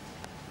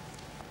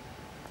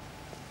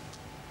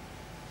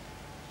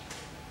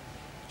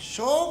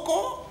証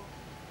拠？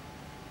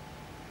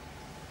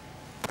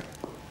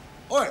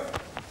おい、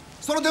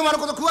その電話の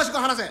こと詳しく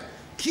話せ。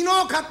昨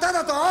日買った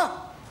だ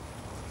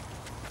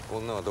と？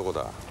女はどこ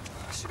だ？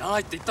知らな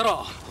いって言った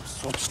ろ。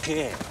嘘つ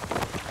け。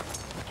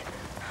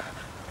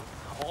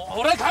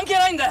俺は関係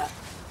ないんだよ。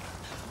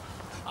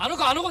あ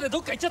の子で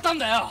どっか行っちゃったん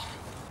だよ。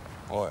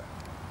おい、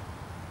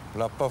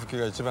ラッパ吹き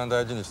が一番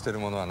大事にしてる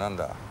ものは何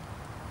だ？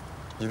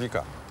指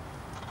か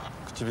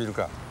唇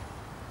か？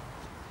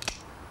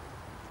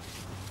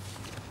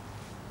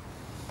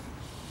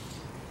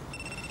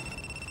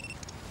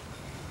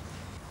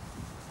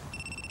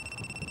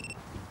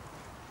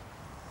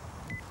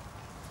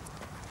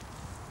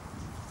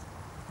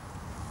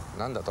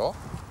なんだと？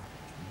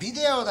ビ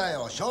デオだ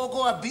よ。証拠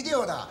はビデ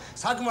オだ。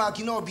佐久間は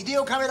昨日ビデ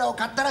オカメラを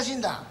買ったらしい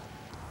んだ。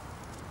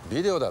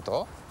ビデオだ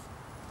と？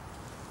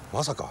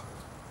まさか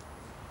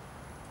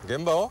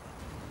現場を？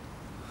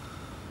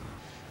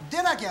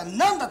でなきゃ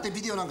何だって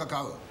ビデオなんか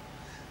買う。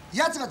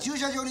奴が駐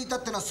車場にいた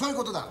ってのはそういう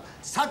ことだ。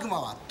佐久間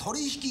は取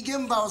引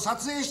現場を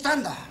撮影した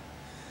んだ。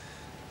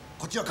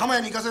こっちは鎌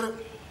谷に行かせる。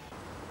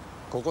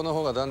ここの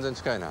方が断然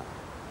近いな。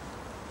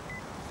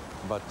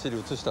バッチリ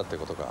写したって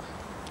ことか。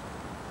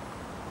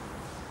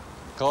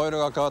顔色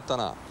が変わった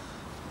な。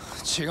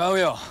違う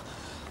よ。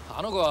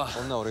あの子は。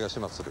女は俺が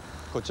始末する。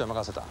こっちは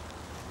任せた。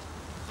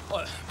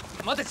おい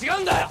待て、違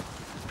うんだよ。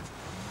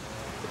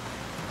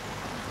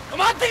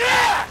待ってくれ。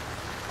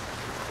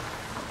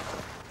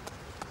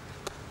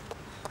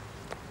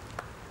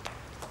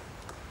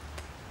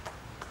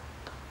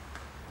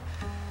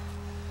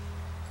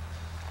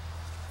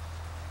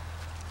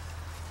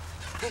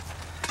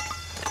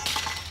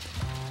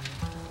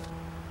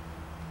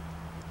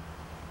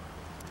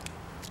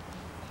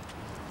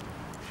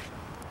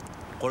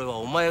これは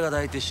お前が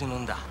抱いて死ぬ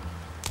んだ。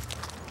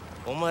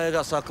お前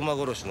が佐久間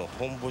殺しの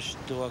本ボシっ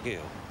てわけよ。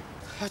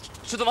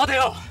ちょっと待て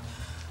よ。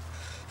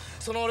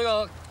その俺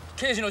が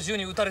刑事の銃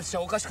に撃たれてち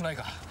ゃおかしくない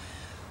か。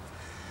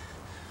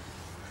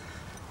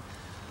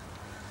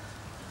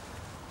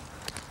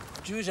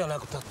銃じゃな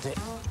くたって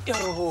や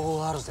る方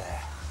法あるぜ。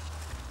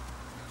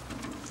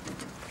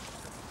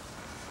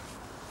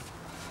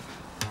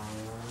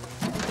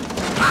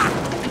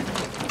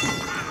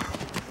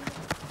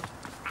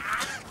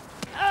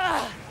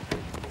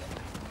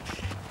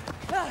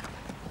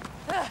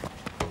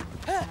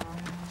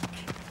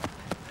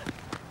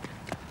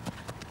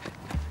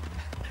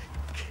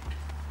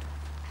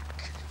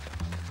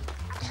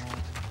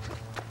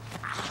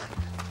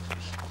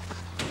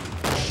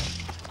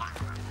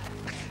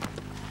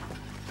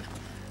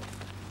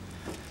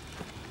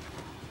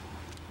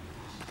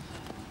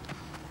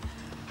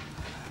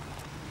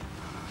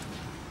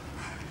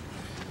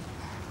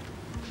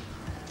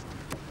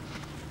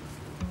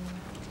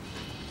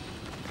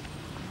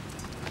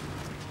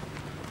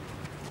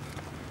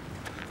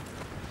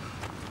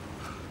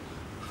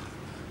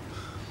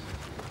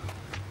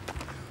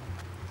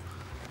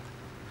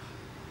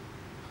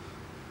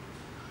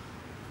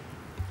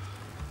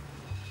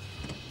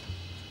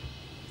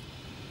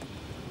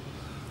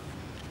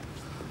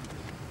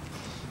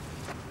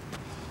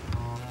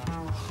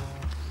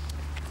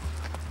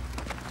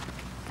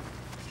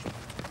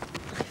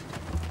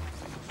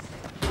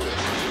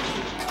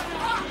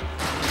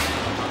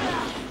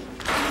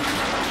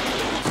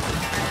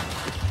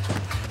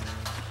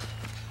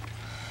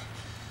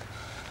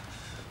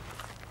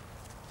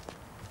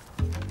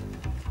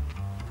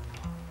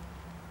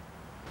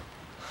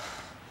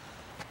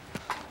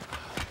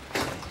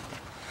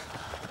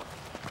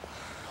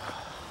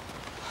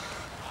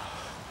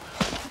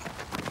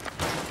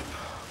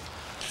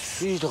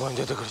いいとこに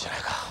出てくるじゃな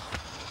いか。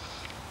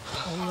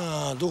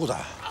女どこ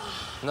だ？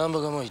南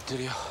部がもう行って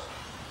るよ。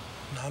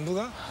南部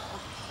が？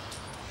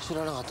知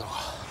らなかったのか。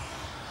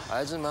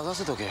あいつに任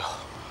せとけよ。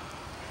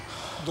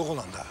どこ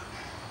なんだ？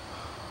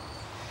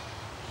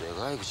で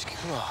かい口聞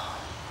くな。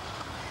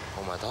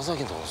お前田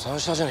崎のとこの三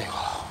下じゃねえ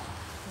か。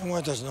お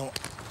前たちの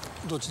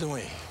どっちでも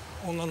いい。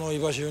女の居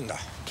場所言うんだ。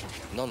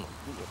何の？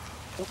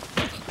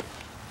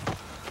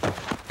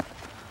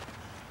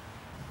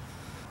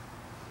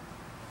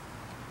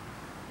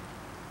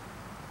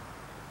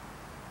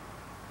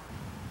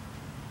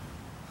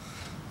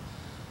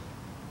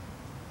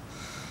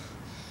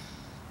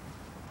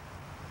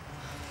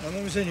あの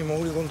店に潜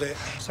り込んで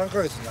3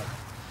ヶ月になる。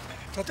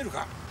立てる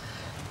か？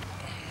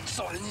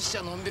それにしち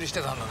ゃのんびりし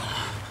てたんだな。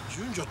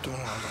順序っても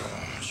のなんだろ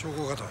う。証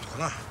拠固めとか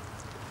な。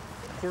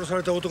殺さ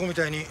れた男み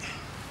たいに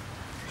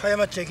早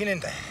まっちゃいけねえん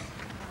だよ。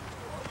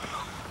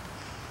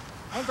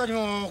あんたに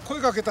も声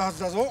かけたは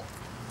ずだぞ。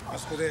あ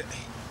そこで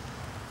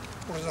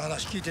俺の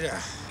話聞いてりゃ。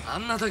あ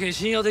んな時に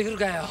信用できる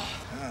かよ。あ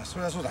あ、そ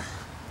りゃそうだ。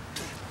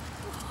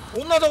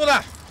女どこ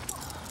だ？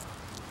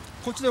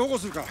こっちで保護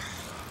するから。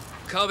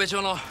川辺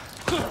町の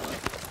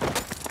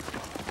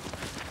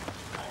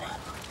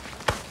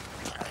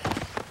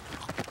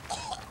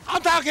あ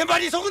んたは現場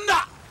に急ぐん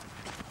だ。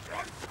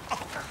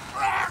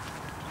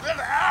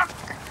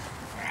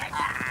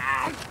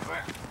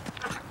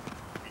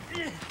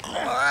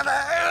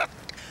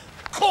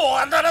公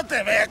安だな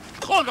てめえ、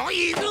この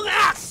犬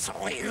が。そ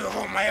ういう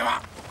お前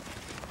は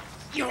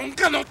四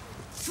課の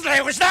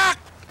面汚しだ。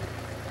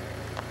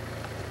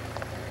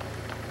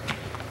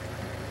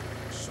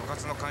所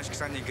轄の鑑識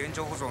さんに現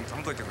状保存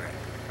頼んどいてくれ。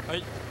は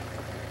い。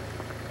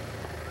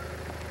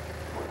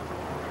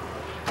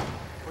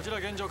こちら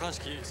現状鑑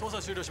識、捜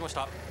査終了しまし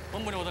た。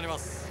本部に戻りま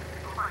す。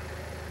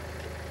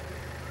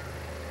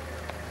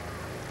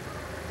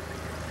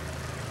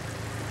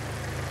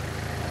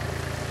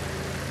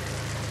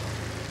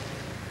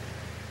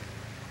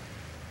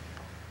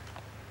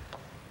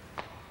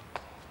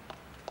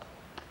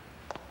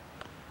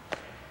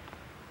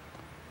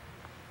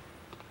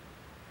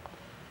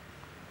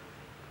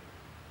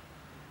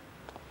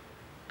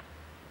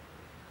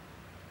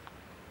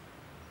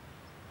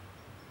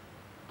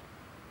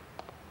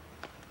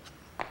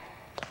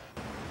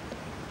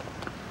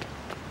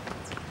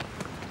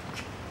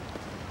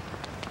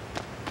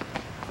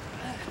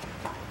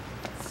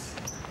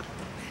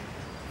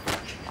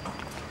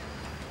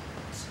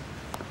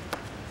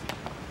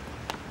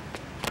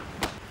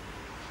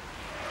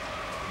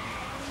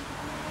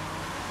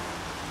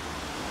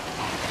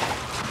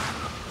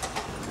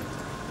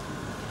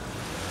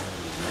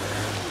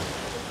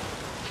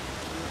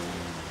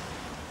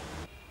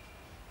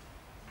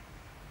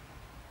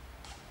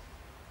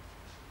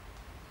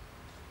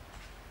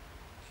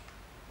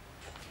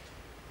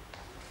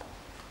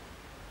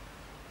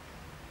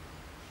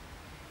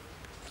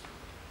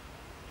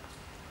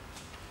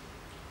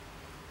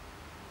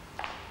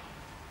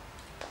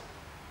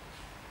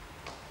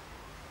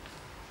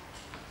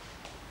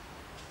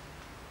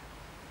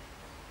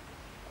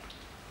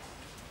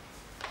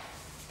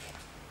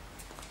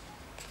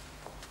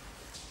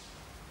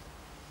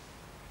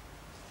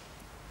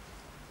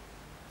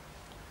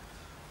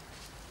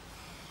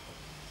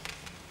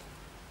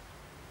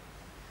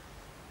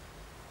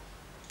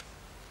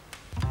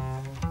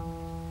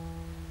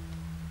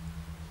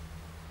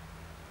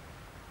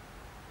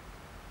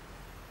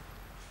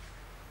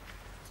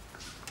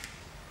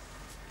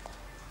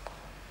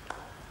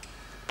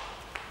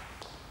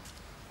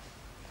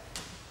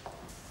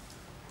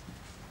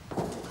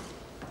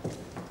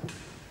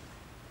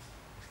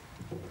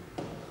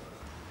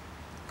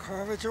川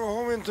辺町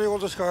方面というこ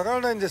としかわから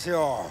ないんです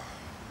よ。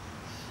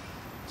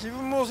自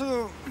分もす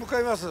ぐ向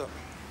かいます。あ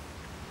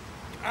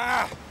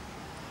あ、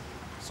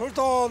それ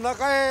と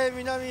中江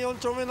南4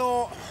丁目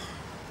の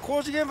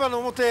工事現場の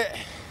表、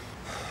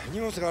荷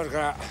物があるか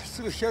ら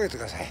すぐ引き上げて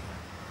ください。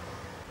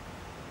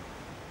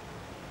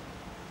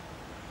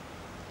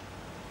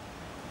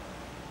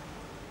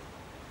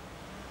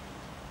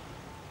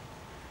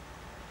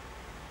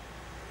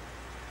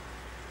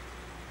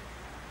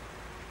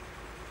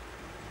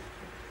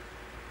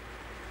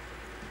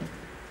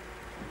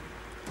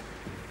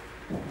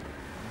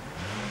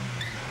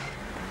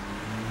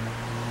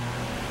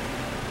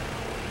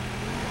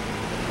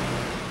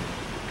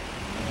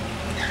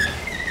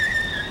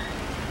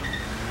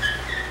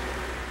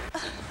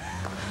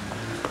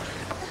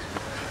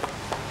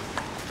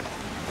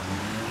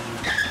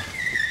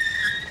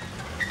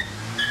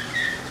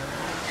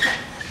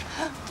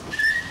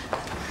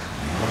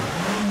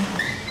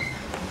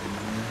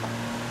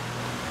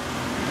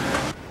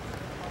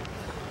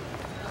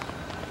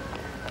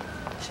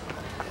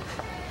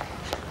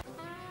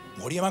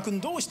森山君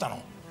どうした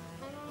の？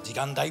時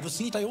間だいぶ過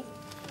ぎたよ。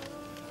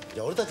い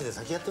や、俺たちで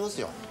先やってます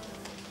よ。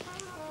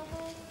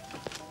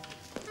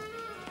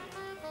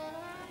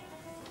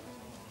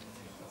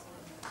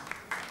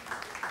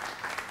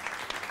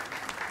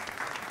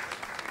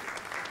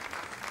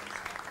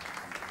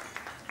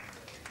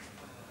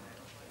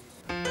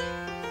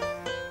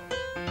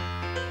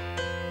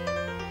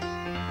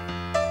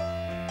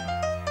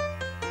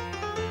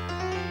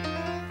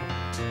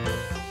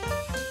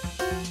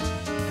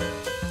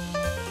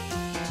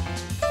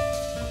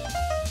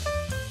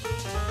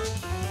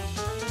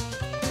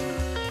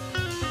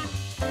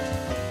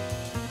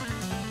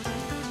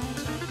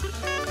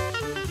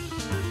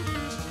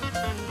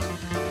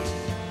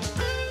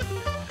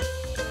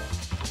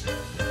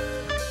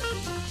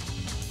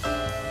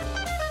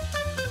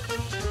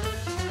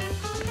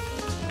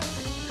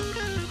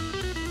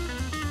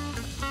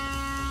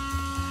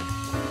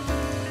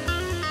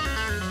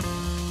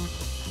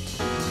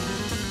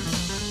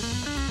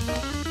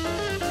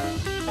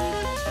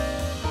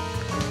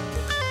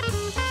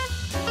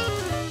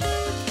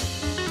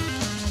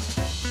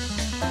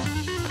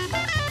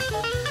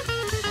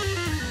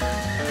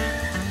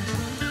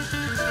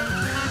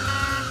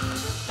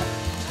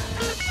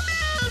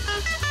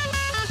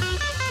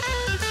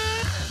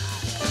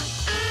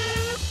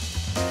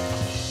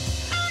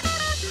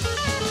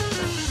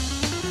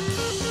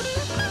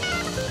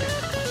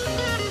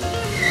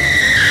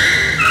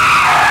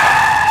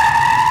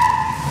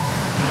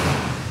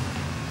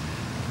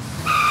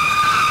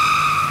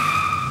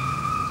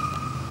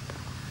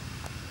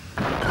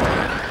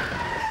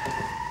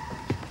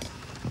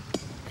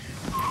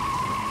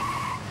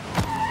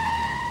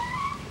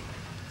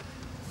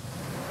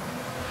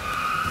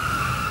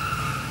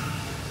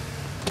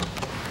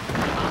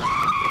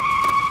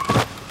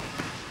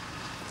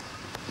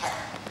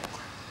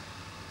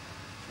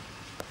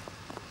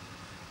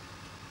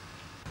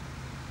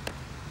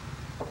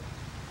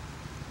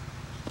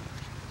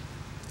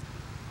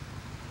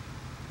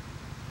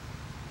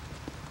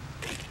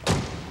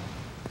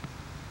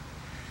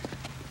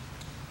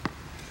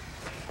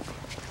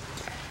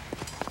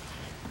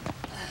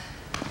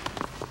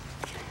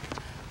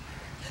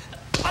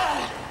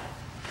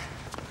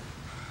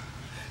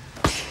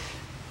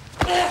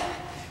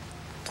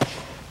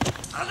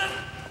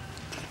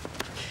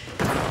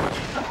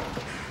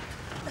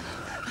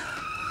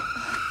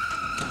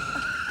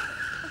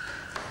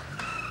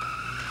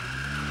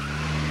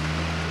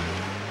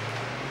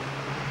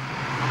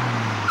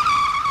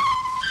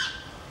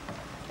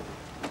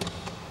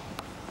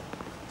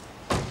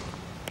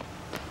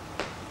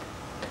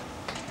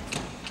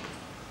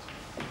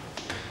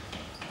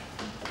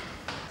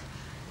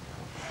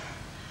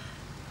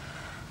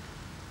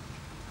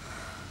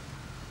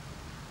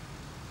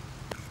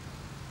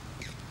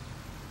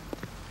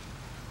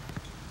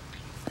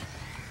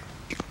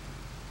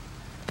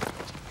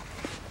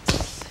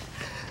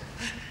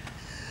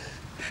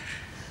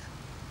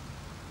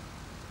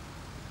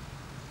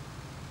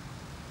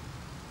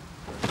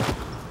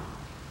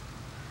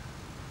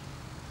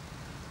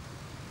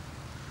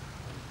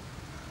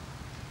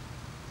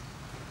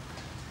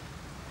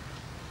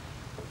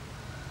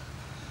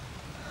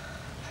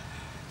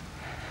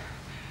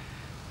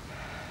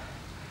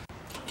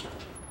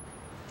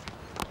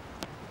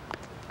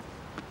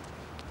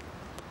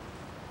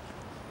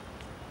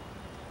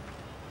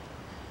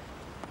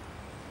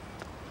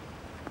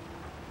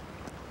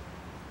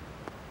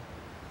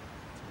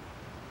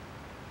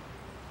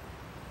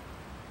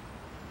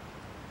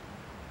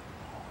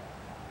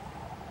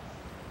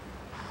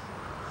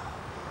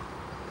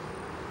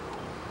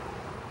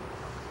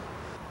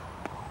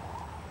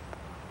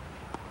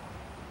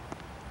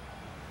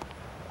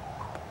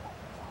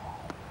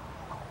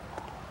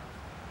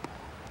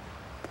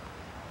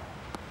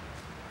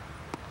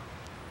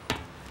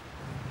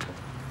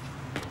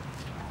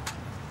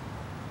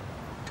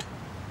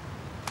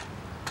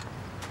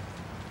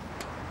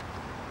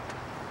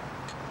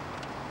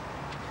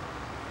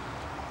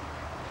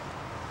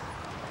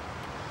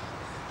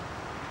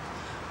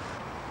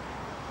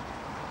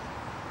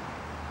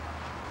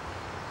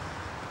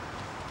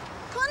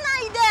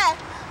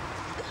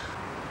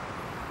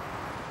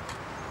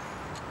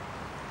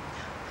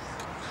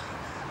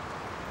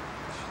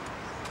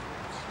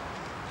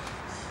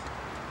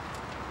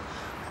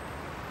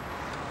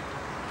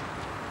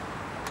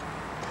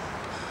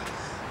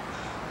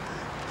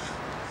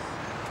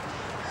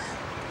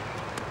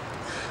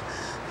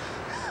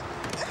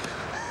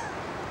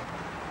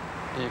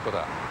いい子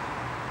だ。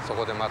そ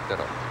こで待って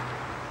ろ。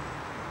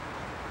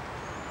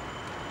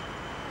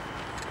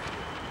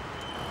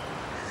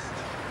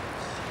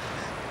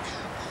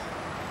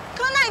来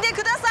ないで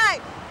くださ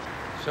い。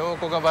証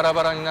拠がバラ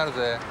バラになる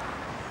ぜ。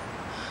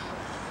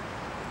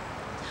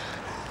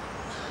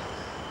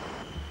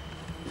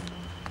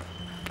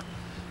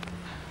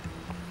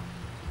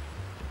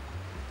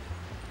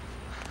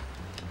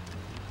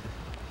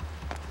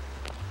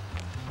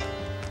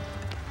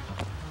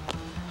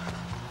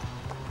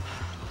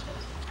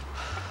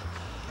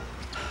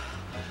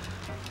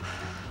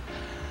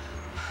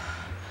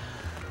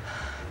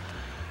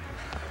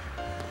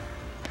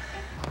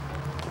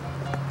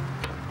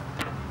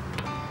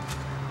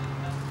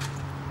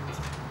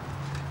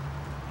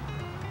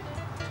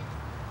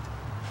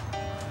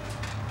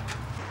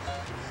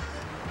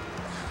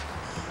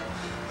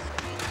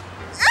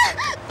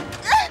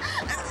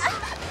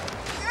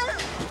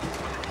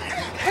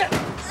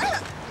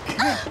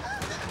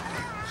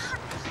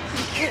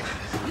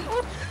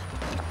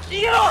逃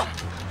げろ！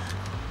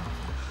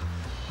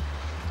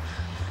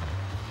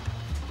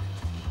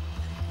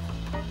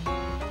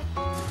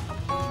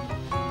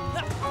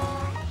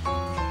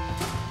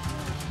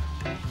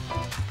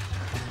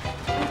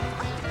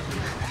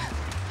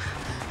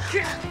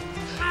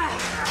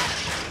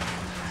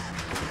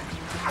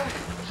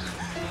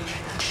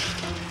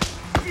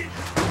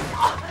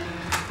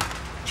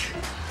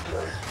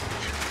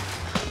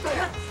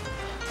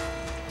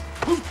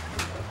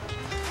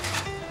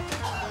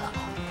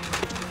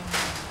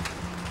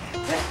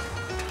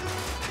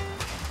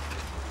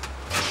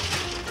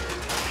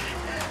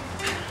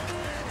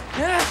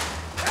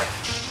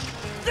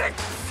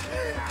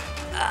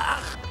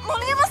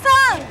森山さ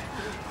ん。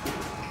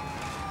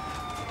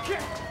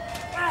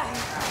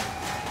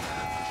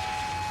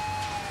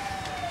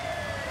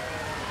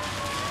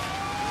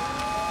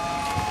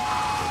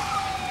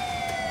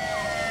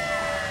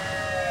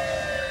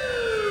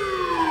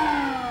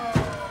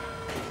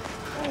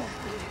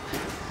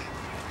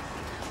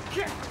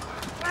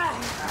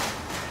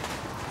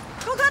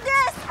ここで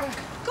す。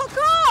ここ。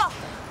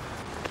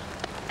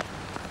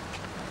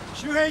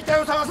周辺一帯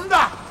を探すん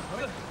だ。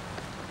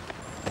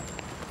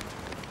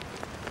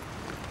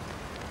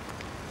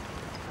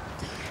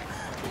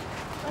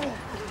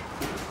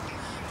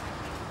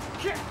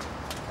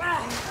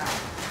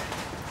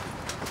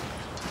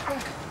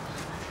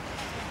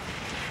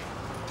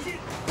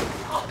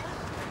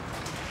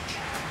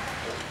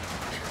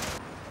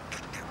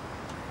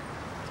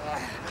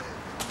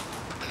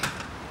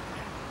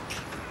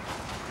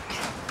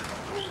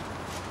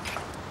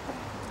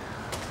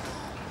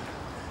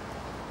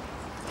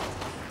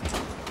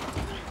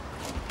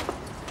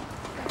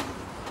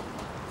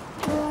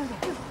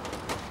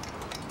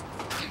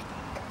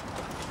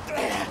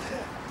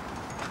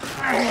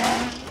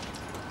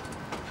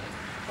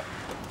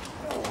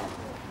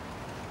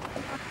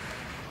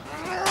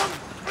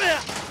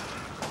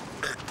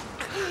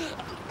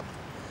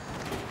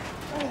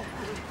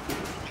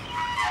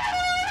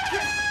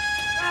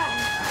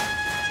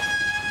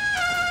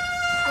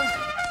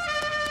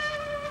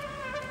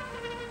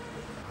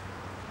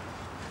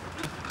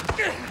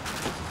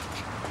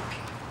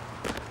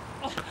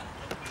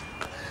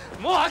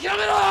もう諦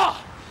めろ！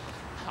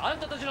あん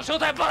たたちの正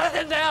体バレ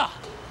てんだよ。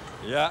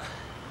いや、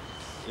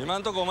今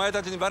んとこお前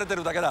たちにバレて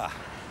るだけだ。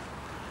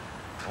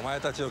お前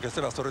たちを消せ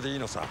ばそれでいい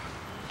のさ。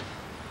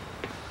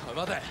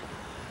待て。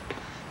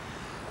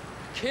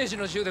刑事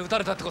の銃で撃た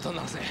れたってことに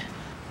なるぜ。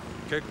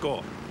結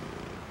構。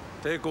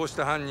抵抗し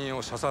た犯人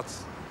を射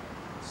殺。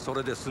そ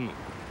れで済む。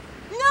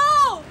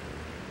NO！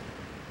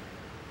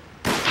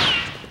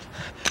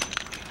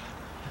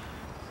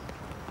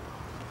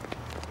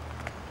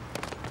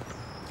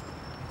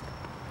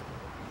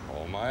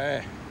お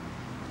前。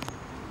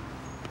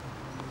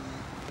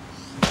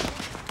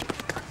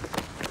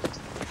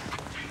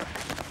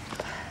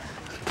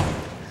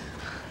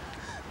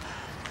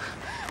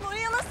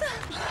森山さん。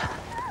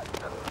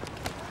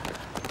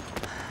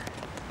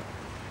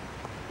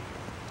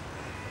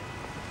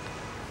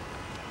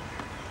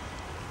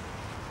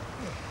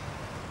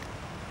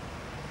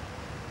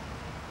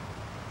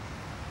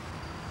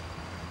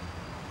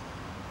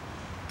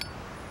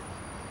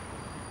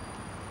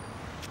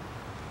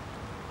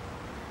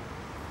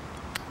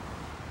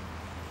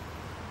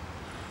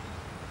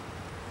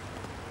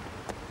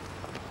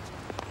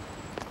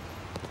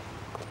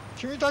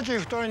君たち二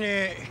人に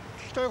聞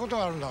きたいこと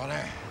があるんだが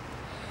ね。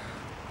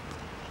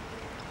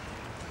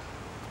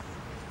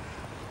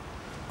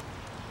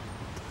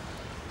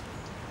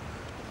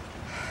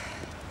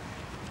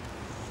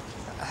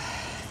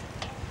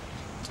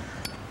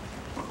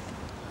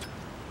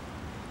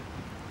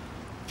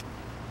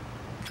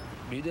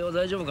ビデオ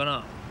大丈夫か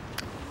な？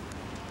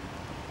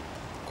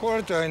壊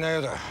れてはいないよ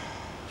うだ。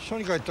署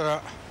に帰った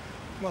ら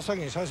真っ先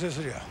に再生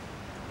するよ。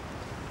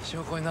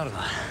証拠になるな。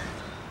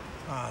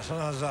ああ、そ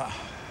のはずだ。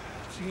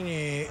次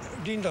に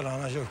リンダの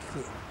話を聞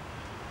く。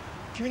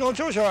君の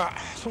聴取は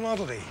その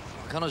後でいい。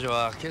彼女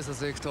は警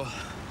察へ行くと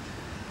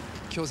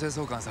強制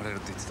送還されるっ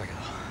て言ってたけど。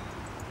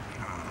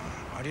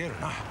ありえる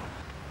な。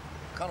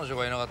彼女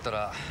がいなかった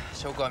ら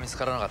証拠は見つ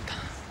からなかった。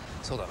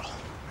そうだろ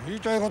う。言い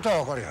たいことは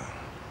わかるよ。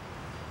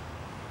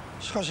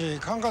しかし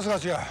管轄が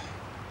違う。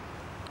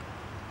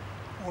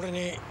俺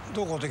に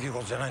どうこうできるこ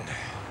とじゃないんだよ。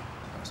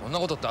そんな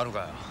ことってあるか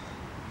よ。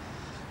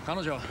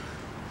彼女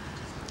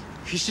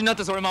必死になっ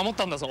てそれ守っ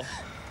たんだぞ。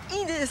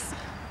いいです。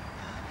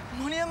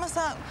森山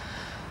さ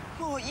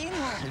ん、もういいの。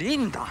リ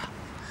ンダ。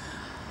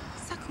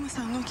佐久間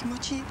さんの気持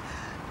ち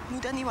無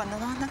駄にはな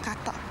らなかっ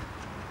た。だ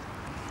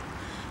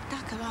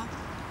からも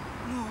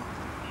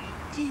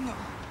ういいの。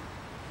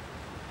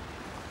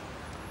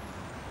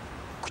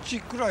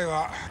口くらい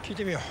は聞い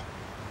てみよう。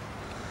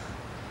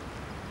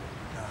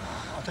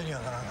当てには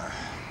ならない。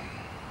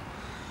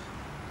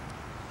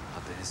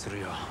当てにす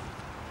るよ。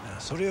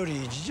それよ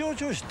り事情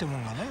聴取っても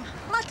んがね。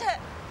待て。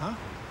あ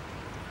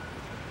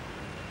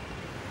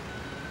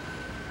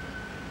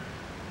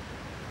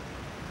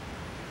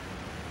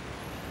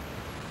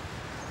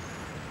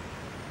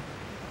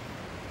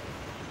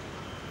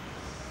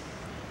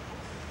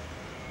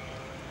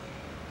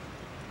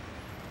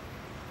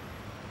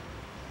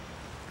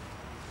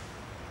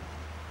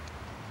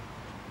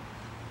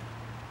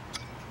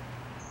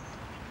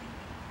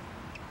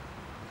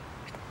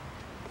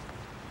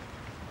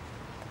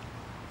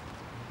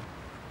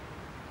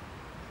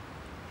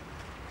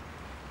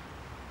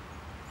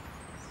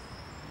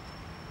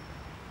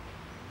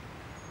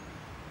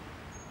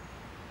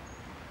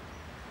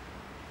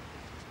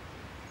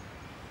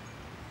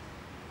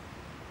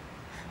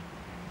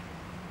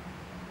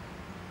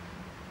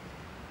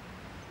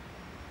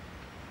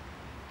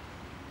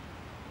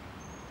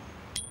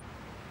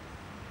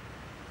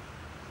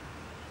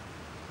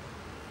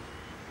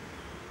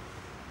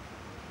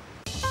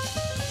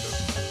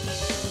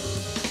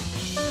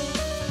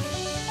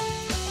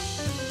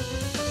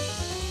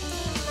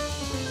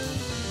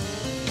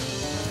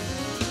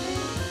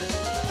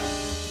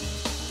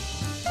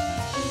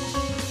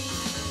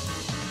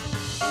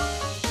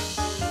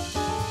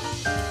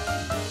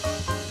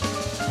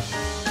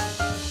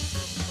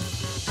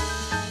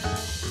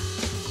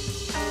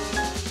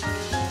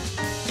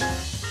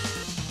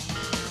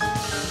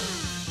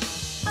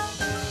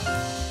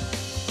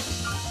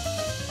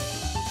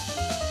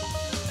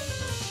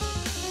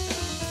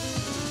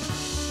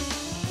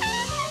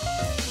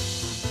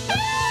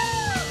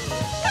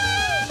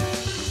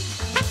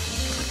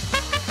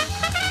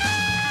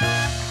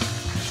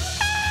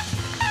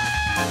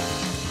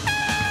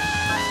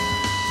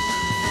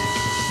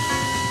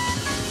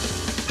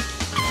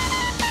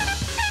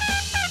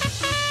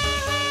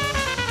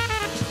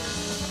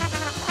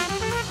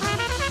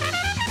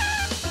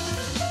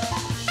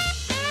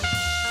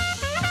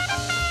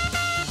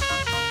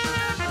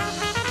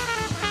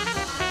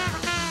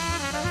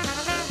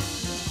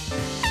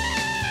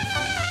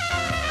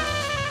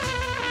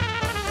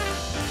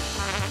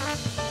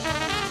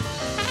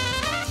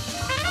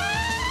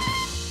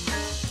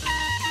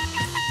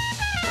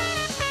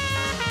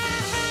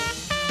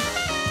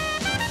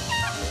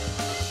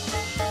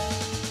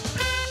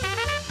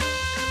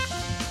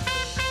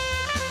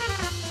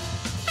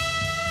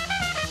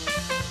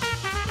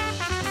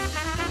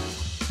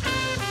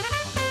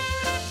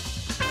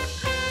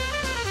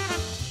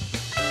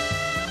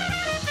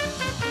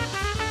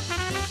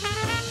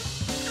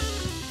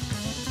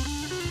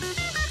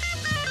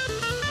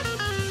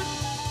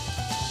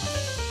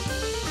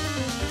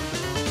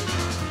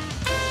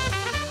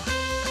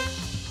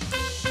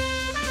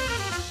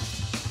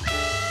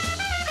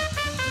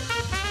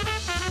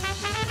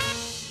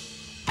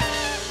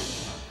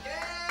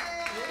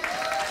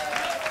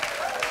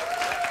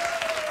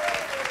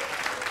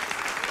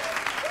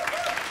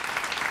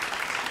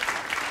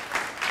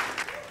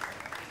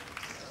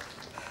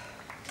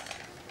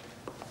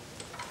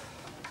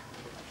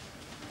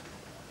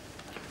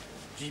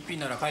？GP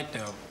なら帰った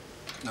よ。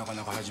なか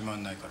なか始ま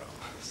んないから。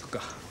そっか。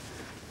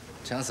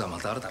チャンスはま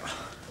たあるだろう。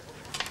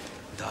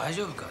大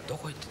丈夫か？ど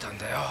こ行ってたん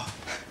だよ。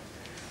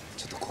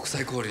ちょっと国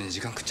際交流に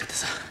時間食っちゃって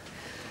さ。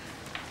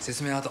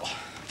説明は後。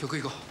曲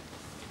行こ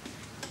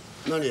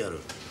う。何やる？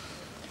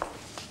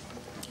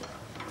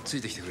つ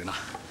いてきてくれな。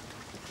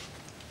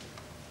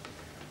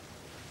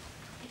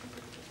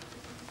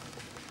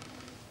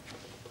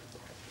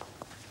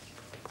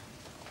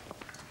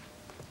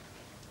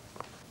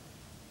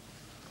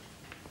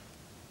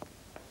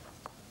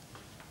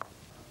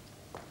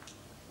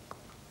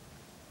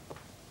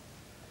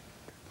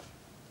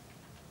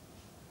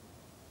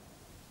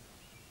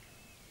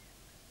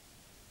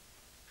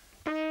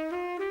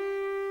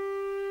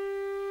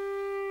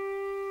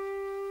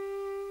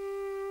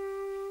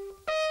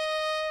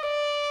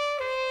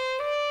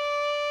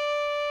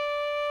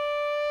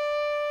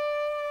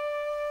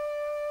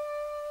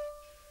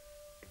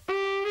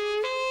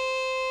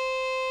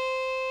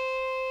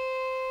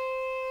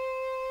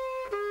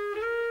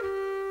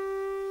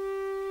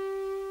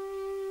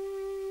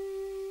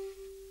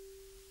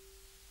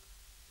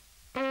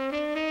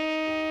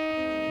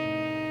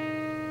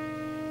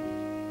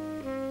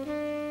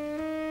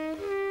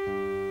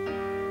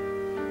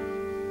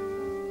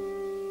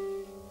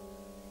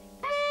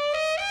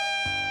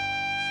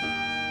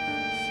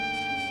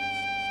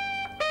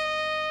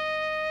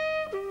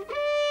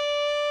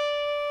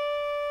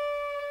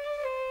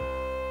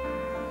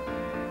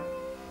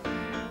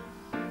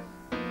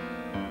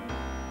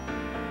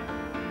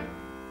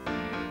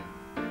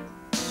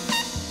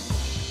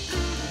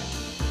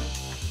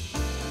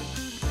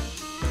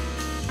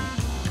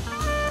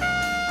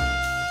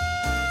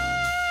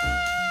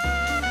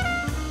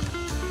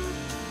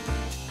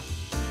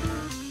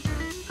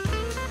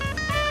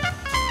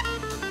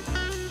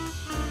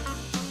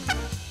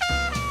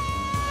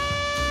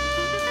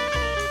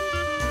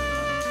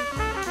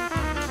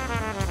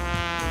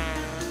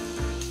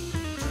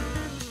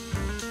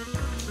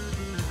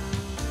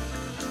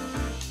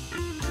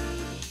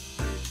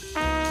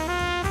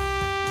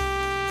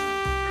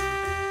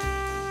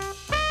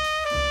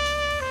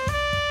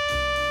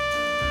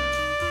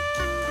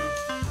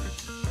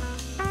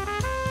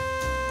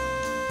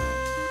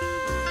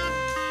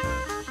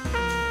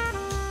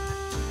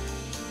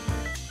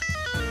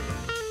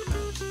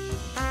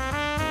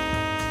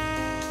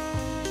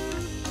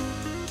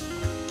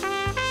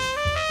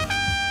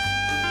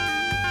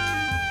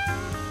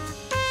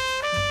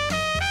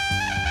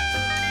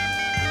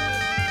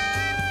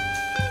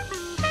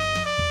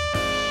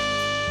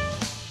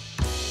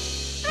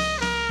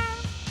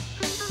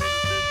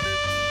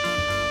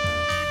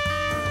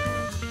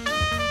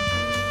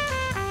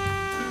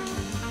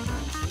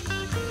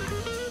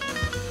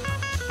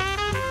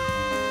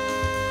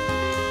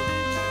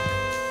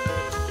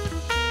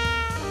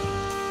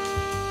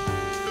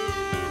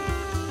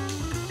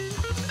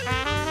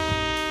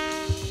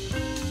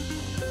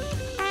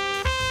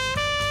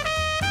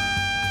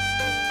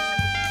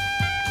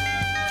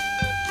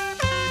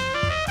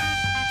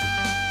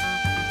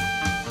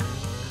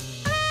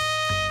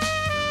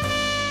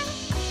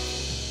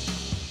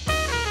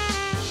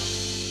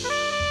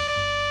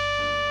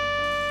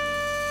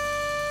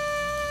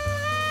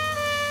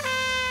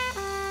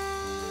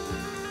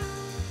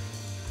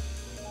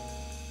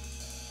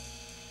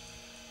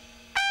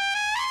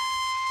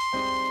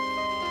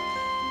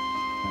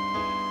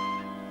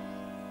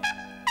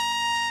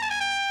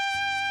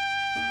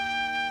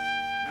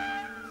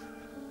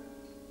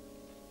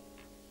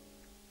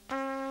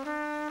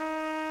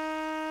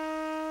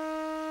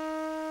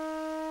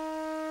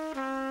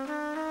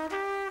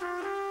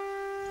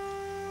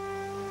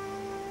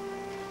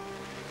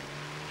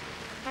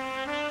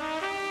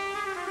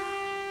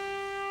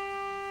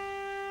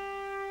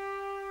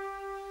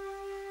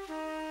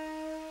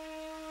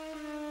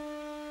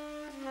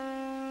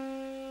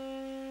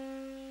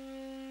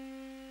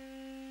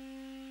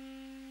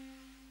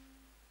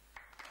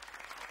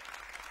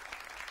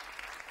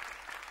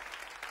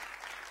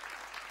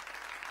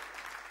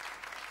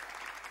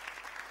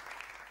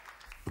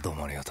どう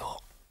もありがと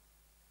う。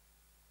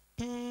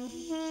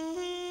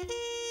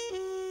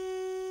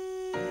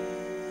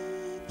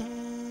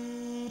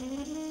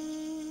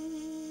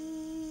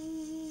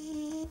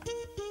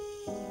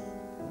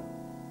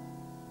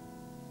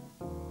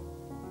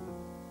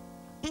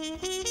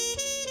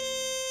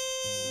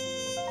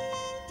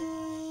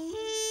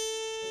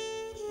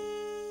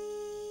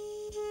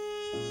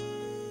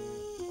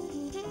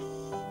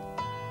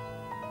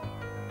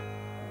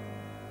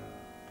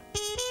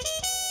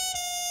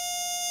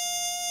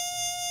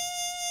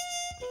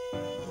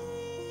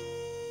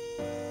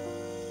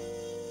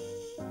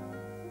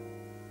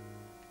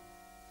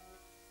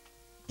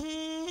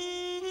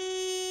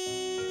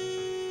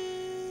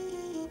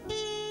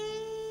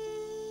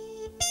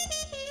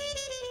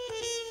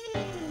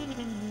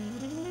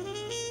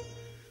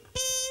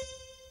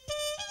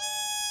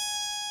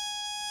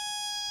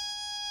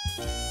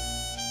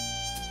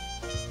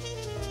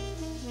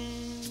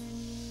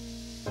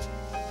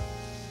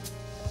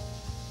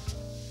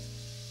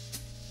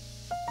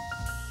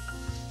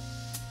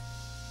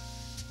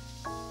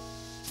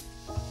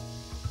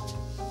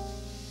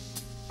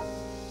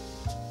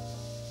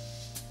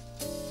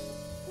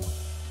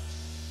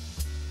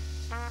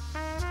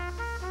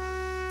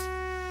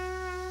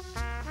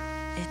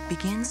It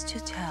begins to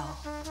tell.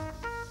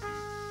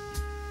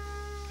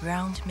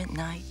 Round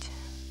midnight.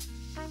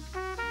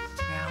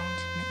 Round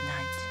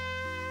midnight.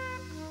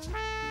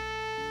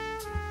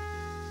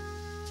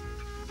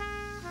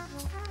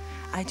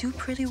 I do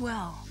pretty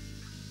well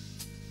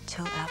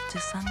till after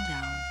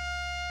sundown.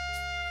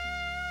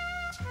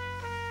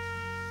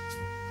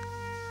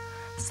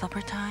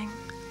 Supper time,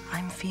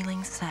 I'm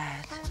feeling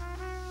sad.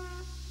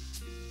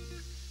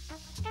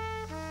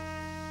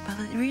 But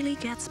it really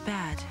gets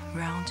bad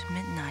round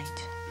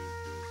midnight.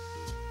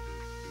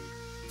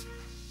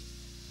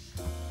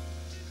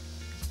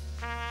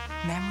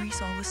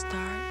 Memories always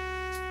start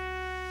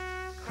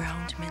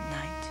round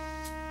midnight.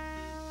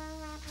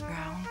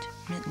 Round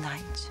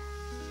midnight.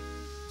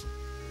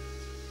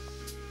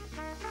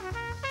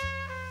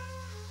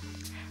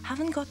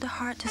 Haven't got the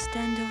heart to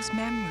stand those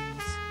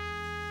memories.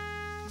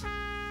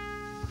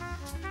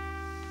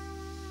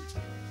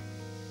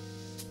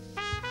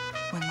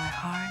 When my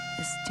heart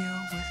is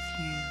still with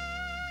you.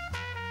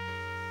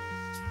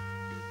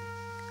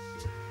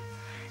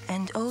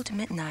 And old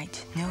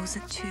midnight knows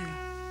it too.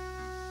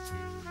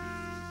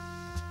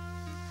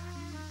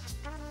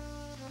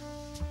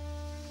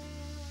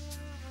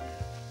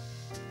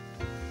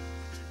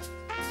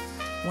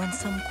 When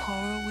some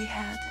quarrel we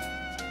had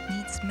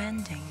needs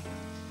mending.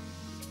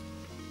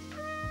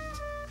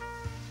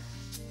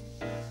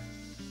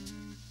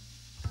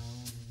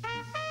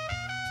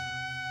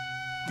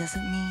 Does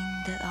it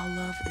mean that our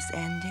love is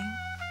ending?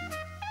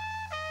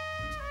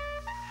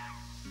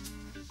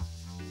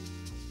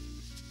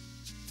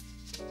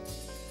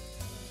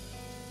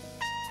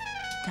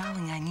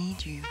 Darling, I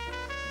need you.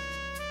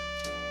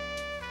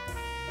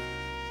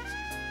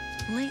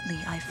 Lately,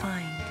 I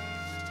find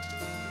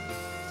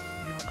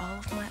you're all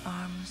of my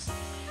arms,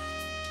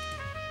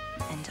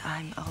 and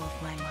I'm all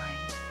of my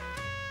mind.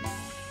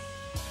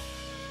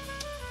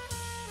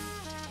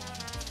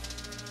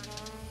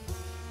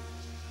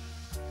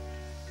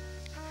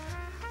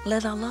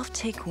 Let our love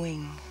take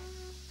wing.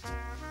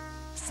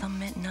 Some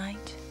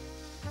midnight,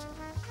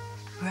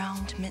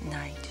 round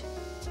midnight.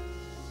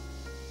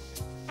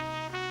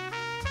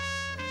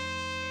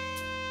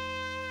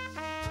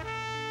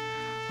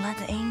 Let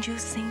the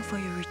angels sing for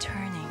your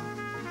returning.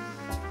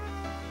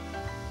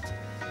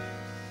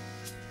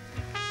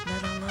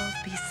 Let our love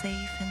be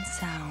safe and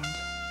sound.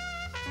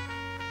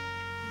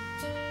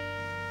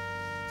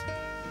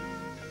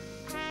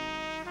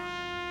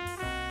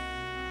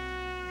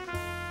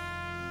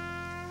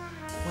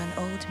 When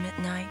old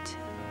midnight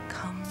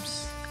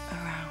comes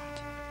around.